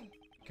assassin.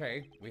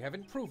 Okay, we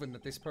haven't proven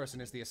that this person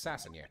is the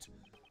assassin yet.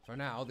 For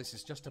now, this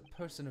is just a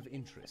person of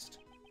interest.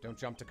 Don't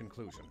jump to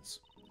conclusions.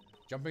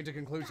 Jumping to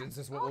conclusions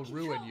is what will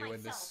ruin you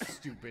in this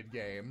stupid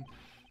game.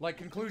 Like,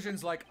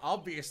 conclusions like,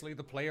 obviously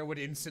the player would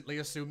instantly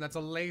assume that's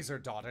a laser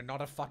dot and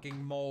not a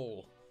fucking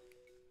mole.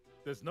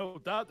 There's no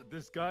doubt that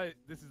this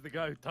is the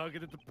guy who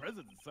targeted the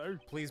president, sir.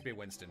 Please be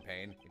Winston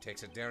Payne. It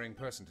takes a daring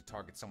person to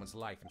target someone's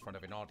life in front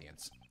of an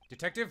audience.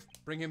 Detective,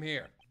 bring him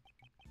here.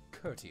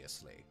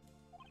 Courteously.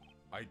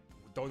 I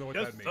don't know what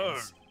Yes, that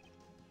means. sir.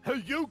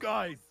 Hey, you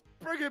guys,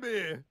 bring him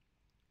here.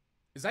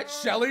 Is that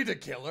Shelly to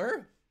kill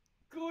her?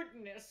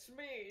 Goodness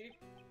me.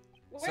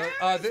 So,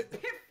 Where is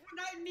Piff when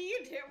I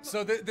need him?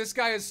 So this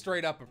guy is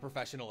straight up a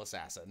professional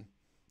assassin.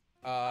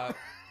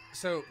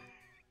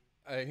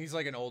 He's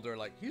like an older,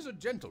 like, he's a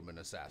gentleman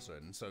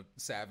assassin. So,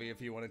 Savvy,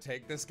 if you want to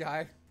take this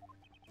guy.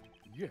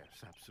 Yes,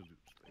 absolutely.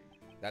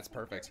 That's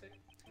perfect.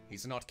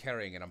 He's not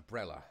carrying an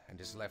umbrella, and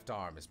his left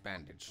arm is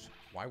bandaged.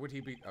 Why would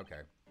he be...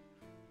 Okay.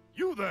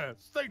 You there,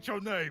 state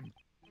your name.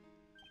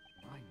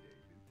 My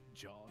name is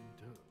John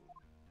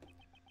Doe.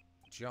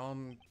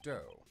 John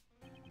Doe.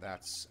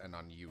 That's an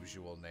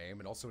unusual name,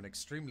 and also an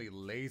extremely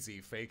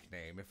lazy fake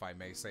name, if I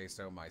may say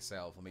so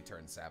myself. Let me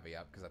turn Savvy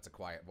up, because that's a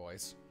quiet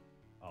voice.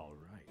 All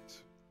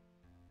right.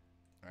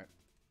 Alright.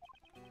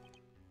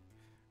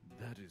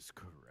 That is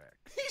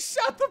correct. He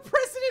shot the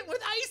president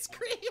with ice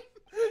cream!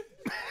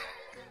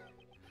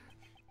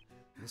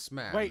 This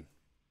man... Wait,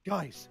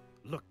 guys,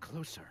 look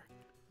closer.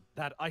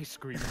 That ice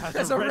cream has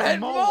There's a red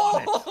mole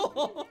on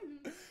mole!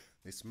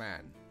 This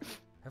man...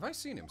 Have I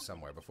seen him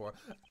somewhere before?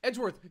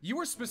 Edgeworth, you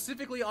were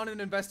specifically on an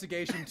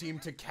investigation team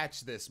to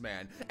catch this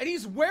man, and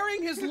he's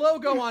wearing his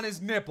logo on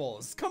his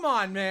nipples. Come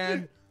on,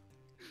 man.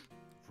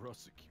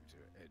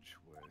 Prosecutor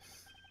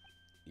Edgeworth.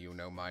 You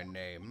know my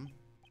name?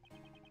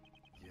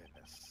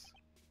 Yes.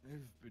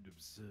 I've been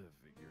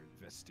observing your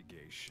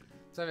investigation.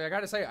 So I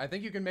gotta say, I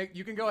think you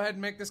can go ahead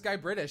and make this guy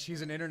British.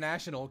 He's an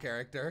international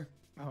character.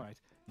 All right.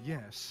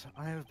 Yes,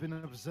 I have been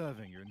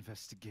observing your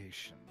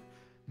investigation.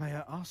 May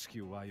I ask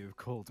you why you've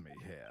called me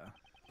here?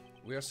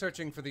 We are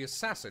searching for the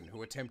assassin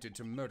who attempted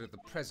to murder the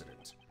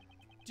president.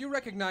 Do you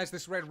recognize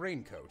this red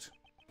raincoat?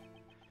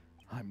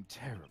 I'm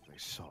terribly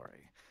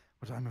sorry,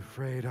 but I'm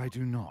afraid I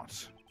do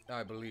not.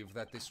 I believe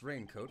that this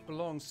raincoat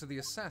belongs to the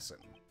assassin.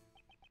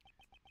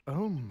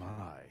 Oh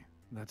my,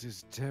 that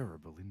is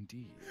terrible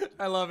indeed.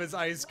 I love his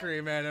ice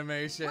cream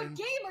animation. What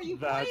game are you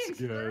That's playing,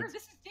 sir? good.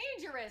 This is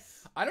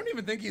dangerous. I don't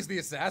even think he's the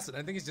assassin. I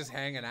think he's just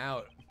hanging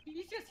out.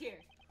 He's just here.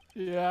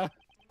 Yeah.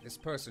 This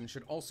person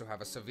should also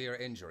have a severe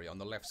injury on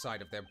the left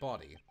side of their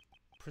body,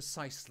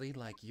 precisely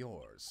like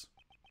yours.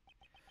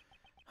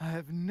 I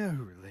have no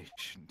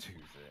relation to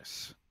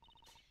this.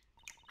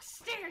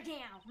 Stare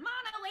down.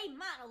 Mono a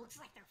mono. Looks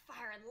like they're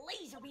firing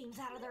laser beams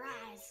out of their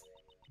eyes.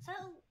 So,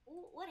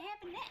 what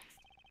happened next?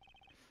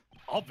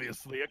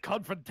 Obviously a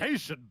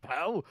confrontation,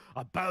 pal.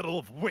 A battle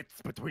of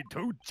wits between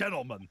two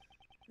gentlemen.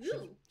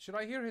 Ooh. Should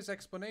I hear his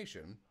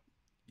explanation?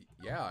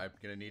 Yeah, I'm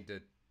gonna need to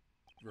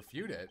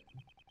refute it.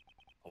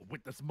 A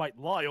witness might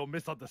lie or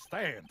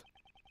misunderstand.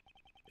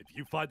 If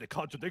you find a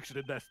contradiction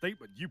in their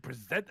statement, you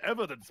present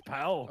evidence,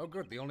 pal. Oh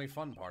good, the only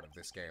fun part of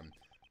this game.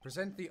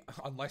 Present the...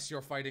 unless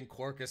you're fighting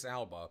Quercus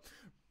Alba.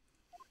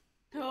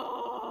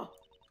 Oh.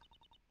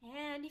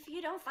 And if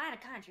you don't find a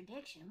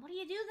contradiction, what do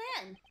you do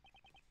then?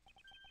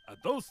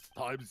 At those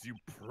times, you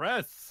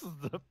press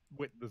the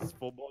witness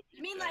for more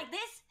You mean detail. like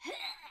this?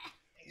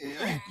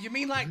 You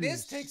mean like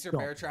this? Takes her Stop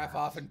bear trap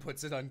off and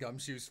puts it on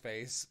Gumshoe's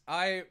face.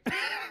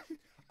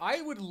 I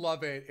would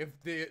love it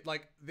if the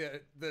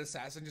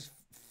assassin just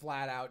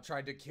flat out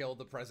tried to kill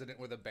the president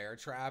with a bear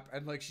trap,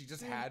 and like she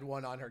just had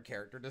one on her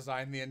character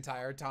design the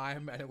entire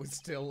time, and it was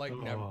still like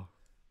never.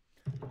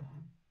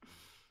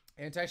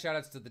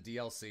 Anti-shoutouts to the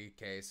DLC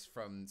case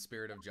from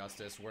Spirit of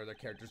Justice, where the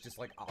characters just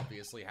like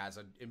obviously has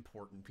an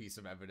important piece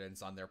of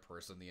evidence on their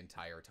person the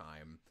entire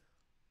time.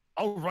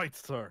 All right,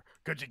 sir.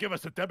 Could you give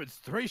us a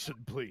demonstration,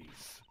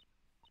 please?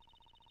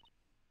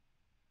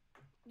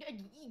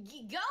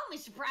 Go,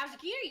 Mr.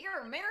 Prosecutor.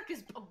 You're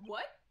America's...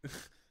 What?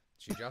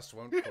 She just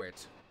won't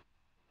quit.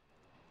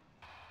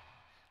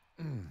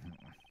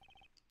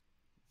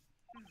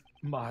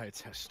 My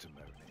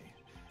testimony.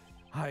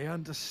 I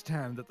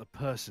understand that the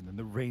person in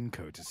the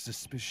raincoat is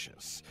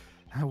suspicious.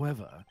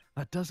 However,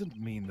 that doesn't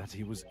mean that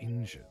he was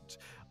injured.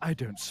 I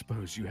don't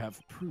suppose you have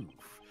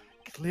proof.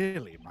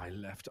 Clearly, my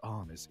left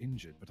arm is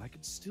injured, but I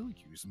can still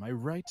use my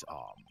right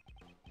arm.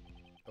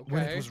 Okay.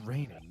 When it was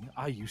raining,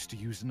 I used to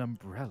use an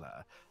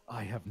umbrella.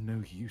 I have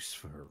no use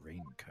for a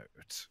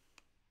raincoat.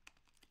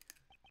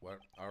 Well,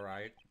 all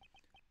right.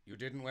 You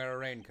didn't wear a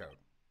raincoat.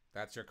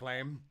 That's your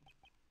claim?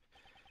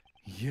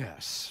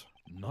 Yes.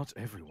 Not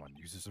everyone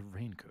uses a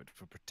raincoat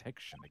for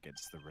protection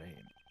against the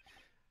rain.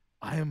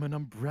 I am an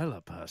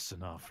umbrella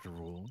person, after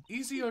all.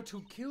 Easier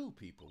to kill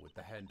people with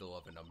the handle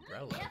of an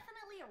umbrella.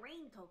 Definitely a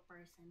raincoat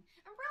person.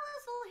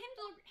 Umbrellas will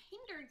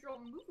hinder your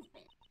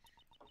movement.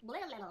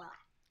 Blah, blah, blah.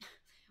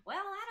 Well,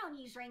 I don't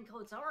use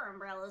raincoats or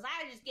umbrellas.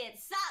 I just get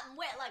sopping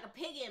wet like a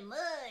pig in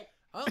mud.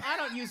 Oh, I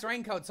don't use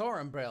raincoats or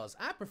umbrellas.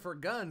 I prefer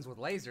guns with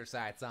laser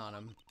sights on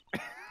them.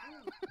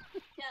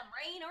 Come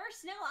rain or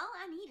snow, all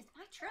I need is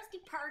my trusty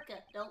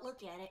parka. Don't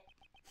look at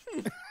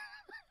it.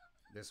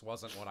 This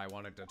wasn't what I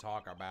wanted to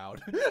talk about.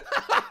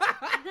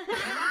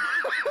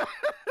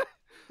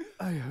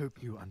 I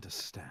hope you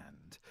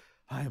understand.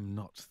 I am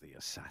not the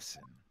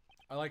assassin.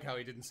 I like how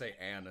he didn't say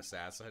an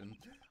assassin.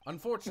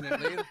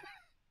 Unfortunately,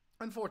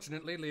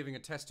 leaving a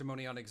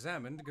testimony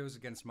unexamined goes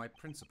against my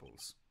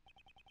principles.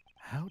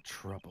 How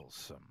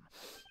troublesome.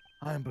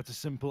 I am but a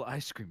simple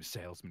ice cream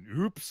salesman.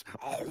 Oops.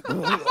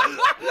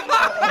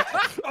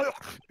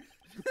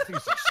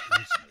 Please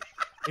excuse me.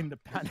 In the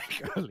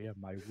panic earlier,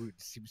 my wound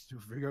seems to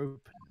have reopened.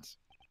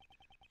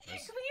 Can we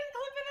get a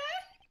clip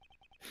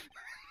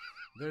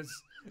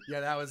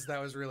of that?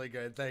 That was really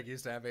good. Thank you,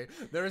 Staffy.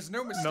 There is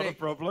no mistake. Not a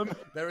problem.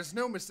 There is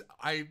no mistake.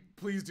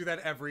 Please do that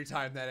every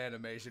time that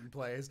animation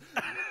plays.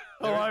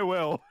 I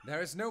will.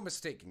 There is no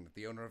mistaking that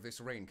the owner of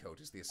this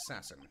raincoat is the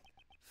assassin.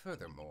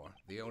 Furthermore,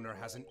 the owner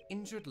has an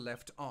injured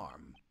left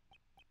arm.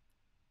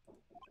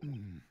 Oh,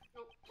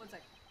 1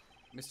 second.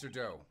 Mr.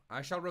 Doe,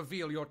 I shall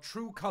reveal your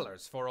true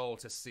colors for all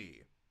to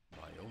see.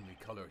 My only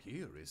color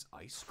here is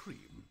ice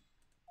cream.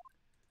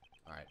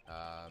 Alright,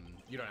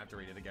 you don't have to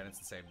read it again, it's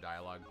the same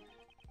dialogue.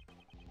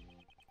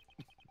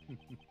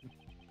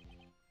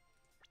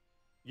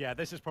 Yeah,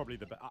 this is probably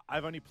the best.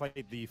 I've only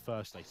played the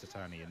first Ace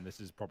Attorney, and this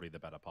is probably the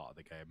better part of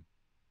the game.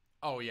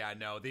 Oh yeah,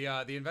 no,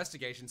 the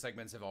investigation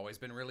segments have always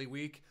been really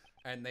weak,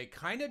 and they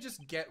kind of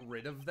just get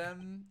rid of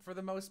them for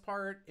the most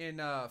part in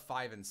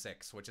 5 and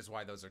 6, which is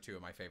why those are two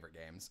of my favorite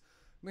games.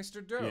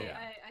 Mr. Doe. Yeah.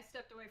 I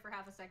stepped away for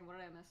half a second. What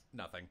did I miss?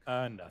 Nothing.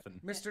 Nothing.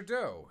 Mr.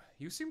 Doe,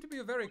 you seem to be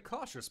a very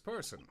cautious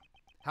person.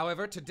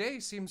 However, today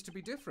seems to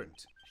be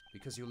different,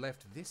 because you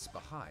left this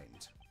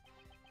behind.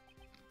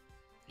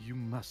 You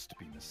must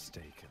be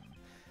mistaken.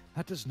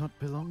 That does not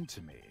belong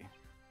to me.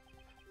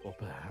 Or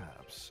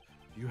perhaps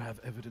you have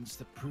evidence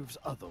that proves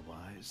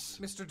otherwise.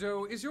 Mr.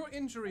 Doe, is your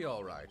injury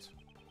all right?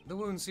 The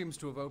wound seems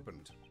to have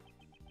opened.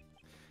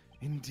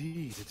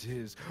 Indeed, it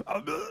is.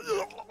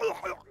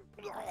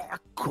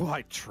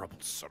 Quite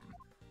troublesome.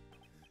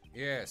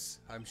 Yes,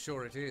 I'm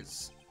sure it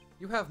is.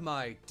 You have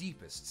my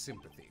deepest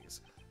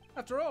sympathies.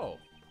 After all,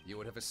 you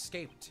would have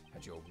escaped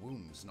had your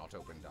wounds not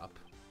opened up.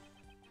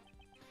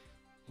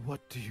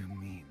 What do you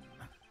mean?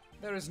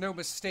 There is no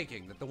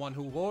mistaking that the one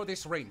who wore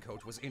this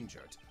raincoat was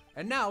injured.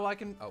 And now I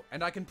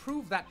can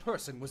prove that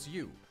person was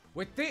you.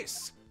 With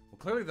this! Well,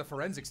 clearly the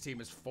forensics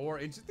team is 4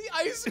 inches. The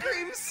ice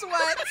cream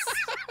sweats!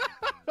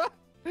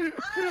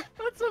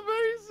 That's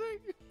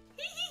amazing!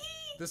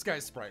 This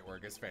guy's sprite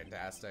work is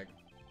fantastic.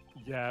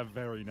 Yeah,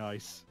 very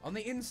nice. On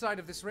the inside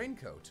of this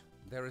raincoat,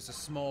 there is a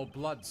small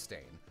blood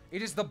stain.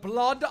 It is the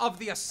blood of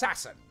the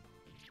assassin.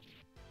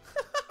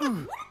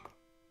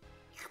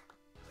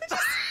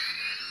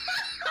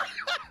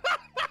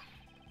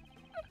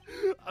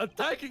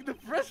 Attacking the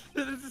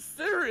president is a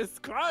serious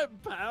crime,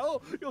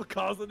 pal. You'll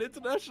cause an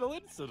international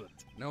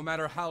incident. No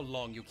matter how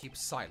long you keep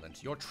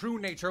silent, your true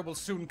nature will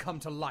soon come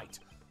to light.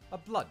 A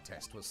blood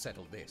test will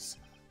settle this.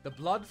 The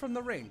blood from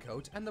the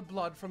raincoat and the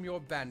blood from your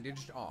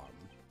bandaged arm.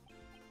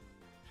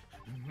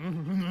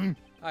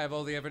 I have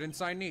all the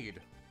evidence I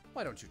need.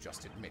 Why don't you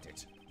just admit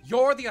it?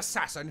 You're the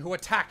assassin who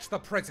attacked the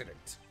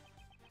president.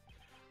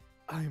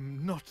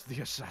 I'm not the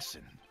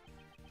assassin.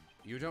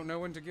 You don't know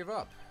when to give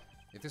up.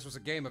 If this was a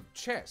game of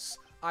chess,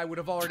 I would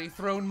have already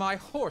thrown my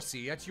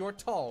horsey at your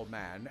tall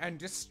man and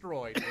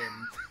destroyed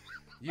him.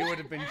 You would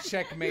have been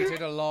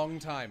checkmated a long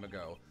time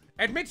ago.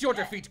 Admit your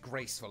defeat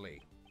gracefully.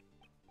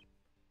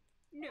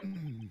 No.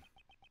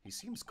 He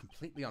seems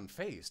completely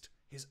unfazed.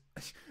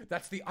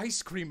 That's the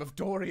ice cream of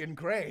Dorian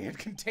Gray. It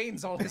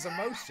contains all his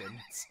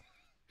emotions.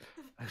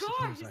 I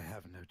suppose I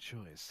have no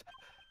choice.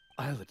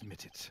 I'll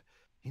admit it.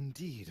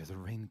 Indeed, the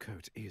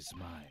raincoat is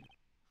mine.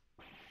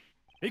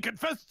 He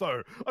confessed,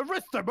 though!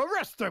 Arrest him!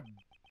 Arrest him!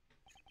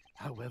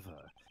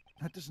 However,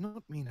 that does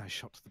not mean I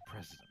shot the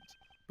president.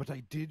 But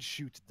I did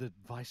shoot the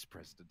vice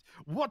president.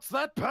 What's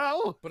that,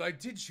 pal? But I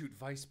did shoot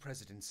Vice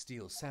President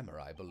Steel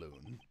Samurai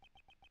Balloon.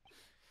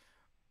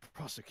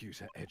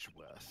 Prosecutor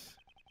Edgeworth,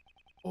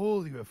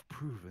 all you have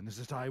proven is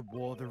that I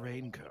wore the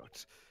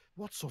raincoat.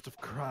 What sort of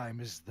crime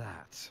is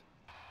that?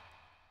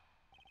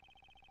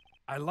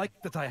 I like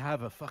that I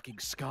have a fucking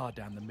scar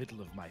down the middle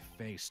of my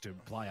face to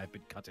imply I've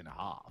been cut in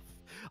half.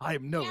 I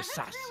am no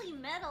assassin. That's really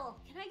metal.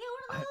 Can I get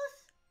one of those?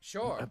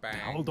 Sure, bang.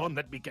 Hold on,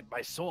 let me get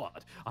my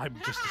sword. I'm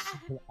just a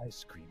simple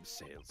ice cream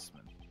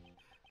salesman.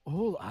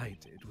 All I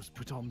did was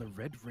put on the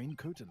red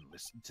raincoat and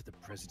listen to the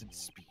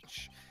president's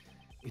speech.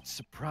 It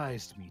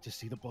surprised me to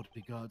see the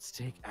bodyguards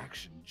take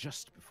action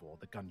just before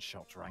the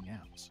gunshot rang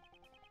out.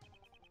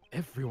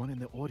 Everyone in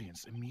the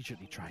audience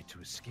immediately tried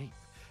to escape,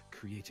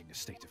 creating a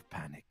state of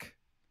panic.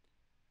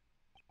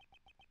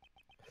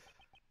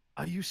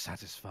 Are you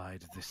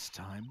satisfied this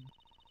time?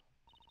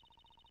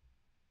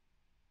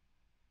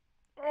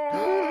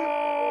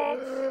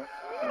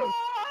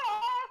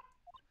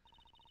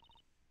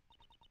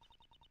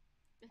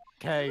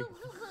 Okay. Here,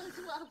 look at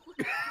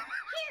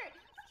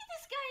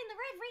this guy in the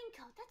red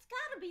raincoat. That's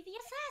gotta be the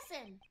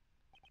assassin.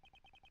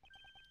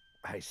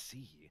 I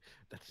see.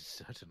 That is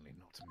certainly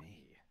not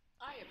me.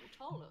 I am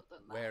taller than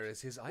that. Where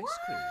is his ice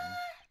cream?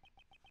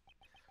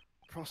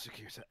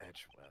 Prosecutor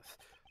Edgeworth,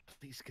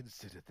 please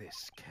consider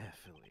this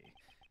carefully.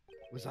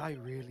 Was I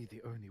really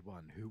the only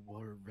one who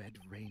wore a red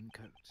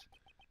raincoat?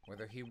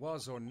 Whether he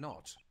was or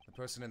not, the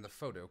person in the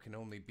photo can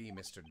only be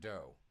Mr.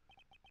 Doe.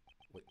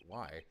 Wait,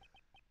 why?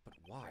 But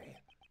why?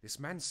 This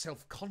man's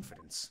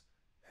self-confidence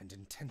and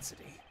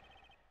intensity.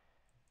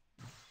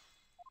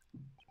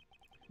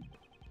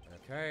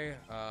 Okay,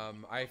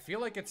 I feel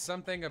like it's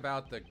something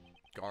about the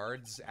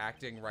guards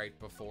acting right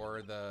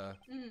before the...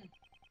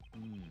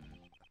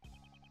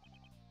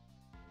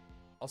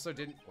 Also,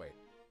 didn't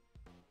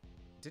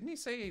he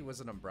say he was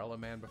an umbrella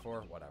man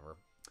before? Whatever.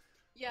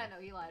 Yeah,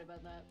 no, he lied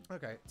about that.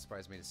 Okay, it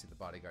surprised me to see the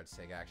bodyguards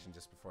take action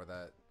just before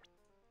that.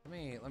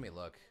 Let me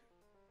look.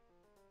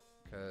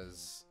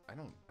 Cause I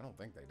don't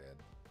think they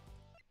did.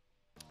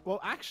 Well,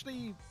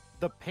 actually,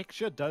 the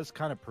picture does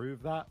kind of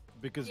prove that,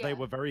 because they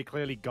were very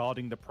clearly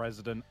guarding the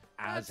president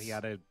as he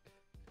had a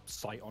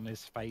sight on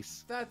his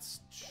face.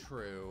 That's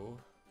true.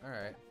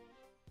 Alright.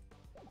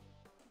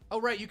 Oh,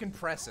 right, you can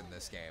press in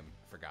this game.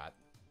 Forgot.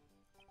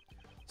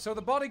 So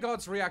the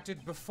bodyguards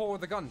reacted before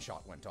the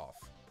gunshot went off.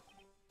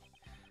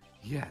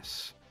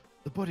 Yes,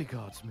 the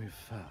bodyguards moved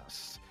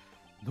first.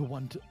 The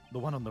one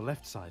on the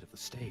left side of the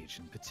stage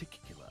in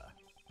particular.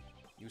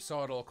 You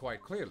saw it all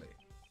quite clearly.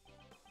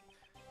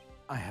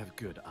 I have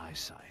good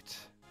eyesight.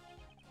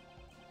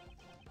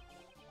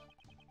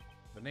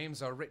 The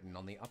names are written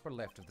on the upper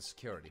left of the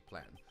security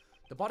plan.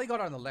 The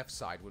bodyguard on the left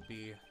side would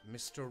be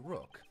Mr.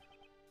 Rook.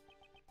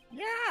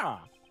 Yeah!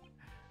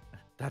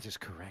 That is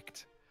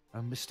correct.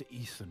 Mr.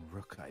 Ethan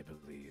Rook, I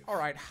believe.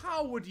 Alright,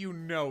 how would you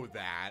know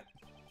that?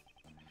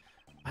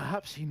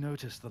 Perhaps he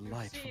noticed the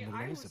light See, from the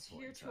I laser was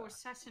here pointer. to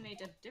assassinate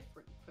a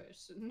different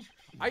person.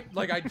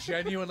 I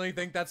genuinely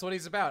think that's what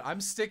he's about. I'm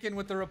sticking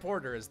with the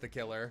reporter as the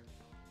killer.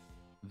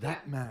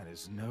 That man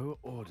is no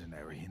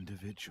ordinary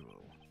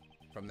individual.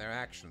 From their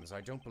actions,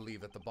 I don't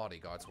believe that the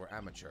bodyguards were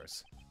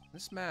amateurs.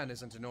 This man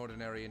isn't an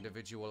ordinary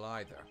individual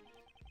either.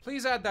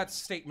 Please add that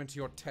statement to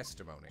your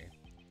testimony.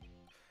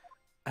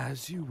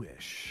 As you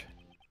wish.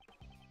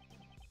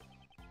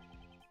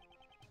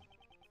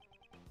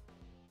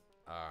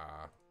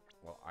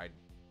 Well,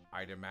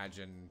 I'd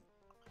imagine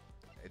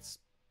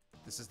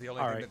this is the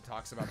only thing that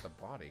talks about the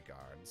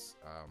bodyguards.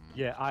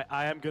 Yeah,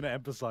 I am gonna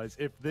emphasize,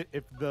 if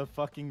the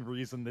fucking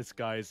reason this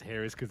guy is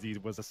here is because he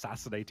was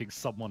assassinating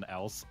someone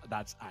else,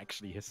 that's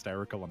actually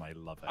hysterical and I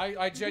love it.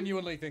 I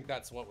genuinely think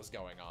that's what was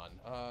going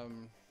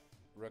on.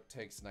 Rook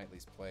takes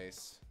Knightley's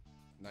place.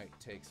 Knight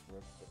takes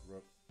Rook, but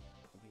Rook,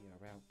 we are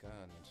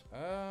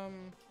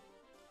outgunned.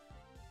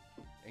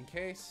 In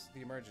case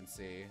the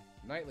emergency,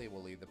 Knightley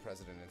will lead the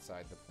president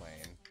inside the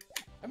plane.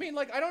 I mean,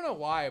 like, I don't know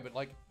why, but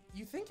like,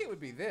 you think it would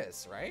be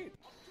this, right?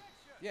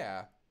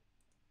 Yeah.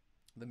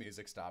 The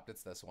music stopped.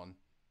 It's this one.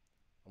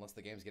 Unless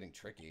the game's getting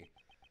tricky.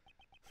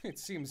 It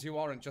seems you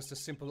aren't just a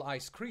simple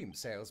ice cream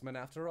salesman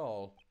after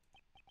all.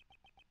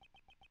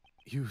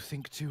 You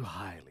think too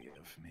highly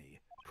of me,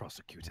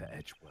 Prosecutor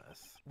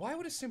Edgeworth. Why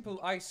would a simple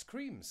ice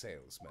cream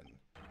salesman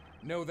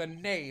know the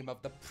name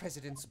of the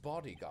president's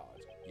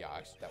bodyguard?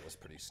 Yeah, that was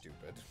pretty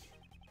stupid.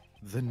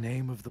 The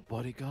name of the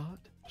bodyguard?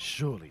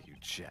 Surely you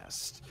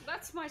jest.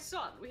 That's my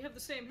son. We have the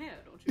same hair,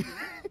 don't you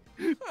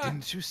know?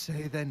 Didn't you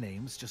say their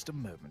names just a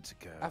moment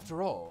ago?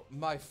 After all,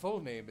 my full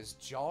name is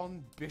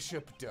John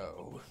Bishop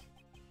Doe.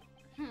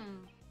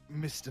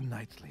 Mr.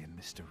 Knightley and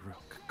Mr.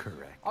 Rook,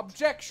 correct?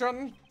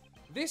 Objection!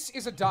 This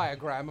is a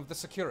diagram of the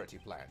security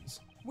plans.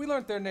 We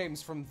learnt their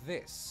names from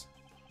this.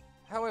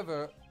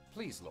 However,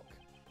 please look.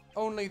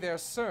 Only their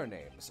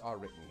surnames are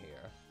written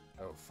here.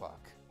 Oh,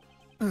 fuck.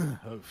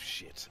 Oh,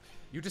 shit.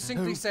 You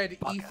distinctly said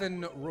bugger.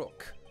 Ethan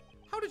Rook.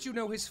 How did you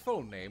know his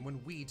full name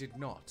when we did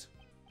not?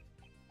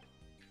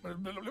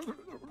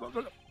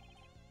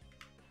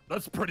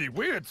 That's pretty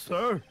weird,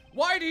 sir.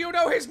 Why do you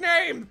know his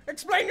name?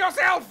 Explain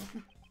yourself!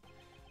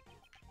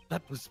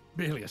 That was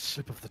merely a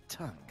slip of the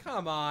tongue.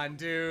 Come on,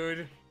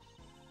 dude.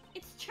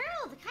 It's true,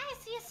 the guy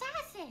is the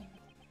assassin.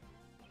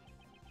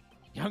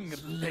 Young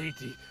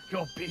lady,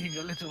 you're being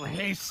a little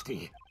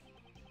hasty.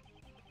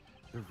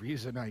 The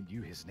reason I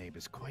knew his name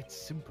is quite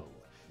simple.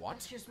 What?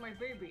 That's just my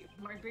baby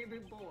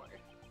boy.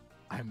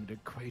 I'm an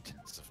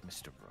acquaintance of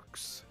Mr.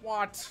 Brooks.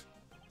 What?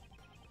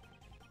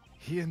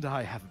 He and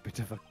I have a bit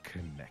of a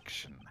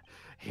connection.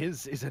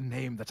 His is a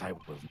name that I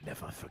will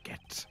never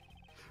forget.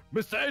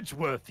 Mr.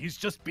 Edgeworth, he's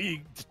just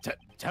being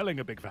telling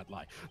a big fat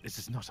lie. This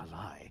is not a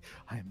lie.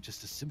 I am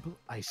just a simple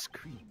ice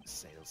cream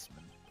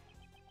salesman.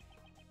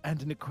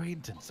 And an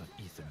acquaintance of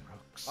Ethan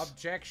Brooks.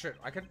 Objection.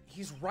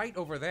 He's right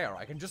over there.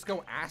 I can just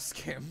go ask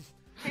him.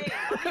 Hey,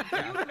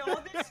 you know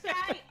this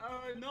guy?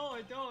 No,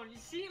 I don't. You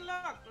see,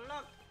 look.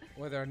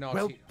 Whether or not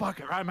Well,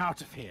 bugger, I'm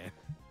out of here.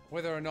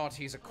 whether or not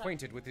he's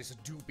acquainted with this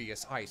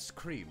dubious ice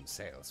cream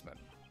salesman.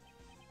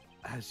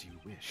 As you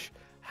wish.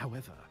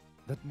 However,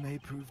 that may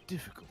prove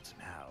difficult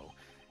now.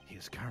 He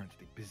is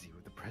currently busy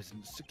with the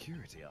President's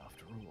security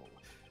after all.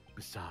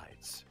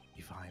 Besides,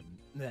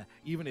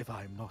 even if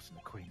I'm not an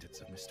acquaintance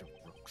of Mr.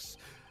 Brooks,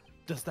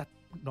 does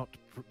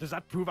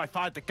that prove I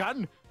fired the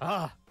gun?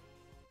 Ah!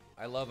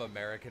 I love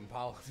American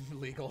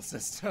legal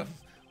system.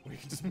 We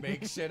can just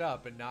make shit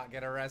up and not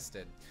get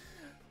arrested.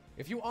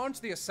 If you aren't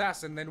the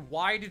assassin, then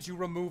why did you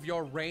remove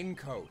your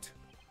raincoat?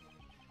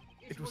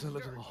 It was a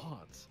little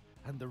hot,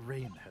 and the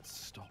rain had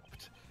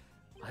stopped.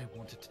 I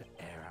wanted to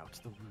air out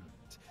the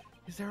wound.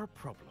 Is there a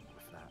problem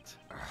with that?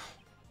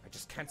 I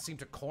just can't seem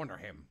to corner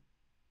him.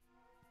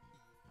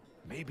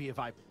 Maybe if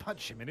I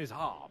punch him in his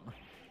arm.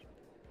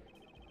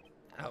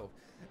 Oh,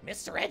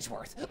 Mr.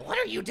 Edgeworth, what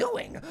are you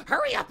doing?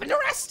 Hurry up and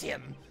arrest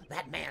him!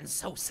 That man's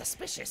so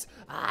suspicious,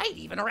 I'd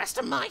even arrest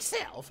him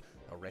myself.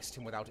 Arrest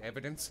him without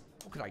evidence?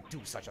 How could I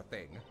do such a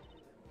thing?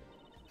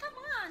 Come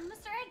on,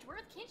 Mr.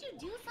 Edgeworth, can't you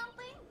do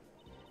something?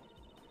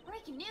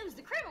 Breaking news,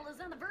 the criminal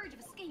is on the verge of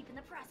escaping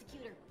the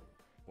prosecutor.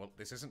 Well,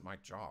 this isn't my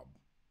job.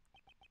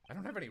 I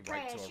don't have any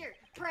right to...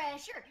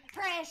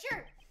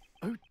 Pressure!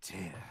 Oh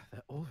dear,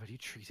 they're already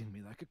treating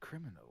me like a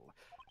criminal.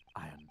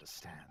 I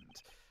understand.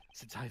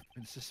 Since I've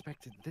been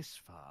suspected this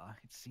far,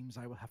 it seems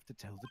I will have to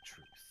tell the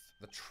truth.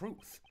 The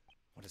truth?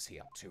 What is he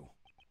up to?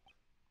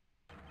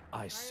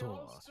 I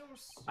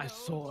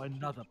saw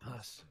another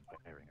person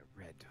wearing a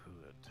red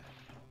hood.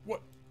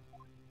 What?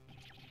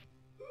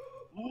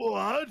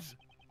 What?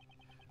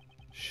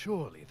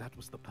 Surely that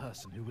was the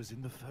person who was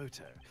in the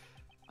photo.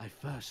 I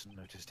first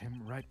noticed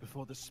him right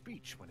before the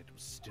speech when it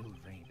was still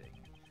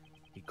raining.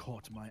 He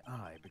caught my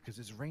eye because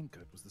his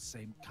raincoat was the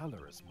same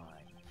color as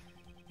mine.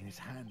 In his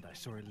hand, I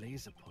saw a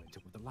laser pointer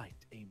with a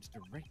light aimed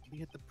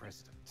directly at the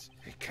president.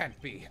 It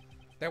can't be.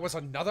 There was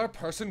another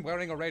person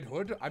wearing a red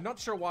hood? I'm not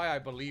sure why I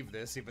believe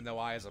this, even though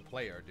I as a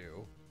player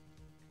do.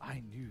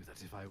 I knew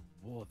that if I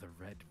wore the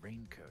red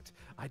raincoat,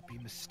 I'd be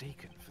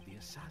mistaken for the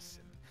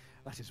assassin.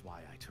 That is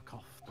why I took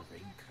off the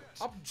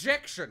raincoat.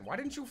 Objection! Why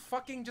didn't you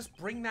fucking just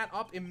bring that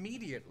up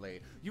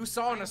immediately? You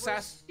saw an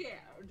assassin...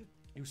 Scared.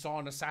 You saw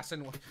an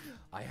assassin...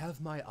 I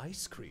have my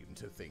ice cream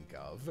to think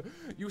of.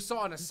 You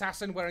saw an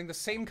assassin wearing the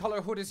same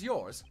color hood as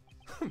yours?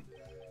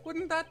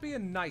 Wouldn't that be a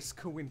nice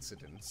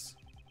coincidence?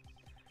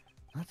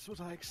 That's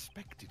what I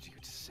expected you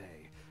to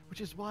say,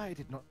 which is why I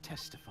did not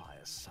testify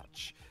as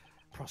such.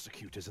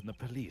 Prosecutors and the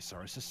police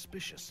are a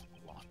suspicious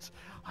lot.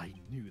 I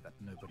knew that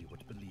nobody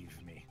would believe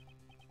me.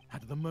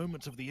 At the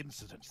moment of the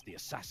incident, the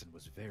assassin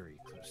was very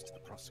close to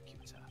the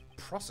prosecutor.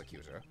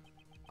 Prosecutor?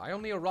 I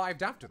only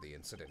arrived after the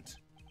incident.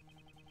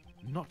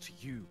 Not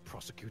you,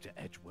 Prosecutor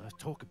Edgeworth.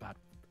 Talk about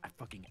a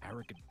fucking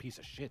arrogant piece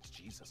of shit,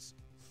 Jesus.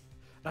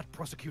 That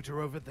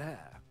prosecutor over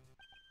there.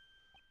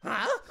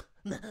 Huh?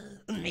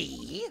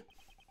 Me?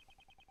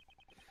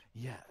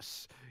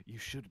 Yes, you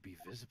should be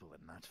visible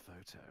in that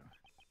photo.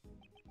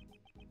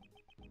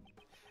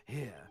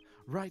 Here,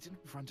 right in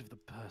front of the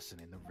person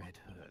in the red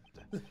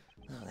hood.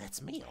 Oh,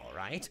 that's me, all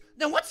right.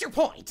 Then what's your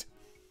point?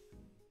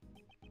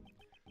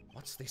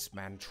 What's this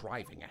man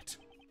driving at?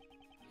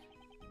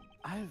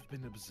 I've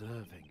been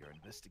observing your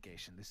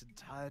investigation this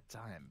entire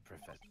time,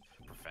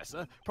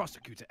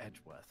 Prosecutor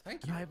Edgeworth.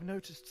 Thank And you. I have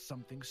noticed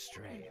something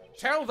strange.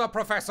 Tell the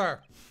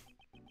professor!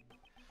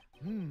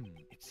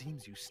 It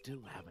seems you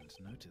still haven't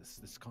noticed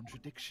this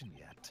contradiction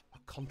yet. A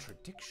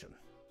contradiction?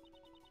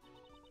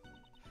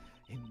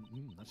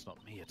 That's not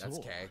me at That's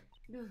all. Kay.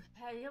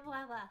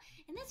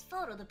 In this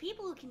photo, the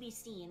people who can be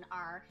seen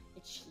are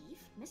the Chief,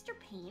 Mr.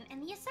 Payne,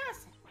 and the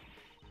assassin.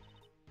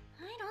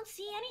 I don't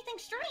see anything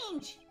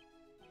strange.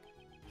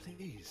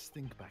 Please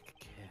think back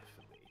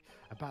carefully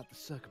about the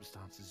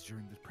circumstances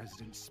during the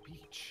president's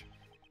speech.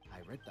 I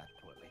read that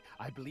poorly.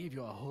 I believe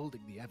you are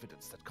holding the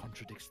evidence that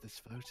contradicts this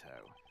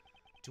photo.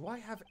 Do I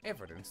have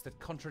evidence that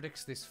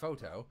contradicts this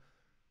photo?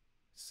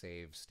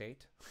 Save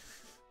state.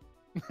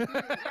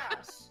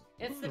 Yes,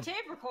 it's the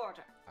tape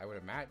recorder. I would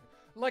imagine.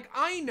 Like,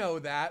 I know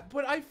that,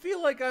 but I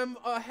feel like I'm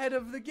ahead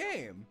of the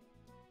game.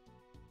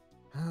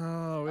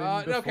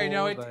 Oh, okay,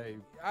 no,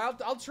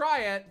 I'll try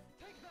it.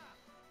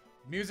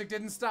 Music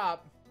didn't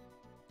stop.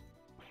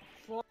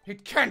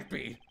 It can't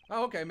be.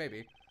 Oh, okay,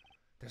 maybe.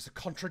 There's a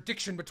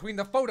contradiction between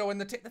the photo and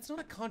the tape. That's not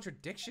a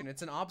contradiction,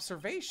 it's an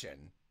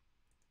observation.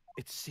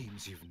 It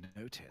seems you've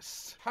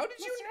noticed. How did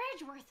you? Mr.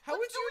 Edgeworth, How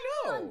would you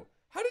know?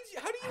 How do you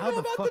How know the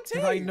about fuck the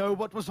tape? did I know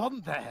what was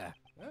on there?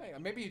 Hey,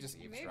 maybe you just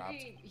eavesdropped.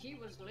 Maybe he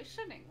was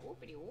listening.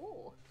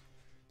 Oh.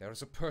 There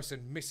is a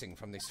person missing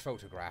from this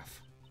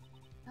photograph.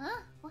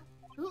 Huh?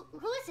 Who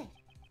is it?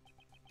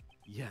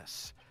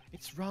 Yes,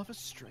 it's rather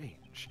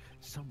strange.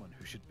 Someone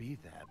who should be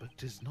there, but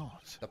is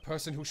not. The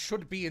person who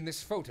should be in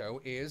this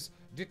photo is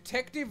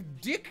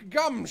Detective Dick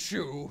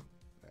Gumshoe.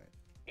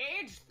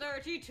 Age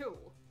 32.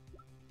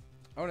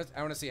 I want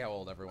to see how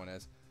old everyone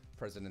is.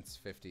 President's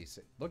 50.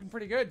 Looking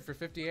pretty good for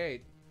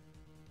 58.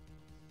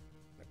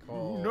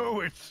 Nicole. Know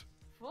it.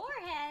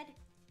 Forehead.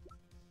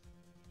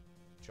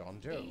 John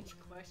Doe. Age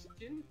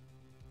question.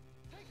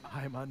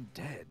 I'm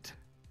undead.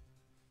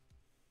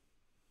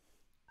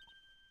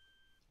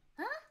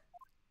 Huh?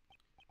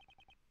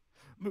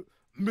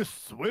 Miss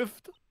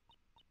Swift?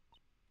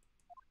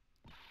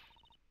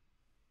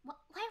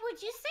 Why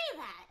would you say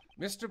that?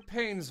 Mr.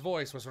 Payne's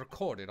voice was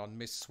recorded on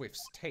Miss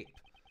Swift's tape.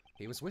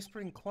 He was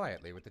whispering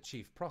quietly with the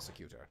chief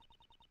prosecutor.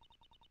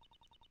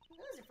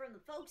 Those are from the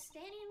folks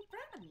standing in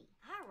front of me.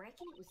 I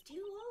reckon it was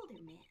two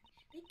older men.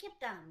 They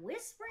kept on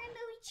whispering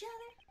to each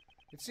other.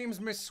 It seems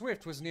Miss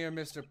Swift was near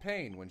Mr.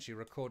 Payne when she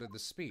recorded the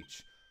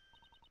speech.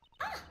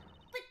 Ah,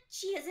 but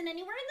she isn't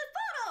anywhere in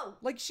the photo.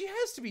 Like, she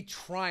has to be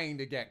trying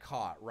to get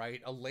caught,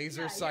 right? A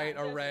laser Yeah, sight, a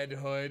definitely. red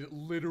hood,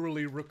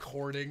 literally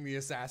recording the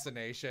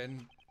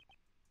assassination.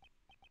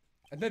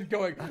 And then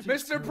going,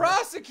 Mr.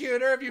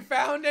 Prosecutor, have you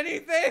found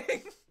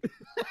anything?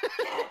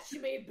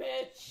 Catch me,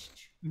 bitch.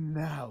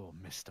 Now,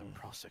 Mr.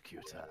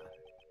 Prosecutor,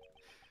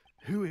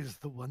 who is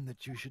the one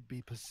that you should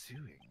be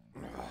pursuing?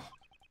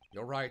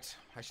 You're right.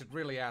 I should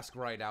really ask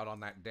right out on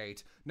that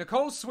date.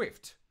 Nicole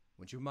Swift,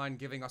 would you mind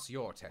giving us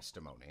your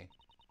testimony?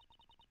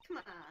 Come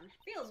on,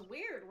 feels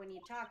weird when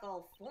you talk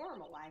all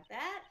formal like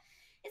that.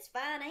 It's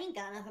fine, I ain't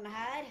got nothing to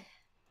hide.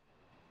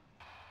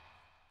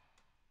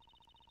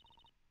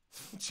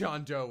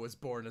 John Doe was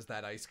born as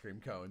that ice cream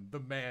cone. The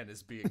man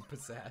is being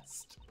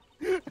possessed.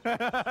 This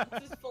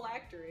is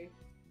phylactery.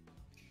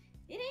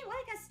 It ain't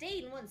like I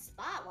stayed in one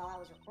spot while I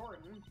was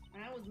recording.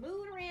 I was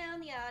moving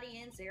around the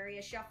audience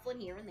area, shuffling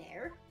here and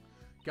there.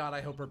 God,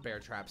 I hope her bear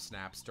trap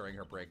snaps during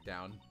her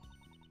breakdown.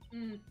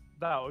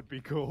 That would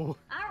be cool.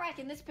 I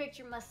reckon this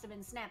picture must have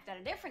been snapped at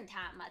a different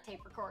time, my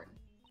tape recording.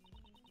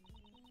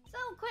 So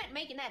quit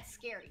making that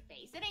scary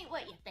face. It ain't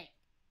what you think.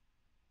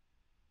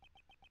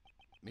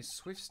 Miss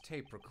Swift's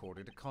tape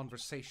recorded a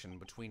conversation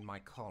between my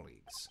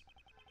colleagues,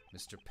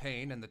 Mr.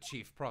 Payne and the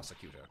chief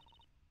prosecutor.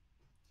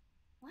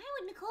 Why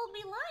would Nicole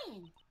be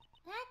lying?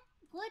 That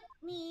would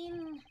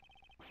mean...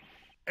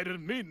 It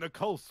didn't mean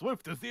Nicole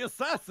Swift is the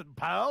assassin,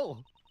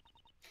 pal.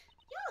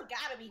 Y'all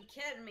gotta be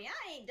kidding me.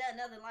 I ain't done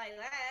nothing like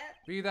that.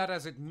 Be that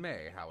as it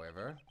may,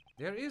 however,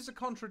 there is a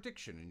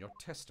contradiction in your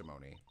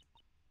testimony.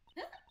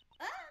 I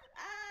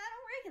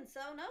don't reckon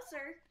so, no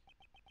sir.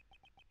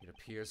 It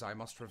appears I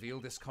must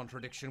reveal this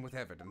contradiction with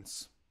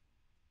evidence.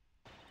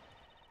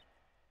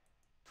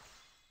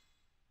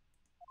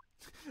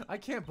 I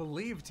can't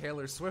believe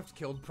Taylor Swift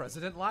killed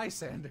President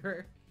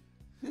Lysander.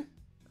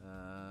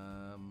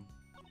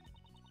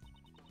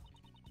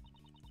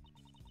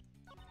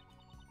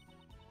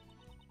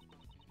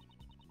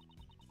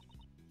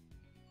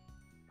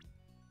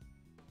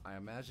 I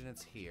imagine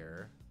it's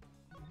here.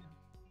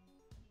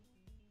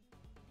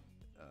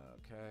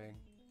 Okay.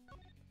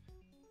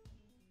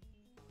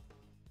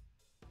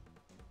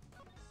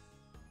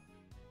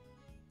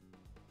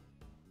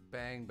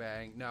 Bang,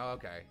 bang. No,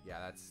 okay. Yeah,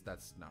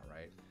 that's not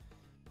right.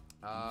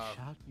 You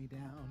shot me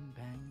down,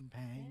 bang,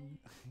 bang.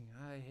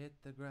 I hit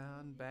the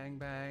ground, bang,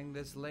 bang.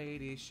 This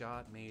lady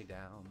shot me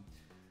down.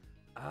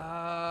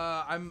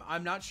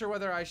 I'm not sure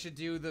whether I should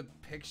do the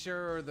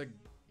picture or the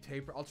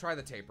tape. I'll try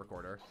the tape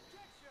recorder.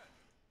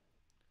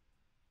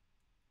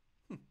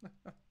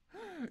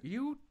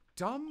 You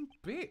dumb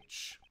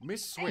bitch,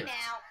 Miss Swift.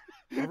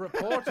 Hey,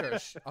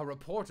 A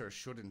reporter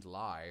shouldn't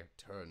lie.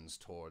 Turns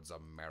towards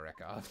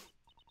America.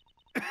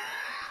 I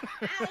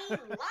ain't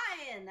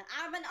lying.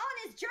 I'm an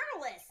honest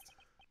journalist.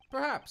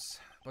 Perhaps,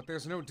 but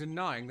there's no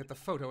denying that the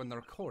photo and the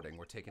recording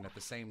were taken at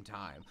the same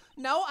time.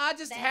 No, I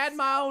just had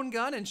my own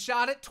gun and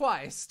shot it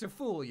twice to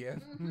fool you.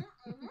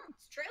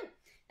 It's true.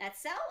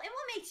 That's so, and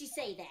what makes you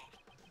say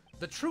that?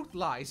 The truth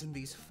lies in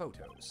these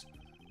photos.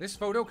 This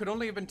photo could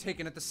only have been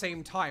taken at the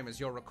same time as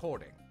your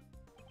recording.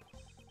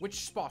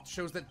 Which spot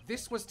shows that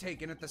this was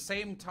taken at the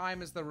same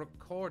time as the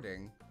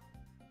recording?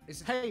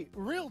 Hey,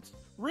 real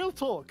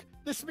talk.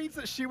 This means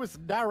that she was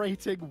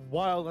narrating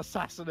while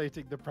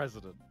assassinating the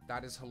president.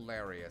 That is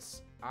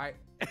hilarious.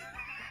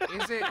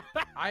 Is it?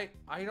 I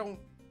don't.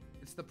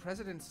 It's the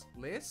president's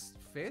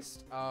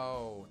fist?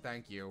 Oh,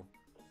 thank you.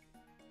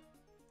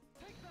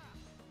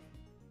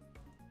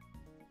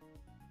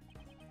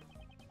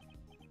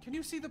 Can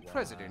you see the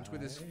president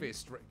with his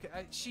fist?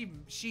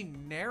 She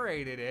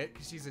narrated it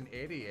because she's an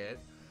idiot.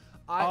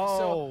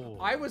 So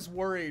I was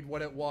worried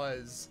what it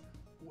was.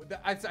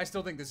 I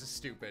still think this is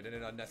stupid and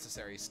an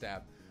unnecessary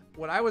step.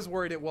 What I was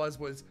worried it was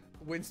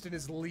Winston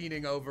is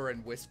leaning over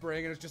and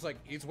whispering, and it's just like,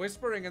 he's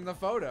whispering in the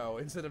photo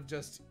instead of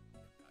just,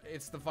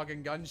 it's the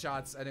fucking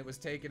gunshots and it was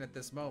taken at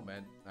this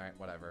moment. Alright,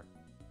 whatever.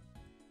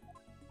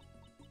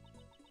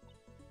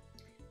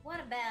 What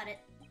about it?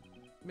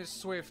 Miss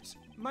Swift,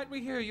 might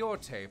we hear your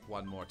tape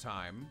one more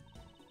time?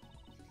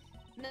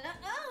 No,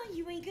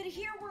 you ain't gonna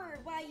hear word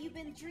why you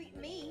been treating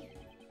me.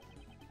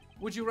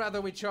 Would you rather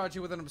we charge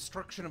you with an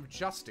obstruction of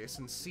justice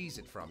and seize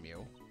it from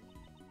you?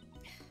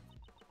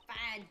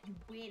 Fine, you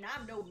win.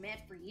 I'm no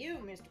match for you,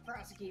 Mr.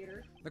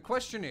 Prosecutor. The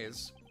question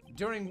is,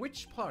 during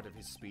which part of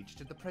his speech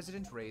did the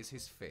president raise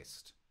his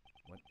fist?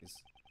 What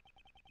is...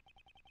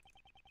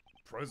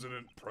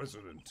 President.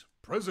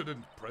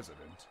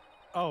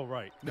 Oh,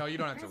 right. No, you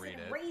don't have to read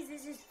President it.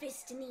 raises his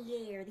fist in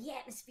the air. The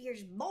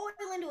atmosphere's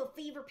boiling to a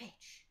fever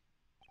pitch.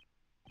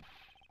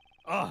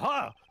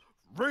 Aha!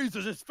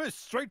 Raises his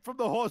fist straight from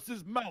the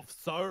horse's mouth,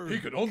 sir. He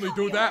can only Call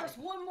do me a that. horse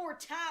one more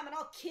time and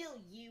I'll kill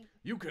you.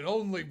 You can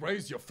only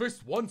raise your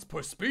fist once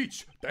per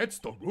speech. That's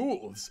the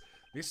rules.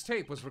 This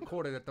tape was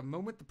recorded at the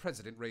moment the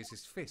president raised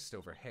his fist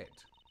overhead.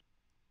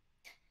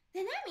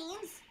 Then that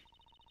means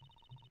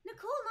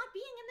Nicole not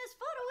being in this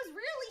photo is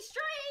really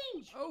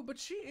strange. Oh, but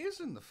she is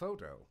in the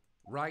photo.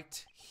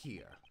 Right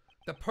here.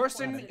 The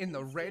person in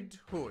the red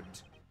hood.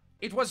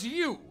 It was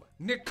you,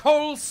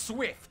 Nicole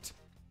Swift.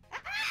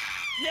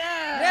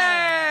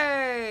 Yeah!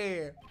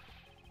 Yay!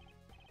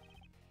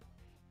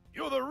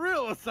 You're the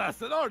real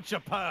assassin, aren't you,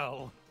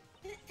 pal?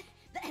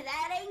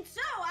 That ain't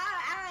so.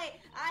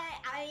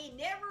 I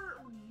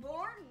never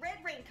worn red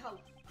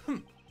raincoat.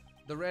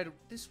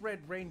 This red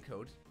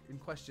raincoat in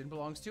question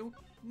belongs to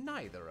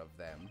neither of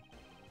them.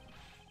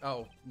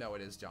 Oh, no,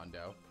 it is John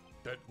Doe.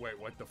 Wait,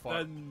 what the fuck?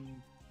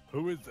 Then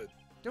who is it?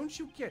 Don't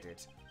you get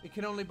it? It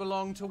can only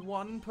belong to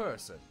one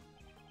person.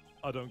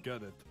 I don't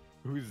get it.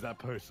 Who's that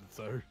person,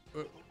 sir?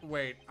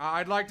 Wait,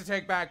 I'd like to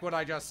take back what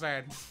I just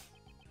said.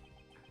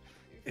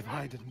 If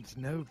I didn't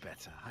know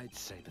better, I'd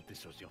say that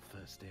this was your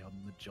first day on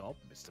the job,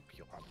 Mr.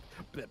 Pure.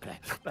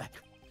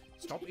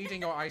 Stop eating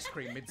your ice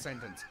cream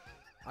mid-sentence.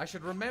 I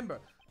should remember.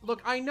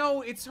 Look, I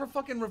know it's her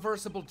fucking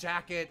reversible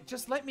jacket.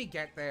 Just let me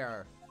get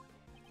there.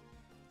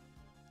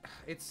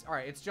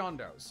 Alright, it's John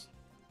Doe's.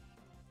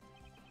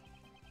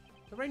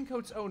 The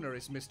raincoat's owner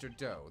is Mr.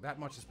 Doe. That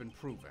much has been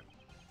proven.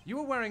 You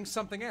were wearing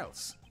something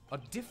else. A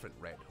different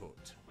red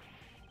hood.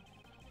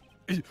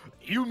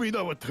 You mean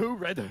there were two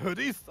red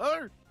hoodies,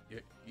 sir?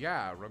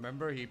 Yeah,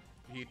 remember? He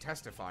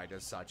testified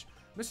as such.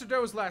 Mr.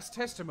 Doe's last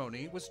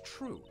testimony was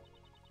true.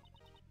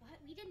 But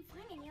we didn't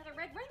find any other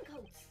red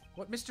raincoats.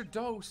 What Mr.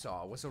 Doe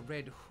saw was a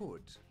red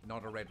hood,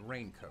 not a red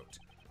raincoat.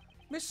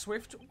 Miss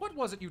Swift, what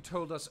was it you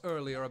told us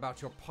earlier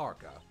about your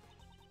parka?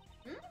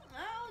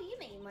 Oh, you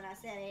mean when I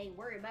said I ain't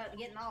worried about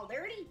getting all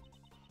dirty?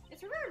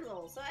 It's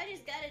reversible, so I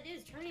just gotta do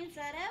is turn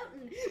inside out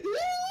and...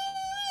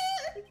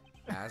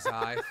 As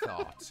I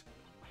thought.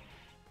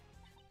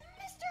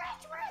 Mr.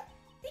 Edgeworth,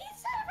 the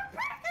inside of a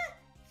parka!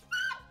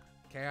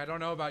 Okay, I don't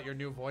know about your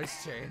new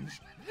voice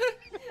change.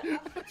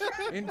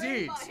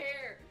 Indeed. My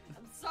hair.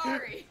 I'm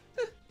sorry.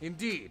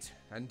 Indeed.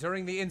 And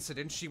during the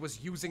incident, she was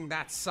using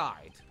that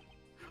side.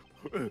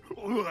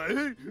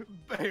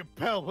 Hey,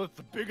 pal, what's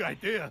the big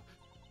idea?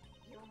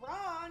 You're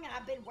wrong.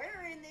 I've been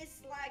wearing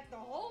this like the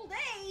whole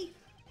day.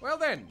 Well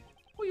then,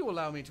 will you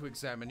allow me to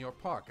examine your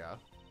parka?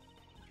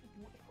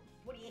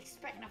 What are you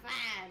expecting to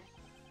find?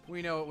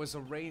 We know it was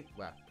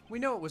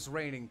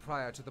raining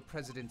prior to the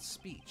president's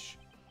speech.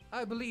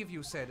 I believe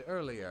you said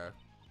earlier.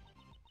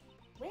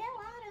 Well,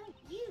 I don't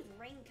use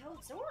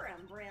raincoats or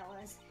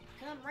umbrellas.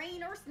 Come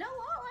rain or snow,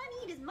 all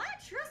I need is my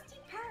trusty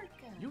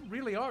parka. You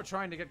really are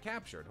trying to get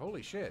captured.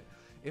 Holy shit.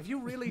 If you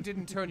really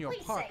didn't turn your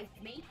Please parka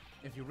save me.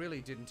 If you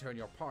really didn't turn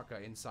your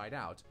parka inside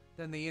out,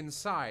 then the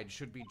inside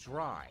should be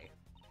dry.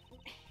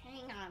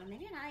 Hang on a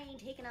minute, I ain't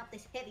taking off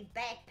this heavy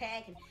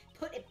backpack and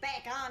put it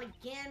back on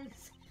again.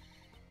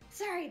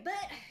 Sorry, but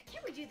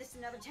can we do this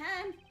another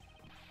time?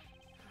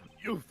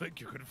 You think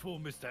you can fool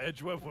Mr.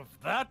 Edgeworth with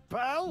that,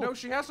 pal? No,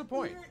 she has a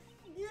point.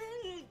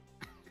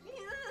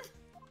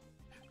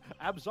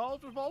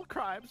 Absolved of all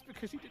crimes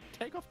because he didn't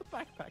take off the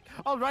backpack.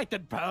 All right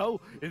then,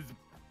 pal.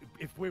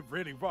 If we're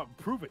really wrong,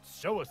 prove it.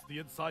 Show us the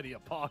inside of your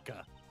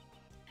parka.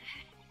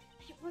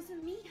 It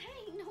wasn't me,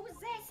 I ain't no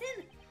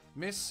assassin.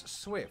 Miss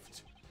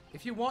Swift,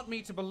 if you want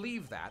me to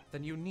believe that,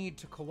 then you need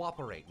to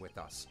cooperate with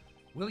us.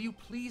 Will you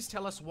please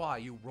tell us why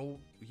you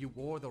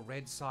wore the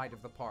red side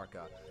of the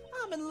parka?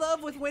 I'm in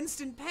love with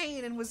Winston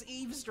Payne and was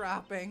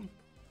eavesdropping.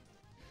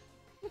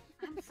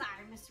 I'm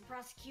sorry, Mr. Mr.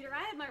 Prosecutor.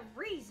 I had my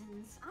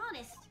reasons,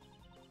 honest.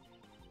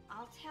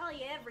 I'll tell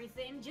you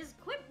everything. Just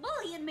quit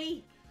bullying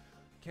me.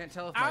 Can't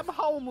tell if I'm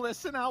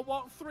homeless and I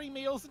want 3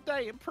 meals a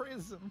day in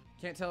prison.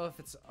 Can't tell if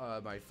it's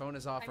my phone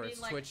is off or it's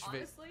Twitch.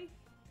 Honestly?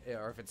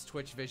 Or if it's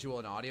Twitch visual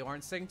and audio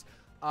aren't synced.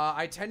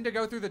 I tend to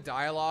go through the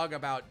dialogue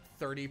about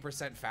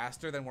 30%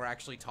 faster than we're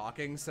actually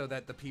talking, so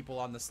that the people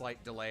on the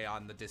slight delay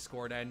on the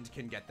Discord end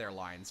can get their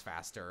lines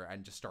faster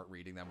and just start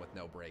reading them with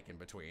no break in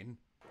between.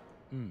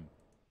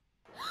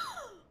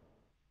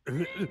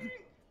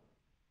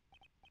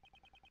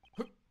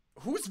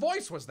 Whose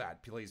voice was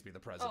that? Please be the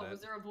president. Oh,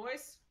 was there a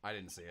voice? I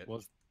didn't see it.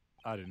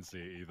 I didn't see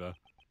it either.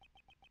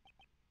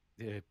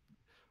 Yeah.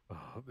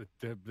 Oh,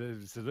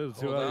 it's a little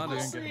too early.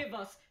 All 3 of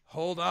us.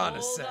 Hold on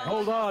a sec.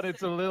 Hold on,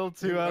 it's a little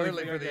too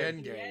early for the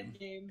end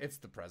game. It's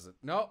the president.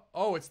 No,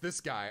 oh, it's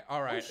this guy.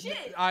 All right. Oh,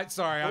 shit.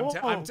 Sorry,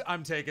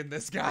 I'm taking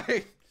this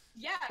guy.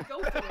 Yeah,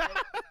 go for it.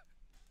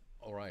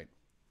 All right.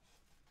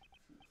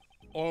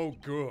 Oh,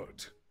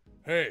 good.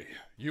 Hey,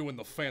 you in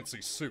the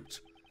fancy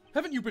suit.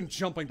 Haven't you been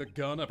jumping the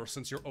gun ever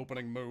since your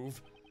opening move?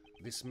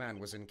 This man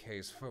was in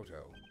Kay's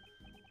photo.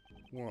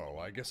 Well,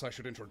 I guess I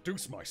should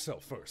introduce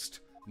myself first.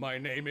 My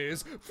name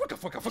is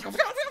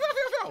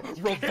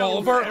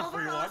Revolver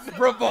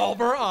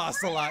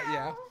Ocelot,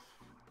 yeah.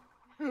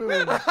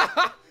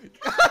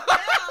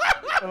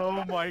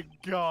 Oh my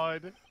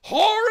god.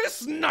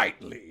 Horace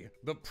Knightley,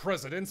 the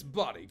president's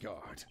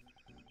bodyguard.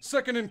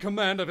 Second in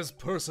command of his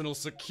personal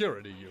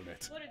security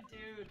unit. What a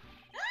dude.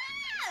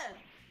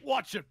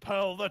 Watch it,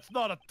 pal. That's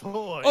not a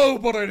toy. Oh,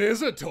 but it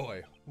is a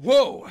toy.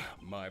 Whoa,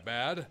 my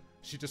bad.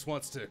 She just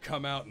wants to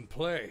come out and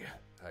play.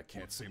 I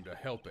can't seem to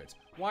help it.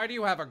 Why do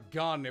you have a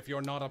gun if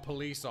you're not a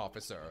police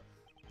officer?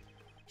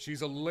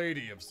 She's a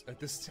lady of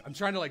I'm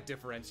trying to like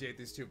differentiate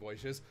these two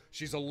voices.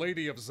 She's a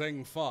lady of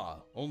Zeng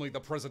Fa. Only the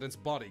president's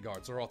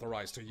bodyguards are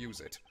authorized to use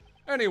it.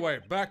 Anyway,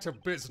 back to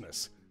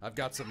business. I've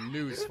got some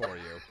news for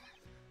you.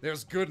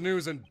 There's good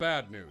news and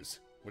bad news.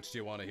 Which do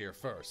you want to hear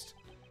first?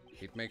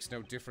 It makes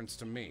no difference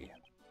to me.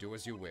 Do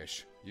as you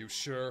wish. You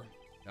sure?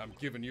 I'm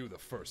giving you the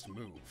first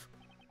move.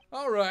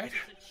 All right.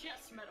 It's a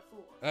chess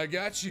metaphor. I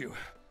got you.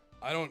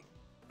 I don't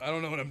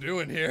know what I'm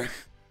doing here.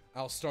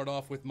 I'll start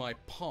off with my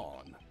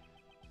pawn.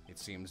 It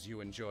seems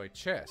you enjoy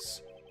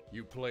chess.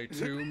 You play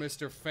too,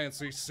 Mr.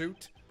 Fancy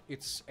Suit?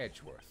 It's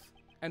Edgeworth.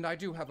 And I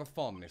do have a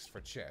fondness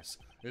for chess.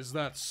 Is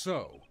that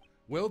so?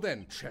 Well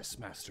then, Chess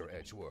Master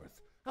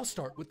Edgeworth, I'll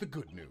start with the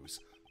good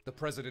news. The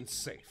president's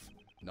safe.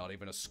 Not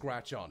even a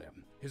scratch on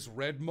him. His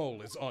red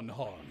mole is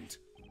unharmed.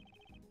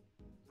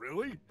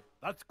 Really?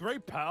 That's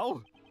great,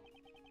 pal.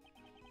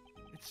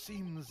 It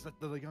seems that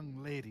the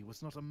young lady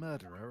was not a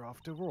murderer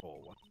after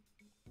all.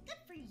 Good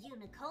for you,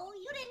 Nicole.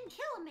 You didn't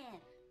kill a man.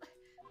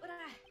 But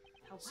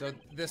So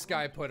this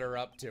guy put her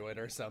up to it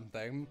or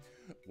something.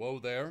 Whoa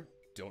there.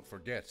 Don't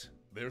forget,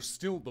 there's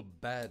still the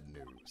bad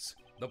news.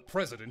 The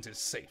president is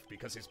safe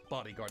because his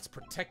bodyguards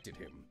protected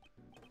him.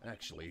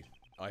 Actually,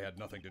 I had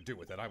nothing to do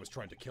with it. I was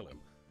trying to kill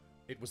him.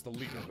 It was the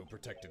leader who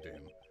protected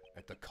him,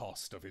 at the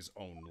cost of his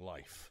own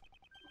life.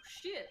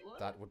 Shit, what?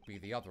 That would be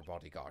the other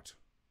bodyguard.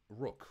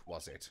 Rook,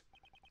 was it?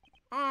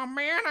 Oh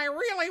man, I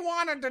really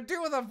wanted to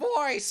do the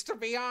voice, to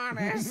be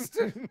honest.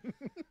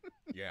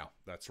 Yeah,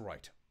 that's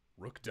right.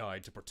 Rook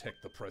died to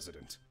protect the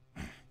president.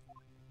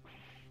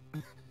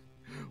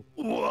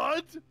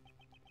 What?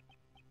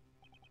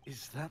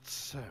 Is that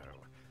so?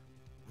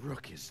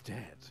 Rook is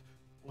dead.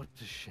 What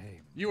a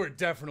shame. You were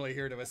definitely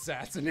here to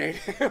assassinate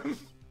him.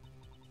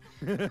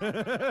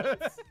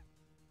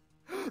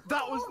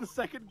 That was the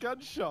second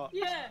gunshot.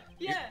 Yeah,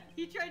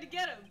 he tried to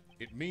get him.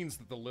 It means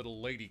that the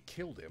little lady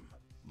killed him.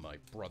 My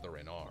brother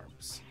in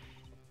arms.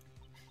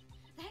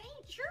 that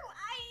ain't true.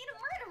 I ain't a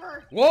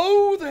murderer.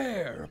 Whoa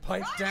there!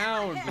 Pipe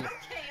down.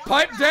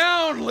 Pipe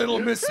down, little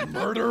Miss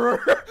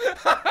Murderer.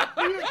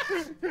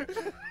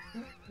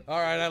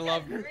 Alright,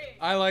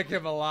 I like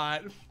him a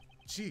lot.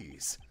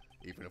 Jeez,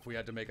 even if we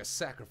had to make a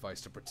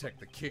sacrifice to protect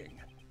the king,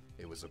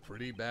 it was a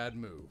pretty bad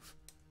move.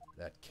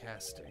 That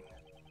casting.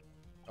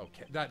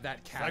 Okay,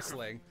 that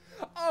castling.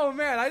 Oh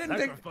man, I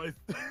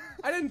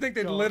didn't think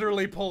they'd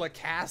literally pull a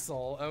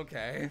castle.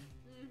 Okay.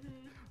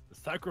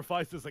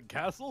 Sacrifices and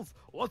castles?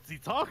 What's he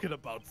talking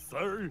about,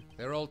 sir?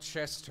 They're all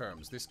chess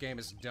terms. This game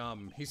is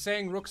dumb. He's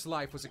saying Rook's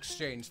life was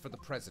exchanged for the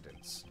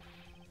president's.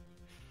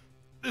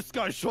 This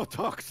guy sure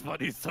talks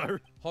funny,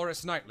 sir.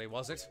 Horace Knightley,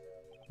 was it?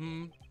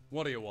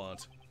 What do you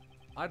want?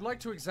 I'd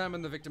like to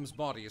examine the victim's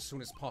body as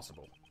soon as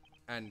possible.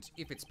 And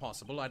if it's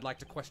possible, I'd like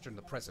to question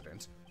the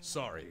president.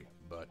 Sorry,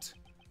 but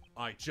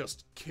I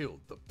just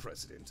killed the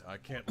president. I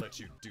can't let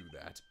you do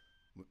that.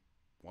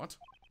 What?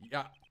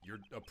 Yeah, you're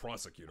a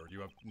prosecutor. You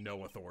have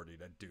no authority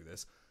to do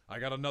this. I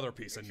got another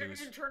piece of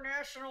news. It's an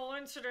international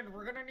incident.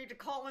 We're gonna need to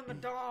call in the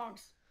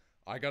dogs.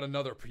 I got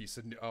another piece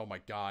of oh my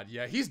god,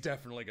 yeah, he's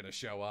definitely gonna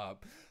show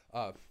up.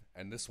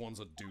 And this one's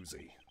a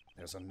doozy.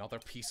 There's another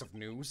piece of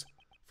news?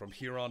 From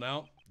here on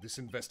out, this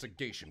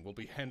investigation will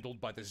be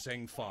handled by the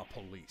Zeng Fa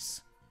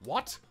police.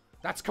 What?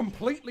 That's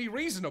completely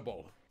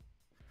reasonable.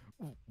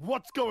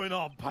 What's going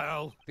on,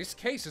 pal? This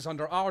case is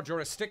under our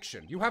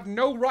jurisdiction. You have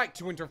no right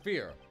to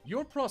interfere.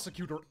 You're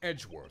Prosecutor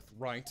Edgeworth,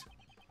 right?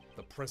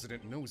 The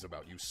President knows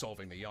about you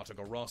solving the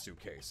Yatagarasu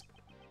case.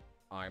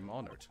 I'm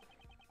honored.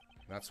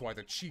 That's why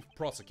the Chief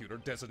Prosecutor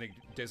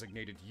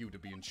designated you to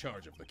be in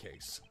charge of the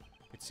case.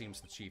 It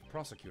seems the Chief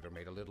Prosecutor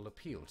made a little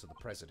appeal to the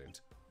President.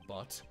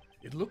 But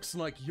it looks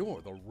like you're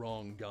the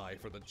wrong guy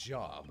for the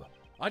job.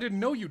 I didn't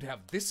know you'd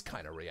have this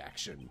kind of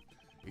reaction.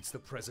 It's the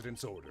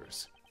President's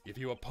orders. If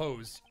you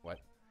oppose... What?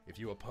 If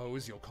you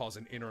oppose, you'll cause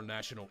an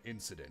international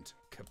incident.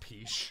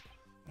 Capiche?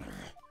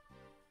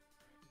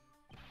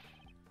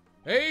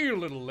 Hey,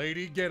 little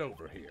lady, get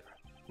over here.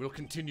 We'll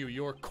continue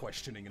your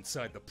questioning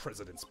inside the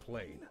President's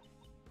plane.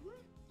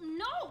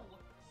 No!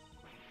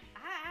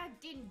 I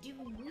didn't do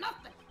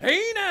nothing.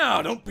 Hey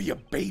now, don't be a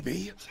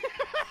baby.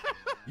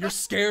 You're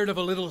scared of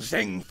a little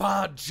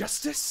Zhengfa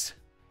justice?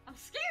 I'm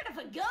scared of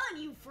a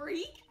gun, you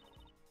freak!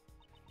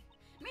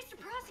 Mr.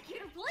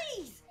 Prosecutor,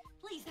 please!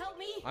 Please help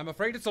me! I'm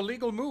afraid it's a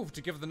legal move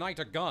to give the knight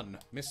a gun,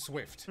 Miss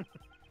Swift.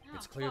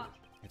 It's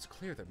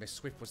clear that Miss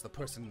Swift was the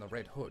person in the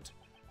red hood.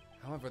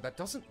 However, that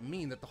doesn't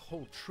mean that the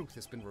whole truth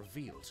has been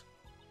revealed.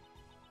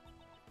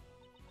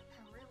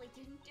 I really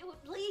didn't do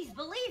it. Please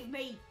believe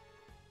me!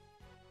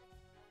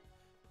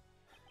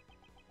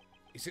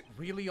 Is it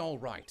really all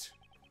right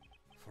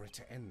for it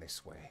to end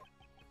this way?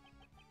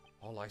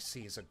 All I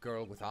see is a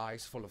girl with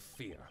eyes full of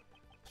fear,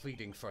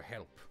 pleading for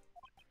help.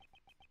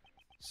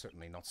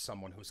 Certainly not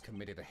someone who's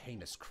committed a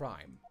heinous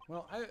crime.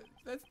 Well,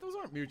 those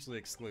aren't mutually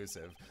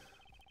exclusive.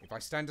 If I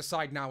stand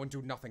aside now and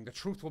do nothing, the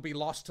truth will be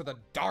lost to the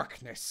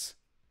darkness.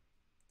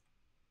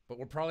 But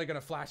we're probably gonna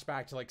flash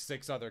back to like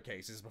 6 other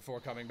cases before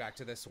coming back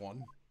to this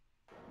one.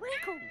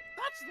 Riku,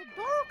 that's the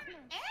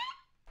darkness!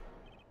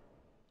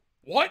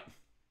 What?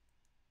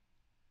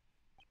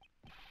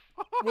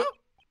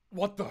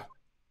 What the?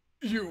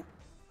 You...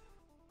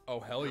 Oh,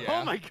 hell yeah.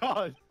 Oh my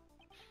god!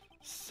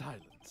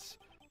 Silence.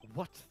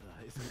 What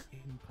the is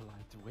an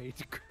impolite way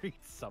to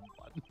greet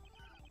someone?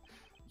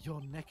 Your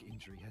neck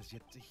injury has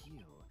yet to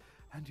heal,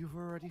 and you've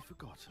already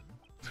forgotten.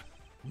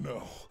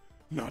 No,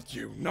 not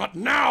you, not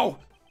now!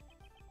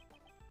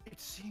 It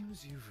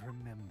seems you've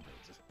remembered.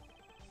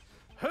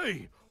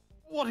 Hey!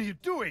 What are you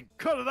doing?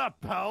 Cut it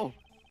up, pal!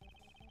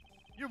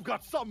 You've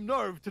got some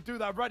nerve to do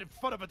that right in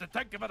front of a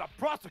detective and a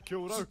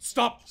prosecutor!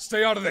 Stop!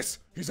 Stay out of this!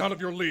 He's out of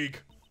your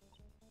league!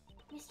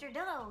 Mr.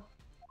 Doe,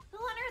 who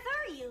on earth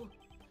are you?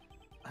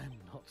 I'm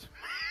not.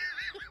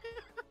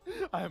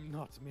 I am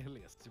not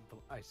merely a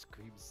simple ice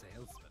cream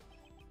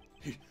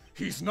salesman.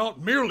 He's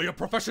not merely a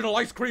professional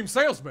ice cream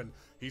salesman!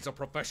 He's a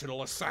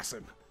professional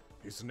assassin.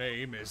 His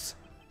name is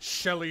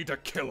Shelly the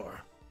Killer.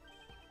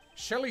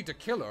 Shelly the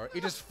Killer?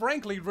 It is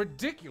frankly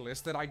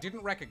ridiculous that I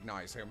didn't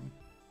recognize him.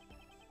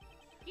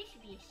 You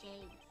should be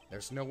ashamed.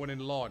 There's no one in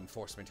law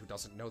enforcement who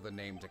doesn't know the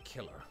name the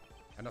Killer.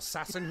 An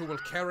assassin who will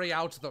carry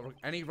out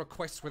any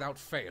requests without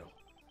fail.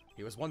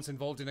 He was once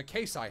involved in a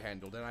case I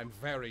handled, and I'm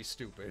very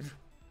stupid.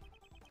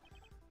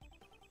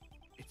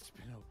 It's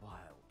been a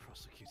while,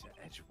 Prosecutor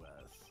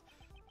Edgeworth.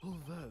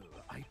 Although,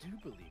 I do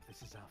believe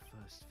this is our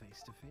first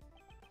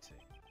face-to-face.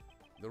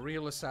 The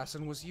real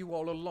assassin was you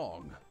all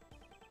along.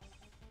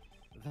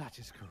 That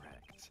is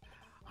correct.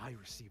 I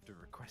received a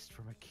request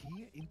from a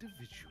key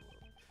individual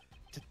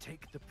to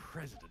take the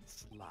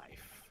President's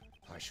life.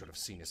 I should have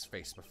seen his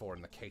face before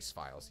in the case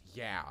files.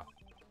 Yeah.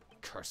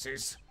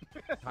 Curses.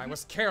 I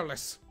was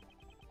careless.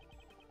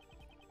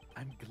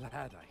 I'm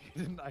glad I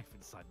hid a knife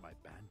inside my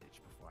bandage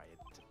before I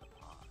entered the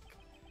park.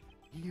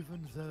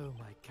 Even though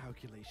my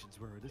calculations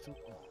were a little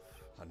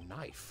off. A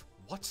knife?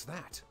 What's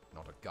that?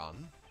 Not a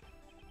gun?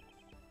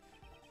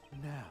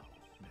 Now,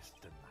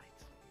 Mr.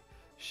 Knightley,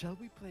 shall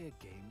we play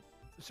a game?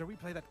 Shall we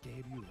play that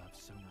game you love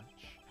so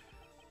much?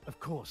 Of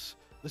course,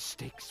 the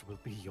stakes will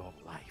be your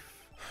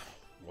life.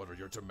 What are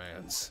your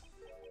demands?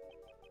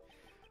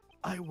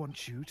 I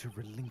want you to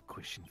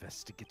relinquish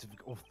investigative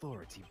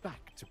authority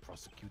back to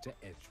Prosecutor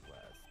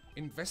Edgeworth.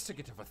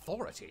 Investigative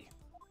authority?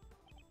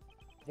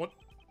 What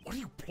are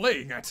you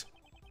playing at?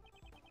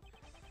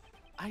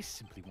 I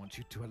simply want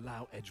you to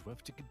allow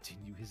Edgeworth to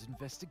continue his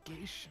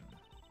investigation.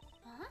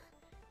 Huh?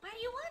 Why do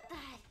you want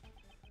that?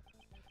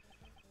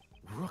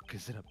 Rook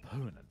is an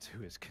opponent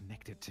who is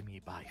connected to me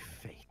by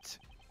fate.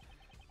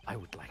 I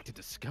would like to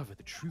discover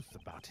the truth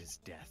about his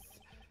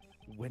death.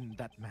 When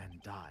that man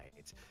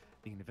died,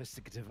 the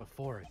investigative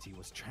authority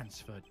was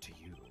transferred to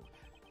you.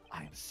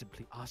 I am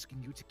simply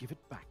asking you to give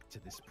it back to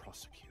this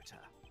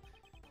prosecutor.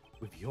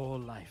 With your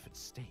life at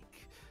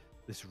stake,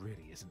 this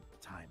really isn't the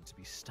time to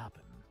be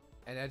stubborn.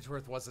 And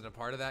Edgeworth wasn't a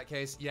part of that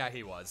case? Yeah,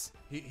 he was.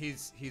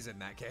 He's in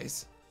that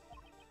case.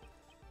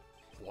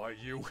 Why,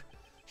 you're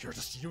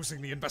just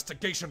using the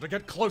investigation to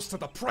get close to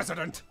the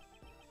President!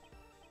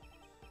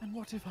 And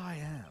what if I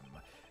am?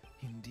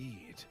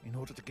 Indeed, in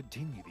order to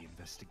continue the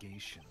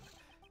investigation,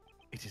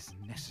 it is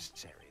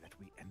necessary that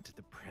we enter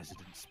the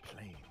President's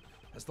plane.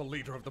 As the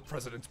leader of the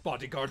President's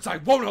bodyguards, I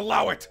won't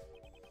allow it!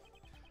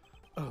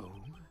 Oh,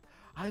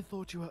 I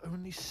thought you were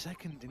only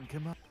second in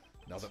command.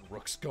 Now that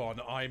Rook's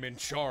gone, I'm in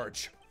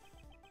charge.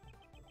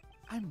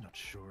 I'm not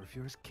sure if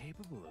you're as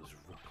capable as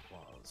Rook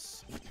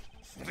was.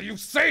 What are you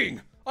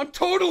saying? I'm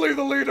totally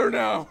the leader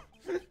now!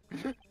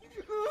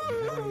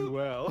 Very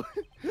well.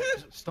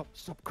 Stop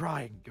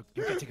crying.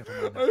 You're getting it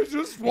on my I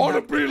just want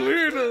to be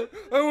leader!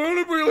 I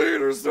want to be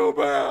leader so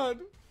bad!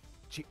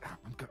 Gee,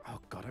 oh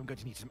God, I'm going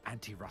to need some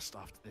anti-rust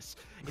after this.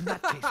 In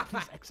that case,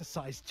 please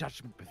exercise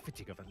judgment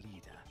befitting of a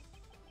leader.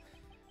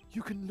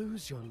 You can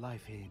lose your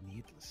life here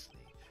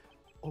needlessly,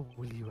 or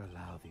will you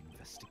allow the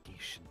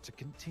investigation to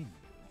continue?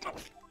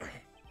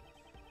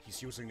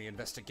 He's using the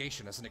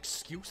investigation as an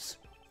excuse?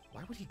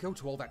 Why would he go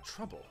to all that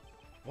trouble?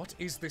 What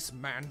is this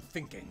man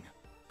thinking?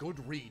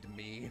 Good read,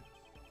 me.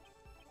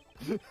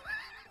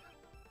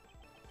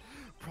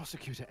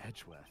 Prosecutor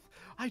Edgeworth,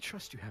 I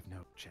trust you have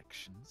no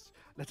objections.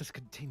 Let us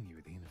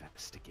continue the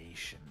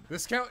investigation.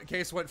 This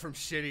case went from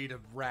shitty to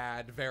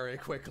rad very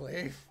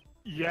quickly.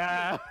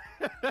 Yeah.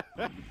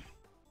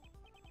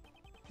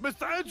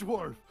 Mr.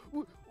 Edgeworth,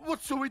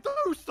 what shall we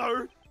do,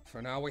 sir?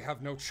 For now, we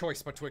have no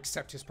choice but to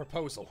accept his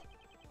proposal.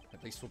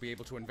 At least we'll be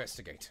able to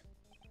investigate.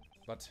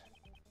 But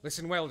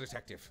listen well,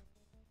 detective.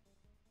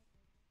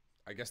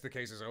 I guess the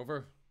case is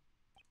over.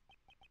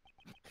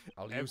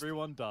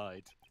 Everyone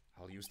died.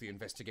 I'll use the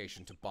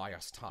investigation to buy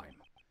us time.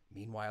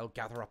 Meanwhile,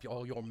 gather up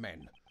all your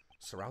men.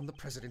 Surround the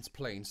president's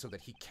plane so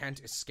that he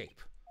can't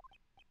escape.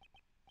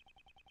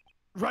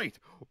 Right.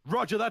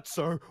 Roger that,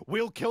 sir.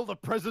 We'll kill the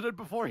president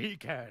before he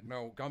can.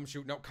 No,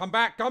 Gumshoe, no, come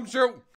back, Gumshoe!